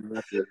touching.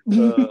 That's it.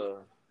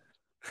 Oh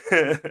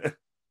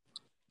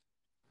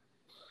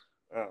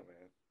man.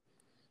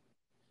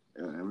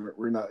 Yeah,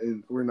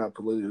 we're not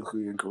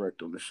politically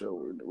incorrect on the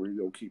show. We're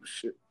gonna keep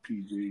shit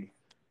PG.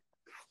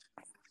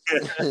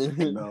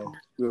 No,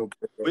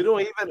 we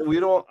don't have a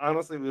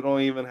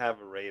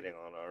rating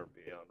on our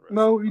Beyond Wrestling.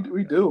 No, we do.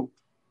 We do?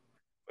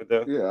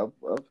 Yeah,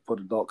 I put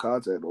adult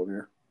content on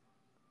here.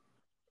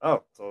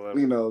 Oh, so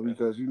then,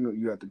 because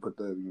you have to put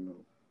that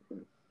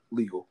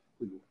legal.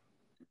 Oh,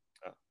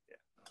 yeah.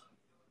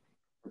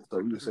 So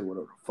we can say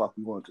whatever the fuck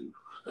we want to.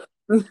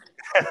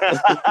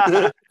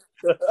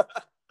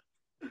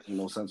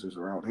 No censors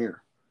around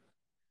here.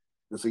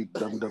 This ain't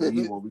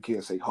WWE where we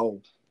can't say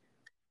ho.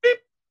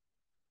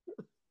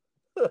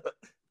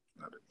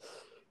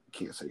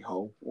 Can't say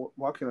ho.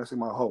 Why can't I say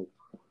my ho?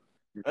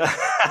 You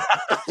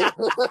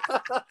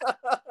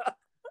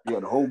got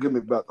the whole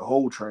gimmick about the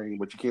whole train,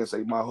 but you can't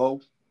say my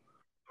ho.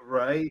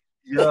 Right?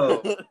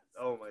 Yo.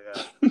 Oh my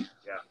god.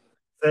 Yeah.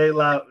 Say it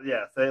loud.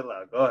 Yeah, say it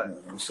loud. Go ahead.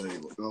 Don't say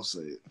it. Don't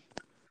say it.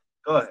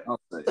 Go ahead. I'll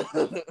say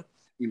it.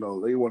 They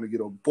want to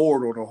get on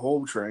board on the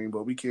whole train,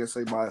 but we can't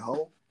say my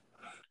ho.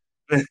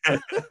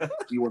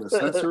 You want to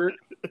censor it?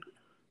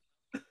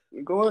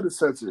 Go ahead and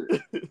censor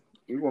it.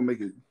 We want to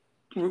make it.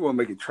 We're going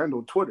to make it trend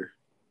on Twitter.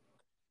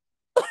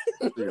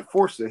 They're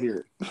forced to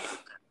hear it.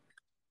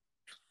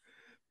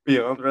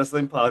 Beyond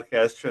Wrestling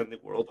Podcast trending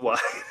worldwide.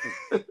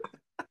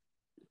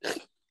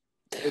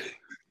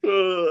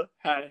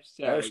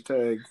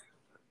 Hashtag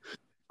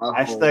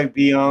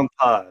Beyond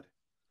Pod.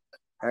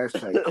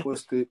 Hashtag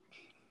Twisted.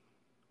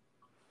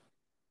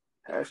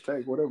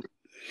 Hashtag whatever.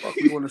 What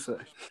we want to say.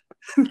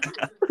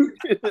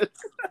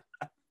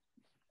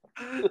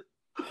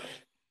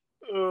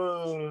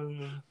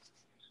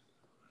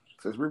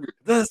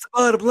 That's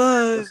the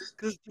blood,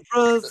 because the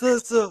brother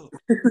says so.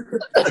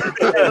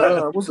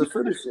 I wasn't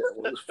finished yet.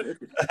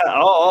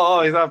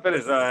 Oh, he's not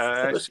finished.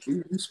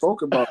 We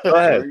spoke about that. Go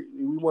ahead. Right?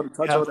 We want to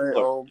touch on that.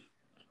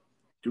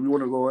 Do we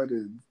want to go ahead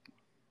and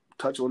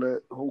touch on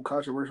that whole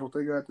controversial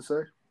thing I have to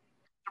say?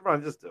 Come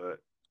on, just do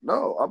it.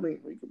 No, I mean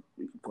we can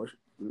push it.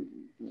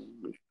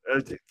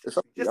 It's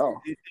up to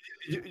y'all.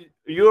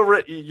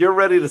 You're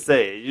ready to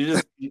say it.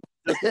 You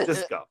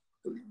just go.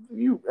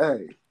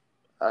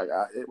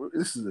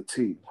 This is a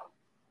team.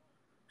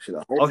 Should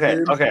I? Okay.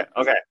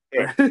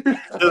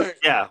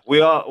 Yeah,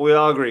 we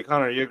all agree.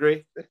 Connor, you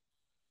agree?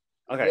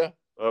 Okay.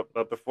 Yeah.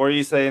 But before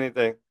you say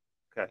anything,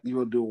 okay. You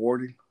want to do a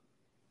warning?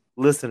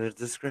 Listener's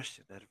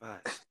discretion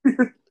advised.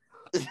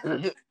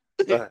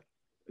 Go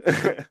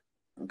ahead.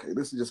 Okay,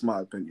 this is just my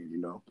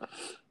opinion,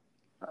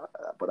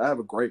 but I have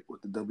a gripe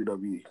with the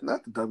WWE.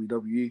 Not the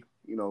WWE,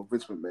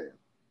 Vince McMahon.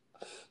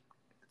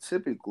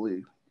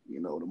 Typically,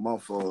 the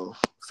month of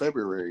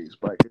February is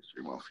Black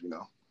History Month, You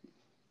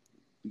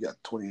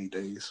got 28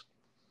 days.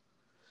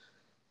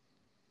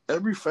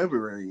 Every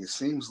February, it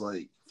seems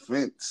like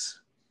Vince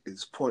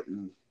is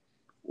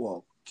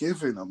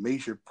giving a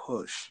major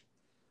push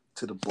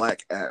to the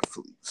black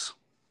athletes.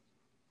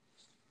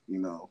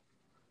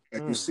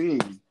 Like you're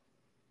seeing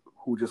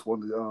who just won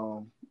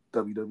the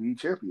WWE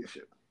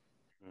Championship.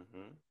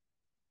 Mm-hmm.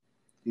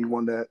 He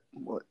won that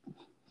a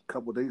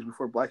couple of days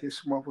before Black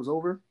History Month was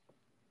over.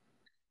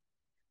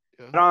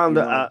 I don't.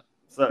 You know,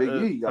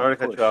 Big E got sorry to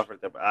cut you pushed. off right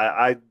there, but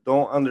I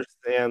don't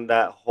understand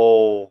that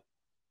whole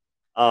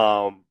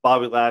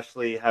Bobby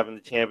Lashley having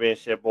the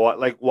championship.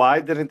 Why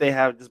didn't they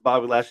have just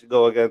Bobby Lashley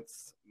go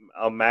against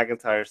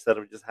McIntyre instead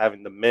of just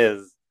having the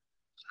Miz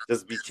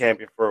just be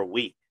champion for a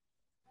week?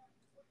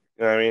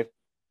 You know what I mean?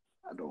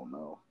 I don't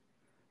know.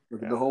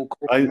 Look Yeah. at the whole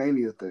Kofi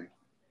Mania thing.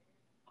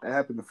 That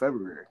happened in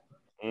February.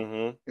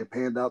 Mm-hmm. It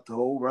panned out the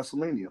whole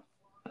WrestleMania.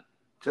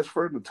 Just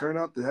for it to turn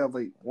out to have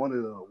like one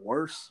of the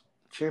worst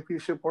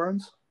championship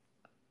runs,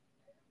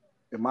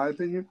 in my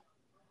opinion.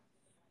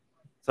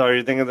 So are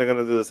you thinking they're going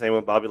to do the same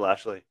with Bobby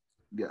Lashley?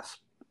 Yes.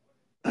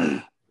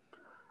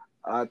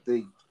 I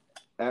think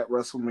at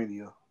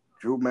WrestleMania,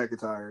 Drew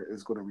McIntyre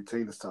is going to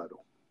retain his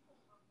title.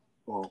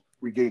 Well,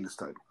 regain his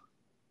title.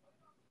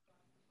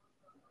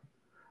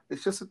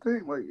 It's just a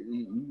thing. Like,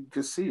 you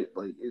just see it.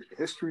 Like,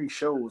 history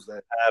shows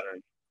that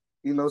Pattern.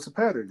 You know, it's a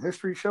pattern.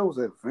 History shows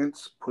that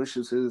Vince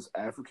pushes his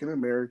African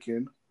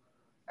American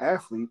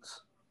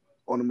athletes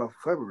on the month of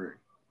February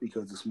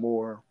because it's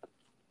more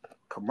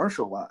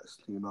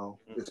commercialized. You know,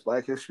 it's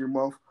Black History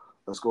Month.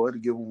 Let's go ahead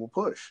and give them a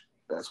push.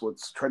 That's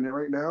what's trending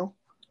right now.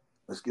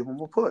 Let's give them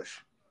a push.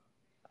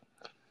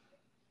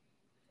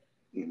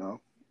 You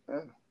know,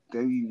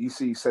 then you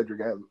see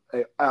Cedric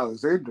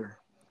Alexander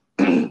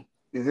in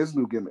his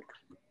new gimmick.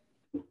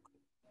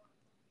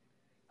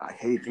 I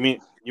hate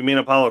it. You mean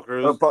Apollo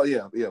Crews?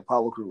 Yeah,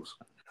 Apollo Crews.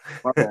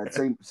 My bad.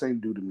 Same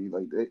dude to me.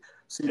 Like,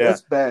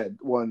 that's bad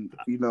when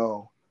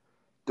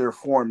they're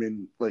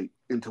forming like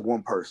into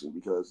one person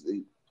because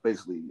they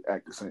basically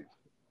act the same.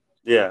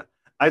 Yeah,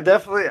 I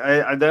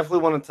definitely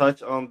want to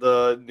touch on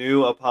the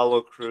new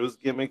Apollo Crews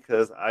gimmick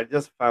because I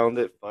just found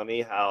it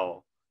funny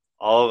how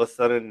all of a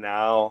sudden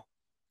now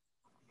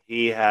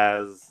he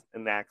has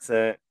an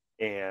accent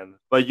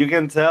but you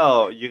can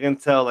tell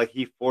like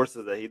he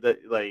forces it. He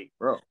like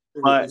bro.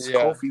 It's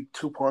Kofi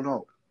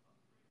 2.0.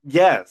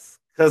 Yes,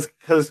 because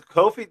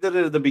Kofi did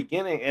it at the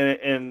beginning,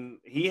 and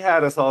he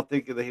had us all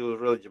thinking that he was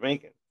really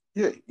Jamaican.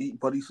 Yeah,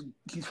 but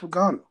he's from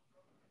Ghana.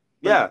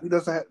 Yeah, he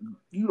doesn't have.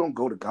 You don't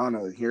go to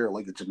Ghana and hear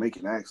like a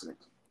Jamaican accent.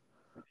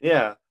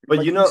 Yeah, but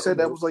like you said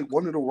that was like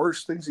one of the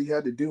worst things he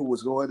had to do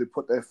was go ahead and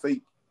put that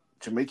fake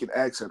Jamaican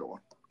accent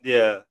on.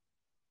 Yeah,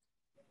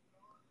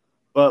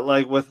 but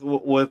like with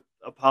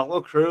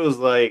Apollo Crews,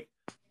 like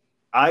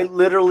I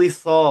literally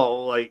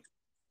saw like.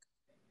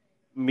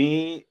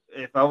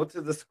 If I were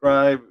to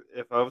describe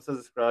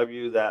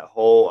you that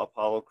whole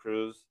Apollo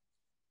Crews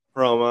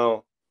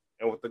promo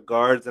and with the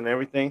guards and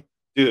everything,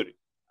 dude,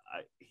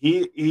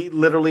 he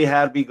literally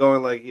had me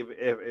going like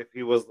if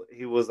he was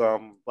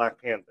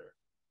Black Panther.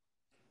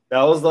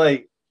 That was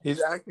like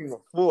he's acting a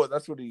fool.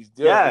 That's what he's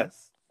doing.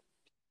 Yes,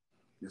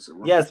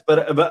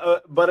 but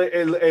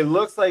it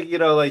looks like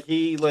like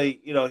he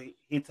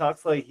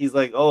talks like he's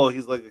like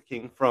he's like a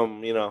king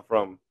from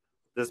from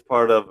this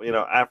part of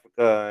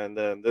Africa, and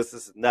then this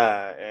is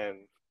that, and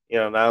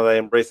now they're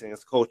embracing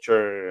his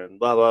culture and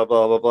blah blah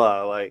blah blah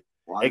blah. Like,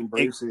 why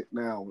embrace it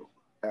now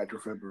after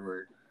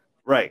February?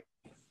 Right.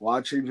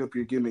 Why change up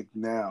your gimmick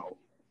now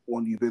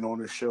when you've been on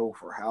the show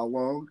for how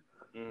long,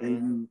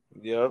 and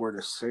you were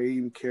the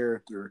same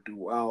character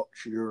throughout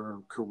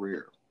your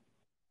career?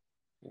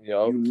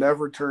 Yep. You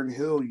never turned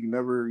heel.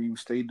 You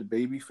stayed the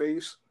baby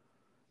face.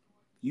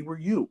 You were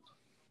you.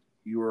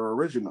 You were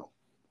original.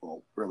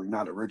 Well, really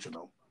not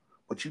original.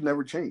 But you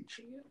never changed.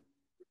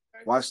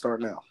 Why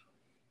start now?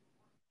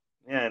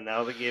 Yeah,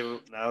 now they gave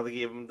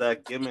him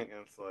that gimmick,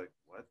 and it's like,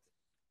 what?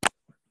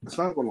 It's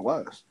not going to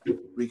last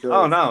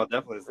because no,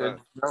 definitely it's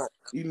not.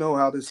 You know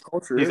how this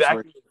culture is,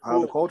 like,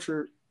 how the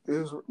culture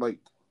is like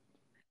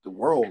the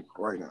world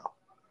right now.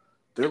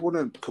 They're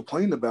going to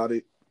complain about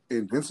it,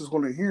 and Vince is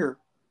going to hear,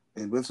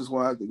 and Vince is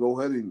going to have to go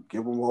ahead and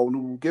give them a whole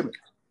new gimmick.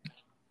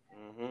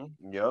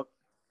 Mm-hmm. Yep.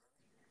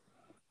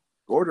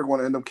 Or they're going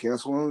to end up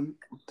canceling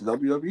the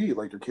WWE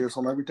like they're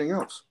canceling everything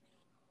else.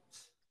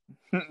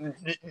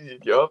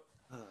 Yep.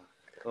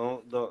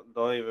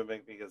 Don't even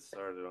make me get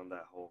started on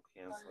that whole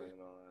canceling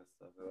and all that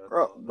stuff.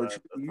 That's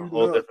a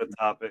whole different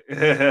topic.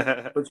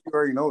 But you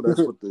already know that's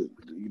what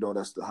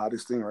that's the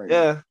hottest thing right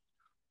now. Yeah.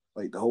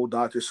 Like the whole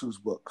Dr.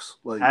 Seuss books.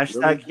 Like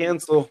hashtag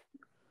cancel.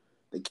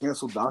 They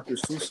canceled Dr.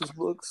 Seuss's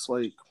books.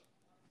 Like,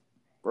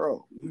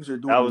 bro, these are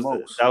doing the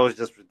most. That was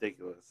just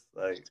ridiculous.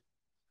 Like.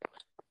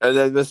 And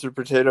then Mr.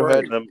 Potato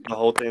Head. The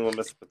whole thing with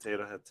Mr.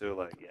 Potato Head too,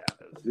 like, yeah.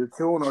 You're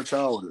killing our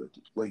childhood.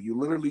 Like, you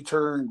literally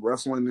turned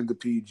wrestling into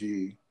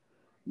PG.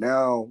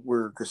 Now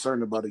we're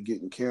concerned about it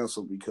getting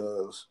canceled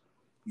because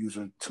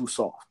you're too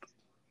soft.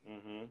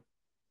 Mm-hmm.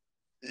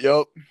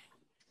 Yep.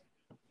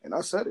 And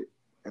I said it.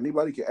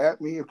 Anybody can at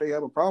me if they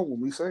have a problem with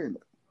me saying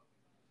it.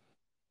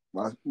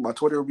 My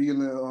Twitter will be in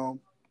the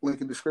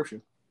link in the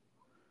description.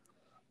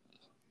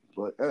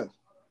 But I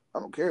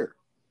don't care.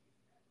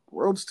 The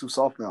world's too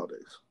soft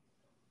nowadays.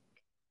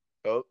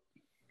 Oh,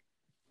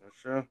 that's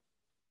true.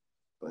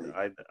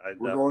 Like,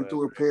 we're going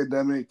through a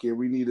pandemic and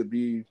we need to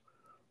be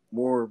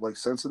more like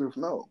sensitive.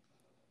 No,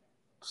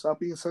 stop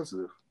being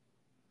sensitive.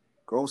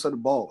 Go set the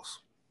balls.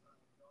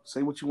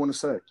 Say what you want to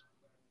say.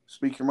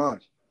 Speak your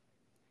mind.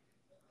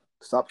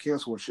 Stop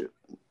canceling shit.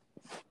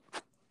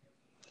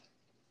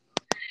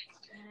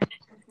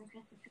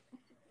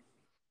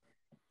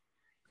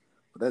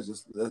 But that's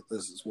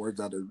just words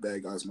out of the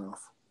bad guy's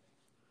mouth.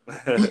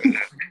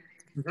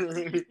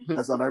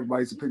 That's not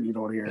everybody's opinion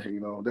on here.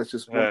 That's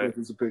just one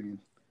person's opinion.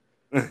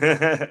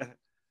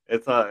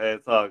 It's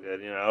all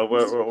good.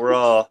 We're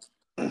all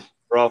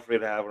free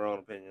to have our own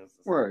opinions.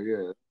 Right?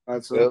 Yeah.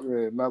 I'm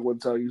not going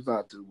to tell you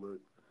not to,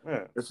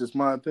 but it's just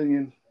my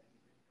opinion.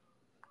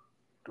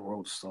 The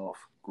road's soft.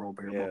 Grow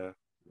bear. Yeah.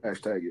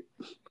 Hashtag it.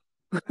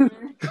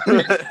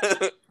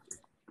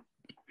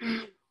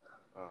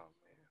 Oh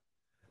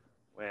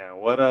man,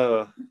 what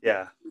a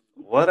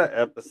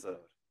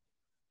episode!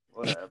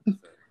 What an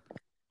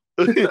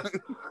episode!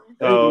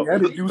 So, we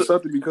had to do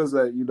something because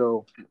that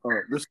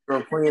this is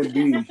our plan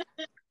B.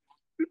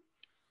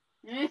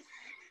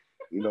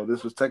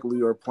 This was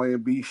technically our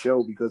plan B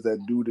show because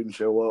that dude didn't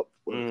show up.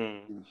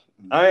 But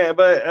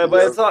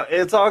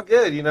it's all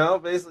good.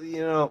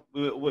 Basically,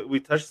 we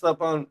touched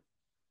up on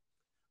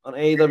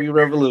AEW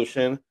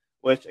Revolution,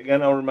 which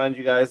again I'll remind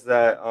you guys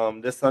that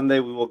this Sunday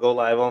we will go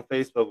live on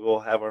Facebook. We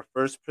will have our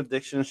first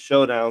prediction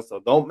showdown, so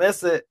don't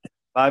miss it.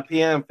 5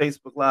 p.m.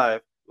 Facebook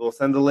Live. We'll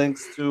send the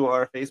links to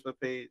our Facebook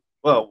page.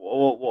 Well,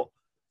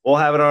 we'll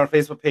have it on our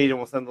Facebook page, and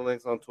we'll send the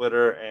links on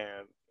Twitter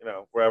and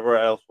wherever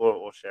else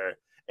we'll share it.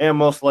 And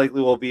most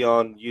likely we'll be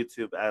on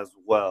YouTube as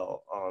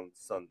well on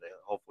Sunday.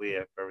 Hopefully,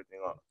 if everything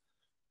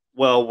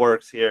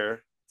works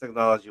here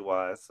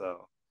technology-wise.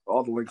 So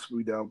all the links will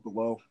be down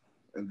below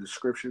in the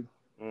description.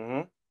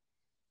 Mm-hmm.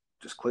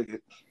 Just click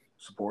it,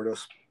 support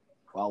us,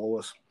 follow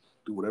us,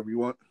 do whatever you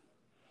want.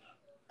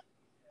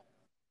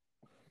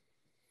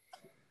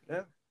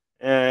 Yeah.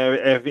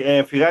 And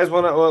if you guys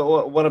want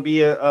to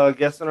be a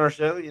guest on our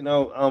show,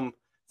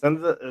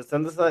 send us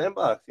an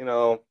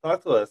inbox.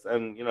 Talk to us,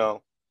 and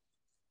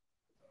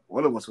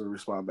one of us will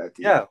respond back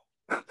to you. Yeah,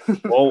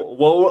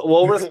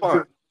 we'll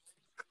respond.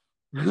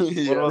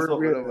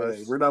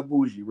 We're not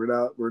bougie. We're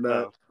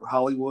not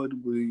Hollywood.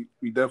 We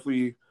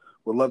definitely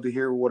would love to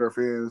hear what our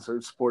fans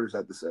or supporters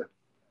have to say.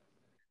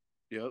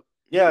 Yep.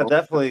 Yeah,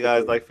 definitely,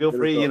 guys. Feel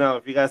free.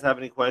 If you guys have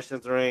any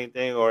questions or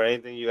anything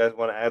you guys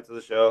want to add to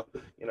the show,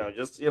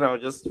 just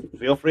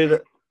feel free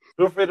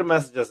to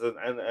message us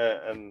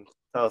and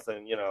tell us,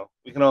 and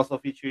we can also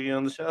feature you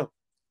on the show.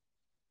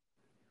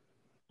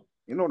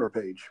 On our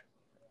page,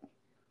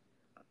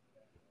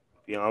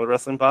 Beyond the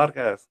Wrestling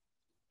Podcast,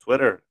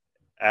 Twitter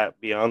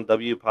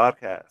 @BeyondW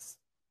Podcast.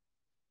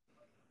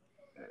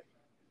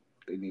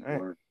 They need to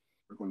learn.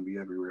 We're going to be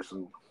everywhere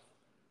soon.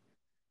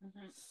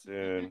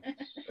 Soon.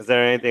 Is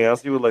there anything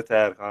else you would like to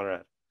add,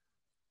 Conrad?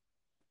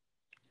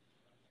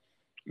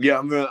 Yeah,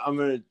 I'm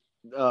gonna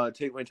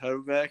take my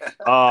title back.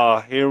 Oh,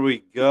 here we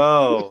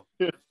go.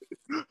 I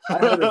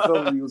had a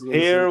feeling he was going to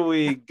Here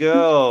we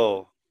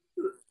go.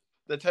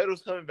 The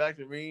title's coming back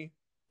to me.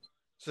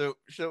 So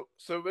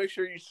make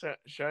sure you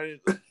shine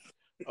it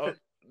up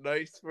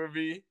nice for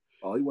me.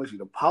 Oh, he wants you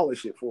to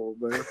polish it for him,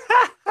 man.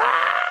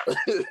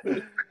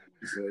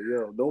 He said,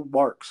 "Yo, no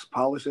marks,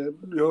 polish it.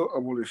 Yo, I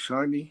want it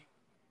shiny."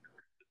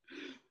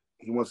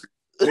 He wants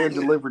it hand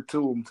delivered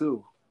to him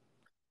too.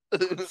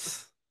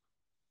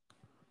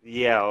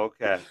 Yeah,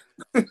 okay.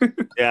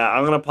 Yeah,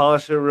 I'm gonna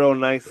polish it real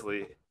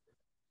nicely.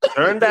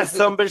 Turn that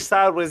sumbitch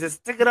sideways and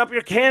stick it up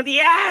your candy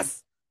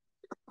ass.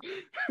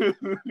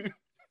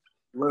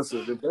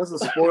 Listen, if that's a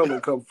spoiler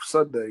come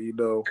Sunday,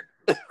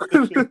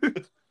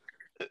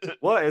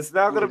 What? It's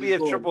now gonna be a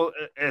triple.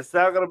 It's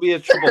now gonna be a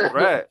triple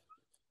threat.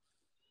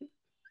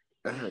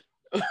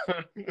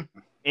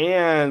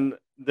 And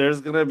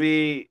there's gonna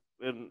be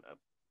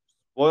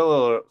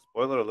spoiler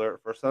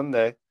alert for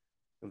Sunday.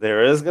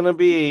 There is gonna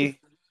be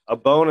a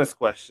bonus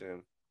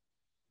question.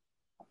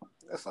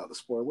 That's not a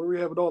spoiler. We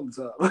have it all the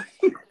time.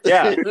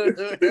 Yeah.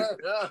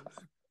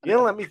 You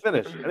don't let me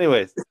finish.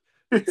 Anyways,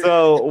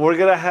 so we're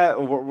gonna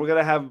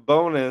have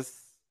bonus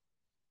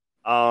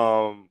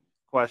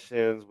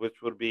questions,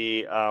 which would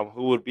be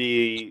who would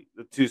be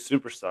the two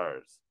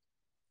superstars,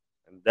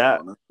 and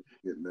that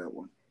getting that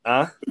one.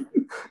 Huh?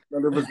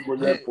 None of us were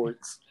that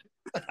points.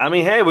 I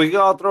mean, hey, we can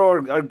all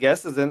throw our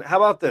guesses in. How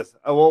about this?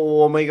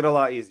 We'll make it a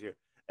lot easier.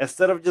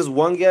 Instead of just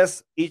one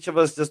guess, each of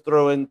us just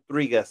throw in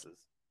 3 guesses.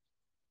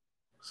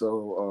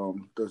 So,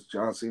 does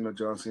John Cena?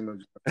 John Cena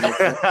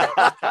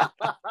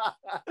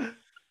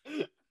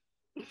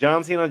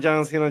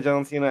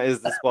is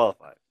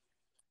disqualified.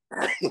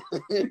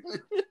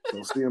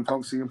 So CM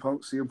Punk.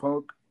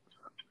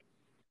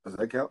 Does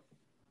that count?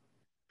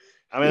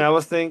 I mean, I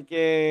was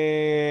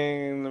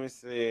thinking. Let me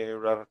see.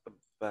 Right off the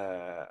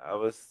bat, I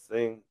was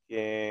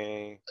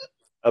thinking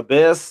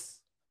Abyss,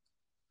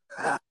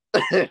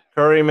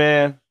 Curry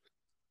Man,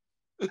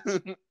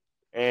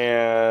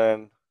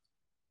 and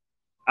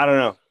I don't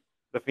know,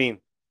 The Fiend.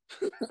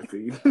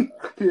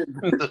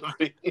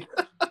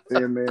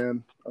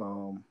 Sandman,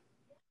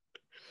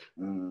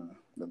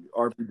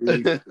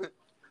 RPD,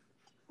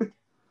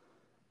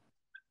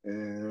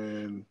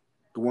 and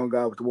the one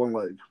guy with the one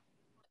leg.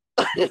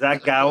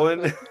 Zach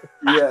Gowen.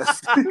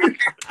 Yes.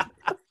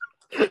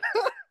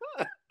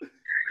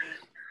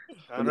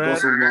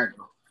 Conrad?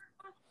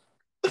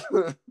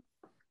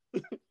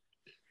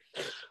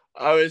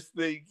 I was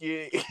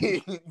thinking.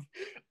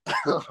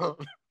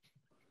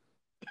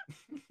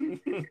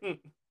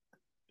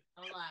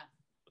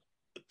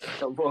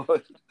 Come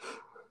on.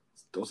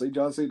 Don't say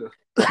John Cena.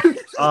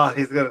 Oh,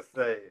 he's gonna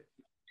say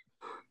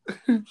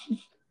it.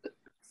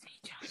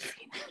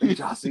 Say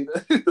John Cena.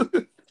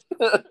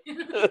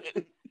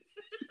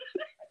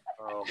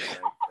 Oh my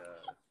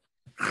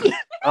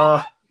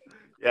god.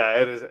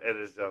 Yeah, it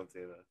is John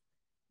Cena.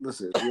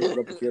 Listen, you open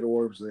up a can of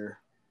worms there.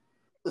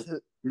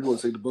 You want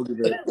to say the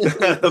Boogeyman.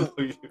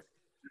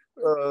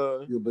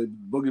 You'll be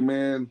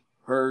Boogeyman,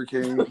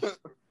 Hurricane,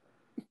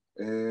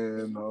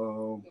 and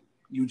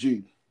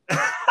Eugene.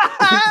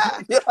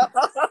 I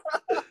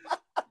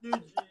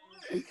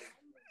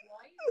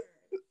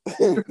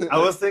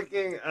was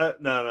thinking,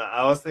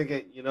 I was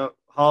thinking,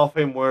 Hall of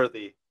Fame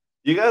worthy.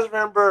 You guys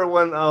remember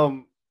when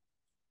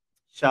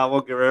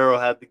Chavo Guerrero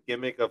had the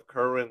gimmick of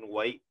Kerwin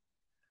White?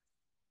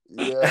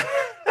 Yeah.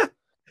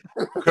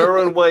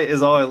 Kerwin White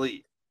is all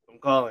elite. I'm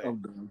calling. I'm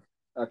done.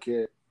 I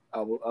can't. I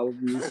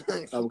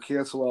will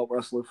cancel out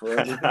wrestling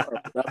forever. I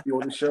will not be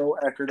on the show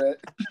after that.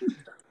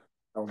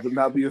 I will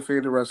not be a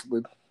fan of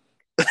wrestling.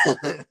 Oh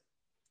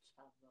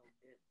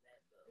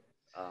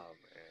man!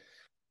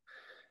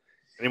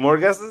 Any more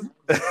guesses?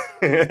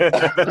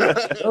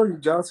 Oh,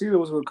 John Cena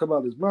was going to come out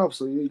of his mouth,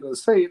 so you ain't going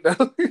to say it now.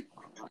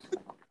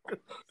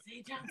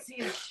 Say John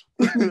Cena.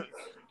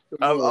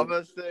 I'm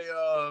gonna say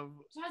John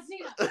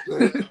Cena.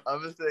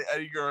 I'm gonna say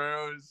Eddie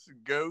Guerrero's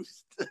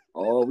Ghost.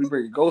 Oh, we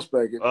bring Ghost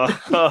back in.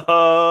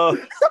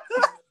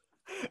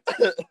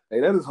 Hey,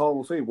 that is Hall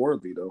of Fame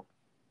worthy, though.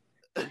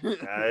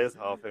 That is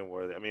Hall of Fame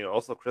worthy. I mean,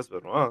 also Chris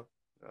Benoit.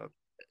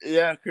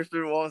 Yeah, Chris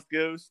Benoit's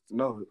Ghost.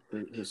 No,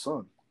 his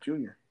son,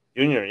 Junior.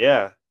 Junior,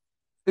 yeah.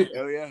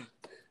 Oh yeah.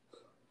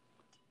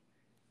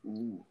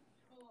 Ooh.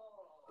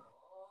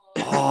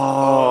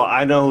 Oh,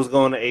 I know who's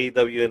going to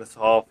AEW and it's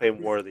Hall of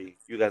Fame worthy.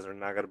 You guys are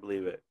not going to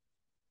believe it.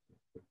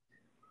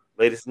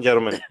 Ladies and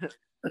gentlemen,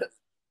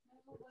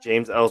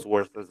 James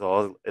Ellsworth is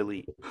all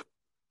elite.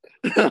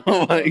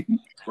 Oh my.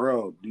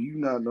 Bro, do you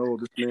not know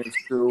this man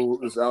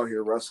still is out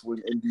here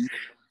wrestling indie?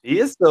 He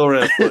is still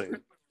wrestling.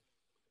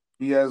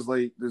 He has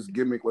like this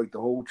gimmick, like the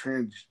whole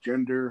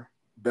transgender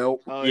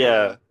belt. Oh,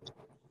 yeah.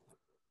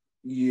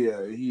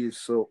 Yeah, he is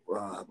so.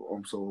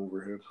 I'm so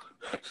over him.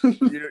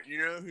 You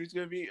know who's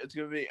gonna be? It's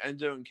gonna be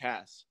Enzo and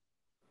Cass.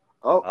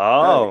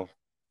 Oh.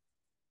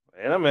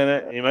 Wait a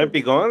minute. You might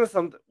be going to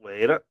something.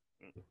 Wait a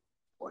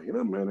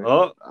minute.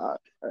 Oh.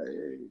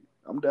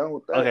 I'm down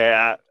with that.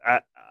 Okay,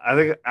 I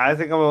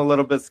think I'm a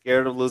little bit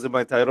scared of losing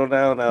my title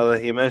now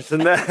that he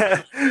mentioned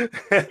that.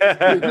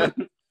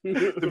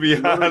 To be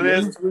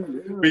honest,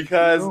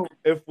 because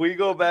if we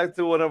go back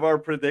to one of our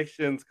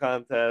predictions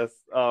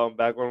contests,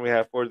 back when we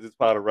had Forge's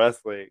Pot of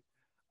Wrestling,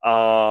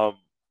 I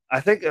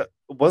think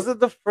was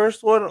it the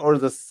first one or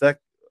the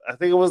second? I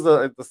think it was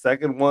the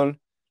second one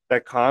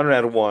that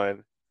Conrad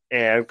won,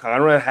 and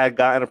Conrad had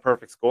gotten a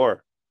perfect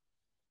score.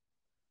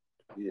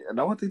 Yeah, and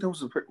I don't think that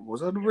was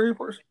that the very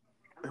first.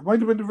 It might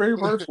have been the very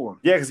first one.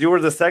 Yeah, because you were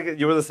the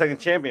second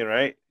champion,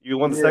 right? You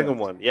won the second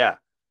one, yeah.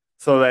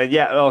 So then,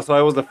 so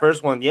I was the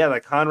first one. Yeah,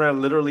 like Conrad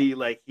literally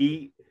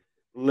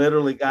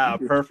got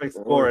a perfect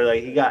score.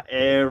 Like he got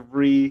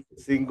every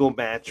single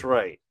match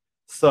right.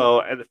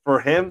 So, and for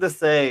him to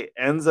say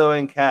Enzo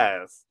and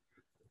Cass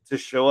to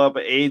show up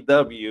at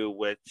AEW,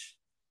 which,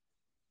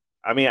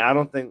 I mean, I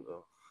don't think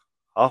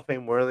Hall of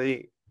Fame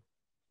worthy.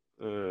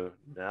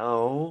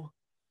 No,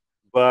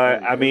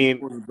 but I mean,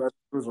 was the best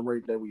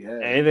cruiserweight that we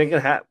had. Anything can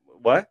happen.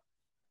 What?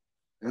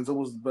 Enzo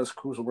was the best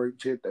cruiserweight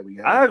champ that we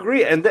had. I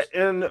agree, and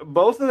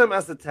both of them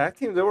as a tag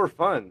team, they were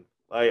fun.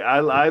 Like I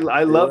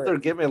love their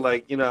gimmick.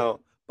 Like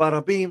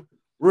bada beam,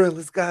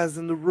 realest guys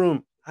in the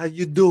room. How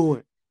you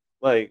doing?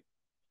 Like,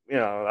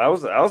 that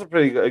was a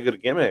pretty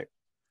good gimmick,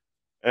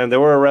 and they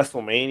were a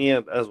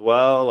WrestleMania as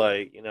well.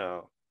 Like,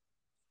 do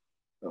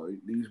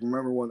you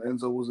remember when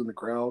Enzo was in the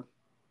crowd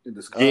in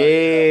the sky?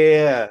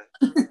 Yeah.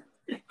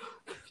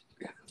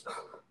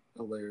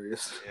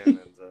 Hilarious. Yeah,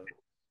 Enzo.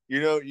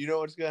 You know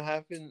what's gonna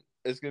happen?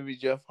 It's gonna be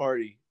Jeff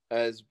Hardy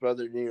as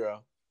Brother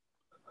Nero.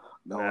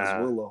 No, it's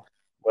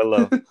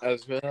Willow.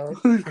 As well.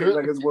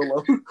 Like it's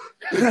Willow.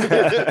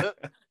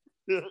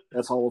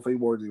 That's Hall of Fame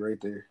worthy right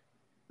there.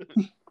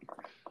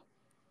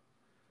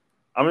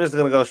 I'm just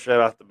gonna go straight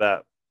off the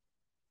bat.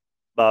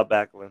 Bob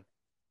Backlund.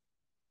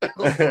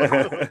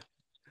 We're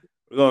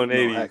going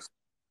Navy. I have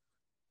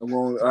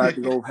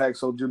to go with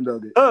Hacksaw Jim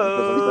Duggan.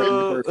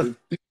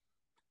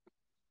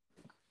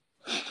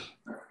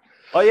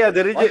 Oh yeah,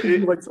 did he?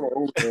 You like some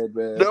old head,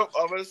 man? Nope,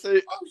 I'm gonna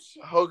say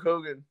Hulk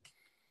Hogan.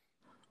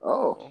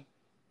 Oh,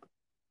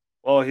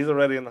 well, he's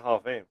already in the Hall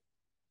of Fame.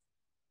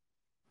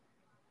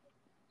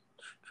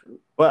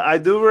 But I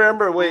do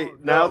remember.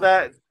 Wait, No.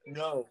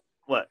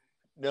 What?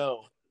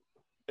 No,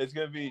 it's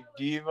gonna be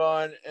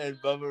Devon and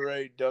Bubba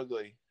Ray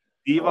Dudley.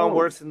 Devon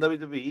works in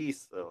WWE,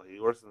 so he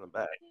works in the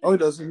back. Oh, he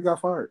does. He got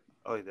fired.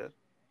 Oh, he did.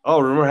 Oh,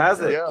 rumor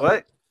has it. Yeah.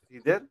 What? He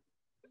did?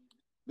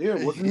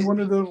 Yeah, wasn't he one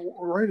of the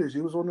writers?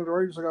 He was one of the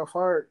writers that got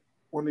fired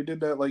when they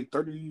did that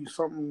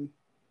 30-something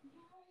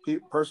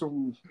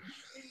person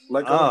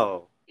let go.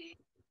 Oh.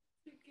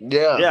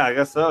 Yeah. Yeah, I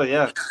guess so,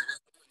 yeah.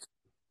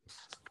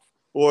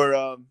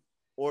 Or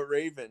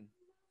Raven.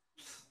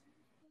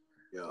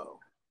 Yo.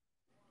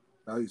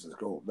 Now he's just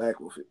going back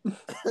with it.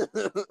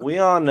 We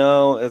all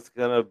know it's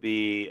gonna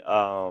be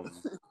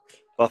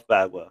Buff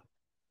Bagwell.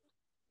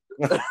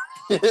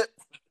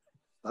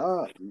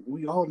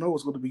 We all know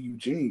it's going to be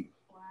Eugene.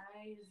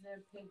 Why is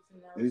there pigs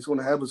in And he's going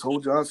to have his whole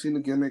John Cena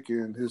gimmick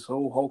and his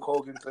whole Hulk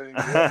Hogan thing.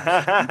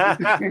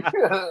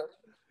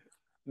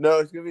 No,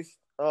 it's gonna be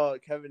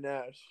Kevin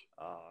Nash.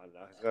 Oh no,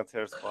 he's gonna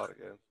tear a spot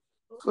again.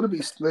 It's going to be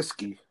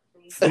Snitsky.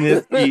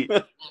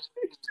 Snitsky.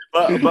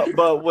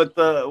 but with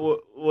the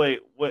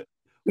wait,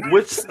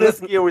 which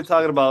Snitsky are we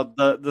talking about?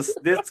 The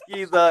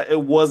Snitsky it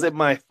wasn't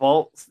my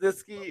fault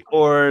Snitsky,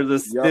 or the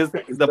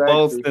the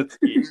both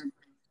Snitsky?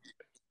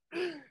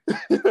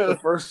 The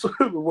first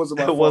one wasn't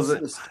my fault. It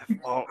wasn't my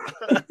fault.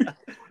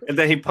 And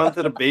then he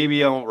punted a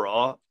baby on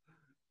Raw.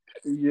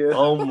 Yeah.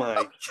 Oh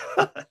my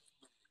god.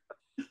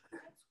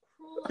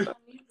 That's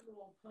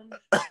cruel and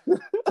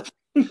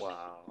unusual.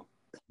 Wow.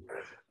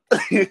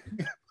 He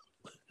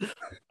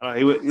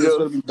was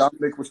going to be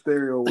Dominic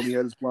Mysterio when he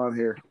had his blonde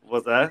hair.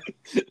 What's that?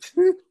 It's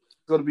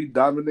going to be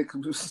Dominic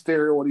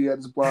Mysterio when he had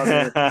his blonde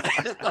hair.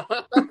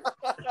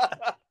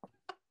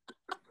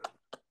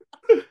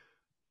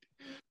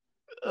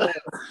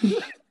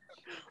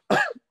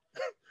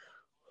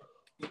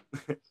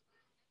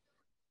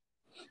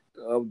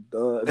 I'm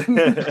done.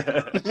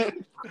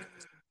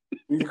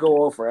 We can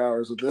go on for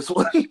hours with this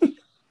one.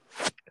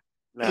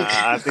 Nah,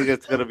 I think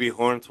it's gonna be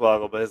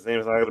Hornswoggle, but his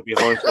name's not gonna be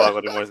Hornswoggle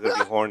anymore. It's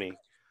gonna be Horny.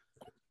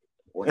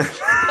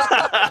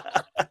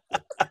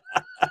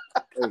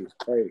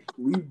 Hey,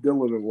 leave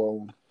Dylan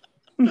alone.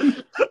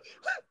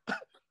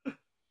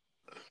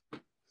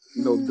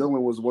 You know,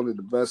 Dylan was one of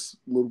the best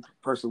little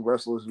person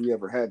wrestlers we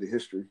ever had in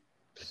history.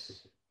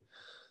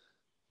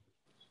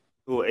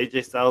 Who,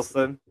 AJ Styles'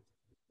 son?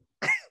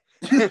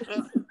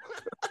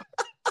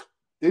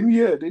 Didn't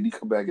he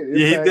come back and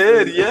Yeah, he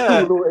did,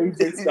 yeah. Little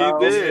AJ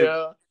Styles. He did.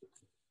 Yeah.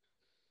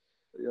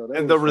 Yo,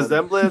 And the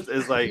resemblance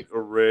is like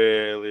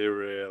really,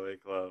 really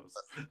close.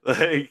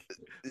 Like,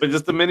 but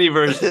just a mini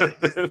version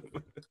of him.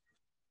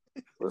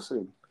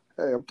 Listen,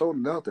 hey, I'm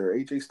throwing it out there.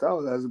 AJ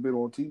Styles hasn't been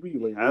on TV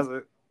lately. Has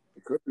it?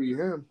 It could be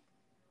him.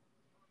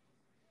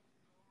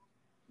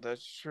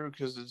 That's true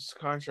because his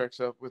contract's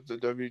up with the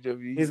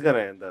WWE. He's gonna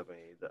end up in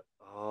AEW.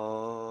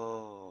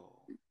 Oh.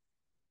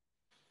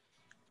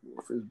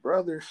 With his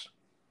brothers.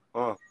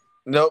 Huh.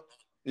 Nope.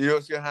 You know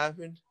what's gonna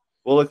happen?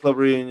 Bullet Club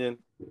reunion.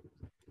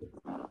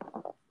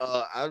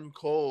 Adam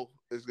Cole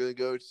is gonna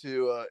go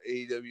to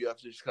AEW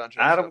after his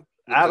contract.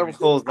 Adam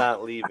Cole's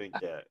not leaving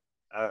yet.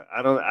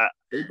 I don't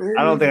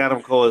think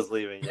Adam Cole is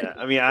leaving yet.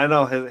 I mean, I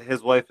know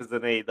his wife is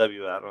in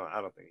AEW.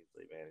 I don't think he's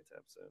leaving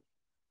anytime soon.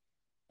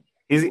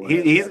 He's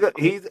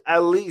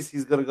at least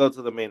he's gonna go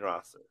to the main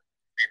roster.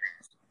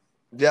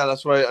 Yeah,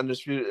 that's why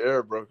Undisputed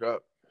Era broke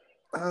up.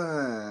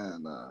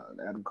 Nah,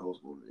 Adam Cole's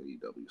going to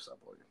AEW. Stop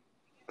playing.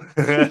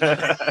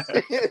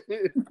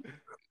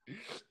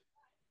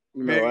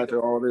 You know, after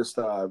all this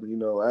time, you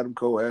know, Adam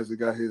Cole hasn't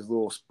got his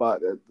little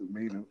spot at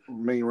the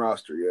main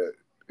roster yet,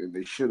 and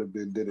they should have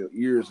did it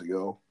years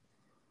ago.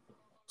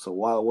 So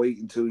why wait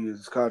until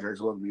his contract's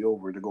going to be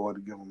over to go ahead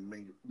and give him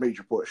a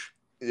major push?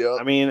 Yeah,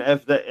 I mean,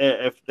 if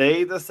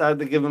they decide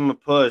to give him a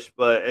push,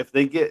 but if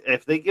they give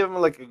him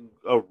like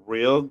a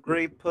real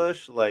great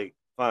push, like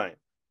fine.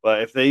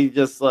 But if they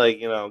just like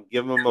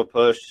give him a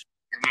push,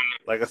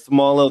 like a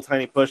small little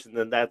tiny push, and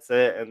then that's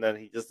it, and then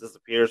he just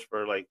disappears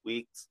for like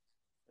weeks,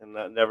 and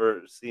that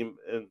never seen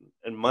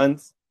in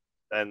months,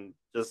 then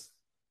just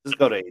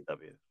go to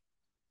AEW.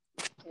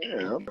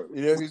 Yeah,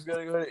 you know he's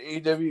gonna go to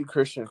AEW.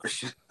 Christian.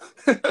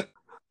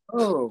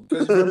 Oh,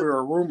 because remember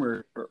a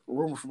rumor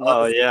from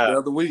the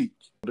other week.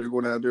 They're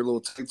going to have their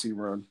little tag team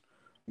run,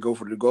 go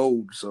for the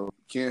gold. So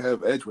you can't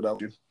have Edge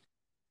without you.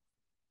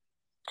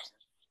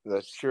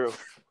 That's true.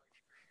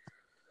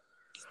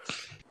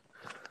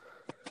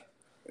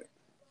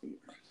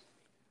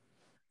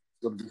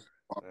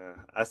 Yeah,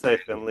 I say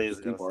Finley is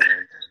going to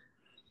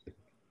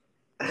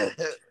stand.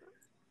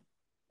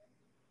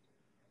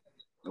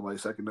 Nobody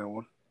second that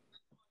one.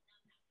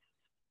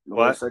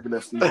 What? Second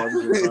that Steve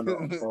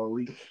Harvey all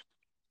week.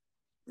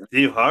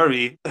 Steve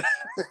Harvey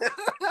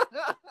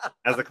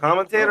as a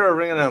commentator or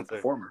ring announcer?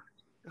 Performer.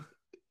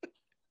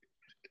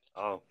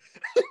 Oh.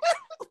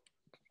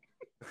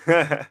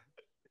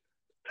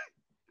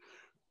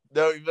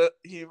 No,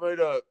 he might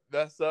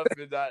mess up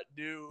and not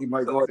do. He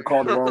might go ahead and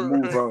call the wrong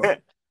move, bro.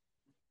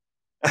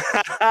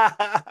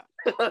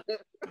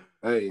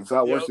 Hey, it's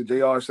not worse than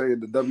JR saying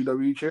the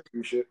WWE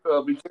Championship.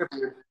 Be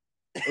champion.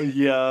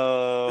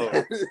 Yo.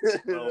 Oh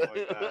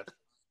my god.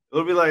 It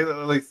would be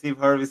like Steve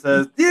Harvey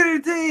says,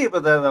 DDT,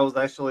 but then that was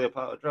actually a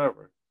power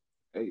driver.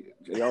 Hey,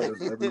 JR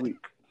does it every week.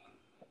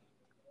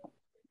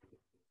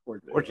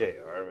 Or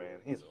JR, man.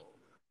 He's old.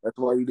 That's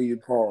why you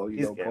need Paul.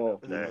 He's getting Paul.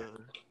 up there.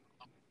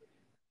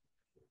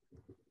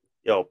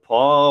 Yo,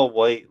 Paul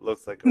White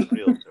looks like a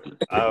realtor.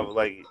 I'm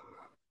like,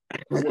 I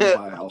wouldn't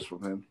buy a house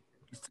from him.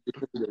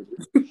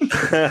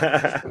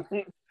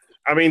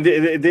 I mean,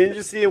 didn't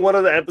you see one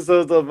of the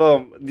episodes of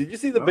Did you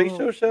see the Big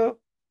Show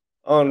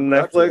on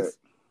Netflix?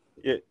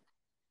 Yeah.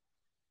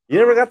 You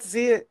never got to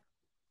see it,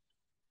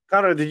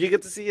 Connor. Did you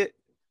get to see it?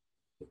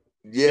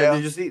 Yeah.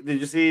 Did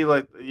you see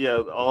like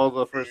all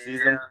the first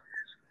season?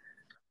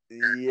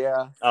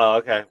 Yeah. Oh,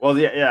 okay. Well,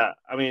 yeah.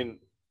 I mean,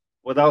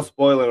 without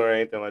spoiling or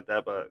anything like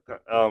that, but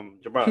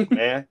Jabron,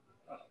 man.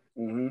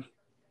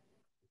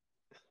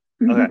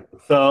 Okay,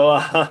 so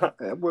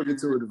I'm going to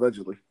get to it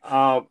eventually.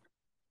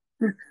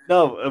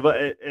 No, but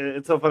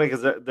it's so funny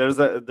because there's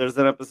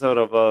an episode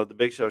of the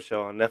Big Show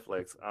on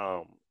Netflix.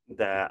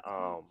 That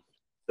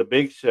the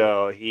Big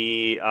Show,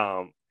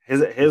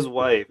 his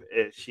wife,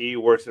 she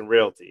works in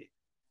realty,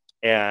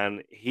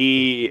 and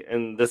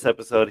in this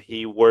episode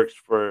he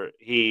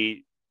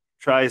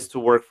tries to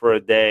work for a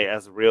day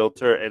as a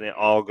realtor, and it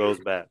all goes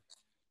bad,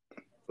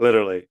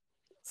 literally.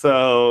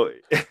 So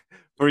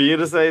for you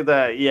to say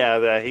that,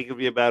 that he could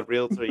be a bad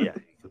realtor, he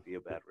could be a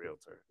bad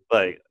realtor.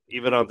 Like,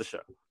 even on the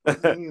show.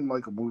 Wasn't he in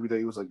like a movie that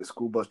he was like a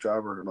school bus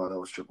driver? No, that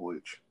was Triple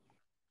H.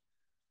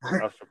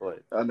 That was Triple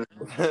H. I never.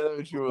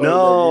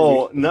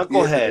 No,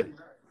 Knucklehead. Yeah.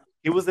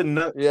 He was in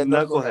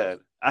Knucklehead.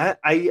 I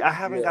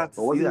haven't got to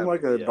see wasn't that. Wasn't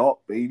like an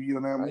adult baby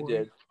in that movie? I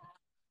did.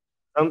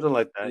 Something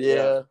like that.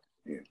 Yeah.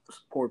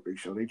 Poor Big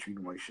Show. They treat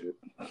him like shit.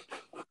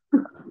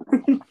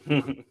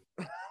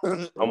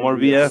 No more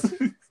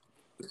BS.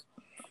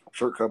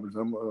 Shirt covers.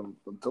 I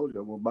told you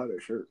I'm gonna buy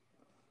that shirt.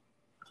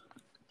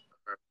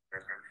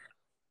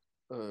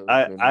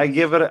 I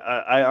give it.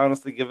 I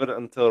honestly give it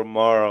until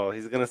tomorrow.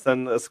 He's gonna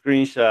send a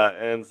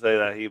screenshot and say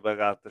that he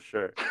got the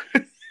shirt.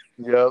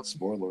 Yep.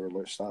 Spoiler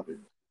alert! Stop it.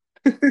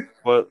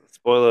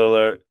 Spoiler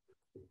alert.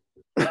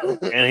 And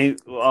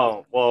it's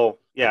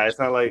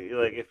not like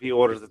if he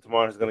orders it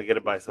tomorrow, he's gonna get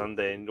it by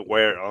Sunday and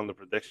wear it on the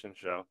prediction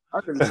show. I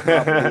can just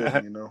copy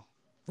it in,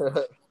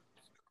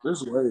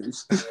 There's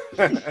ways.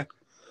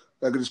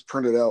 I could just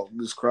print it out and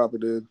just crop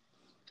it in.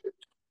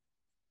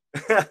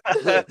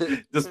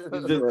 just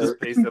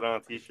paste it on a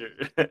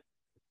t-shirt.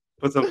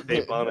 Put some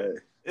tape on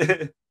it.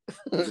 Did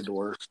the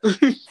worst.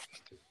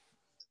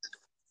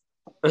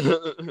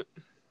 Oh,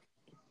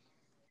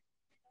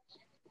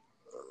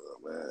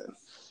 man.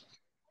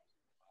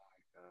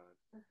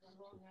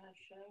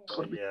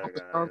 Oh, yeah,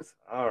 guys.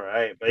 All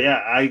right, but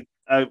yeah,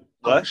 I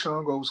what?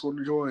 Shango was going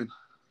to join.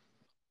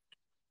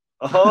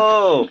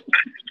 Oh.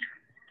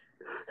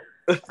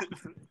 I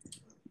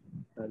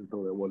had to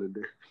throw that one in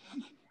there.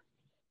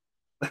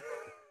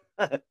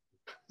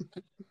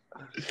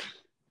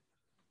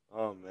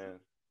 Oh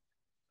man,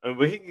 I mean,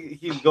 we can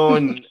keep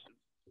going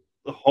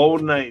the whole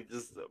night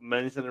just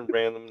mentioning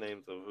random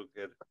names of who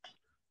could.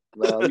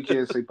 Nah, we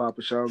can't say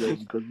Papa Shango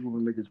because we want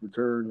to make his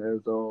return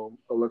as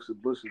Alexa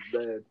Bliss's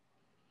dad.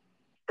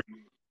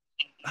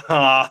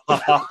 The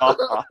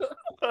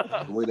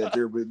way that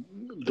they've been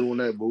doing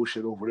that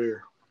bullshit over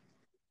there.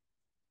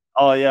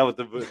 Oh yeah, with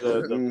the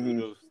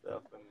voodoo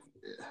stuff.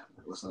 Yeah,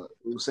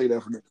 we'll say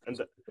that for next.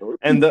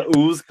 And the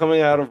ooze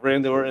coming out of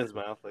Randy Orton's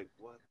mouth, like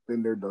what?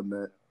 Been there, done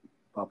that.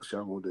 Papa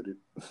Shango did it.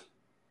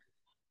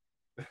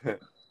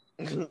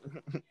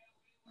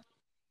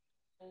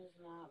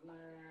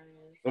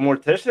 The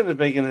Mortician is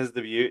making his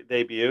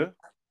debut,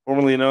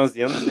 formerly known as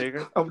The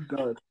Undertaker. I'm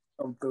done.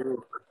 I'm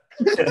through.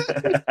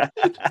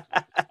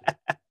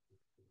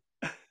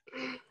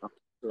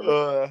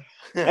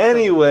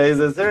 Anyways,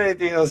 is there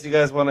anything else you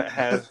guys want to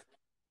add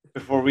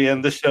before we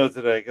end the show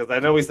today? Because I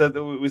know we said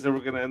we're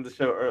going to end the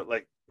show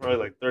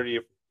probably 30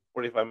 or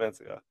 45 minutes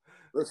ago.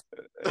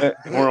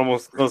 We're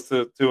almost close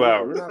to 2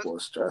 hours. We're not going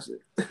to stress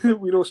it.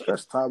 We don't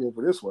stress time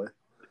over this way.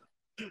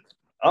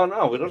 Oh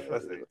no, we don't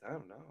stress any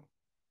time. No.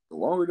 The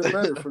longer the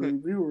better for the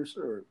viewers.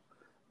 Or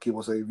keep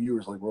on saying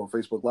viewers like we're on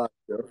Facebook Live.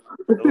 The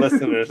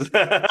listeners.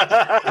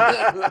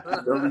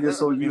 Don't get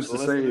so used to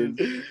saying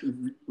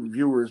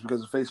viewers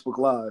because of Facebook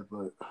Live,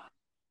 but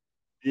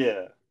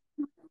yeah.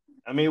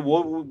 I mean,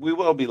 we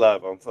will be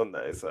live on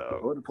Sunday, so.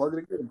 Go ahead and plug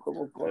it again. Come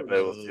on, plug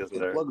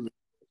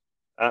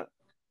it.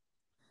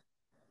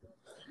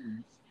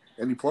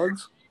 Any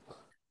plugs?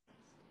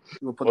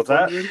 You put What's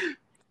that?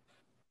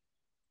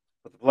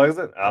 Put the plugs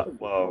in?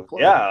 Well,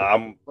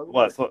 yeah.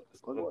 What? So,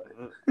 what?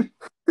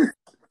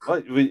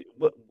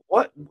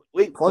 What?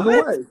 Wait. Plug what?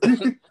 away.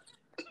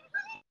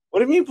 What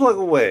do you mean plug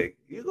away?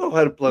 You go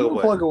ahead and plug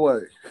away. Plug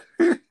away.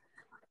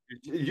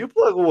 You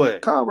plug away.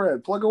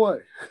 Comrade, plug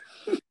away.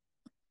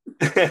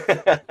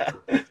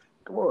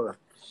 Come on.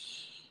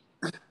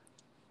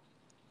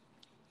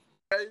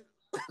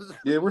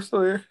 Yeah, we're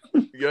still here.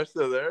 You guys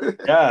still there?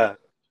 Yeah.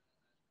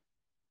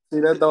 See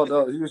that?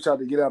 No, he was trying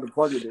to get out and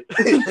plug it.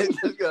 It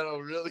just got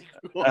on really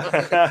cool.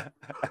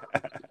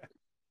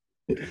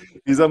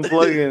 He's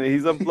unplugging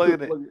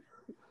it.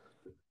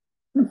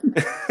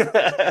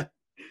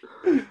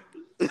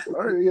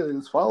 All right, yeah,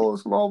 just follow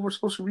us on all of our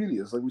social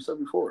medias, like we said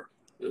before.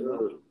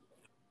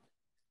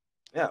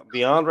 Yeah,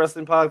 Beyond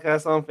Wrestling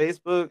Podcast on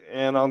Facebook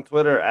and on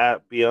Twitter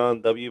at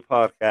Beyond W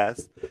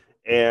Podcast.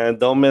 And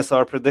don't miss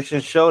our prediction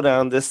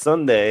showdown this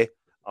Sunday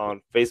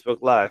on Facebook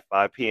Live,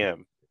 5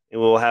 p.m. And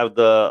we'll have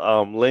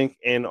the link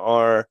in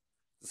our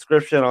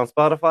description on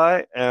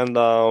Spotify, and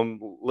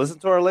listen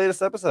to our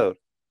latest episode.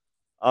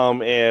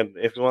 And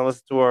if you want to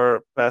listen to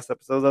our past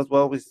episodes as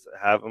well, we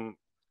have them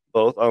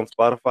both on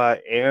Spotify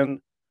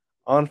and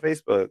on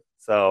Facebook.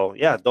 So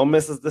yeah, don't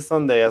miss us this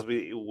Sunday as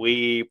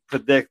we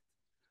predict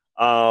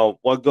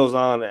what goes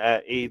on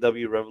at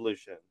AEW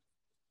Revolution.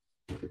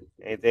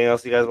 Anything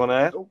else you guys want to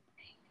add? Nope.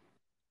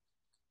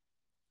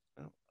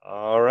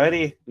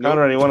 Alrighty, Nope.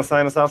 Conrad, you want to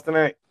sign us off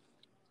tonight?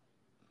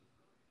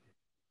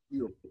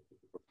 You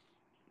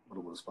put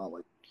him on the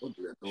spotlight. Don't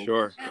do that. Don't.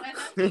 Sure.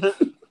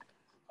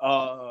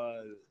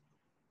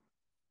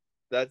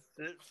 That's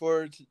it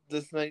for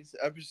this night's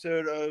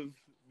episode of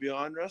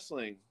Beyond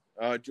Wrestling.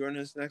 Join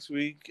us next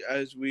week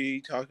as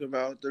we talk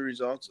about the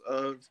results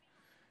of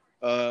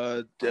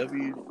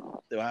AEW.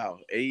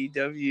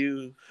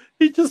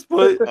 He just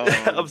put. Um,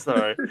 I'm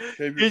sorry.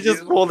 pay-per-view. He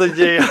just pulled a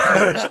JR.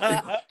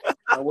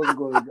 I wasn't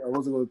going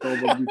to throw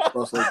him on the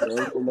bus like that. I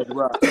was going to let it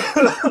rock.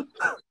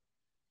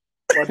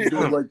 Why'd you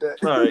do it like that?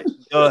 All right,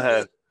 go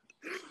ahead.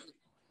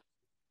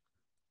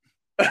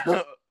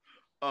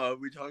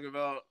 We talk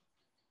about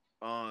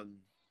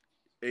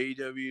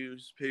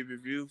AEW's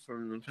pay-per-view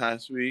from the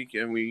past week,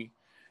 and we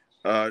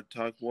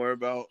talk more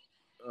about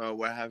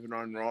what happened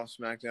on Raw,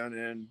 SmackDown,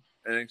 and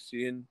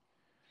NXT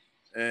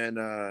and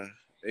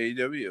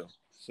AEW.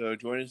 So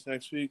join us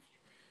next week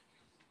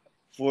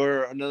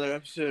for another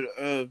episode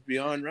of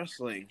Beyond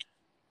Wrestling.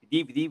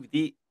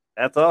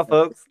 That's all,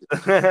 folks.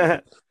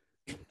 All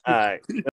right.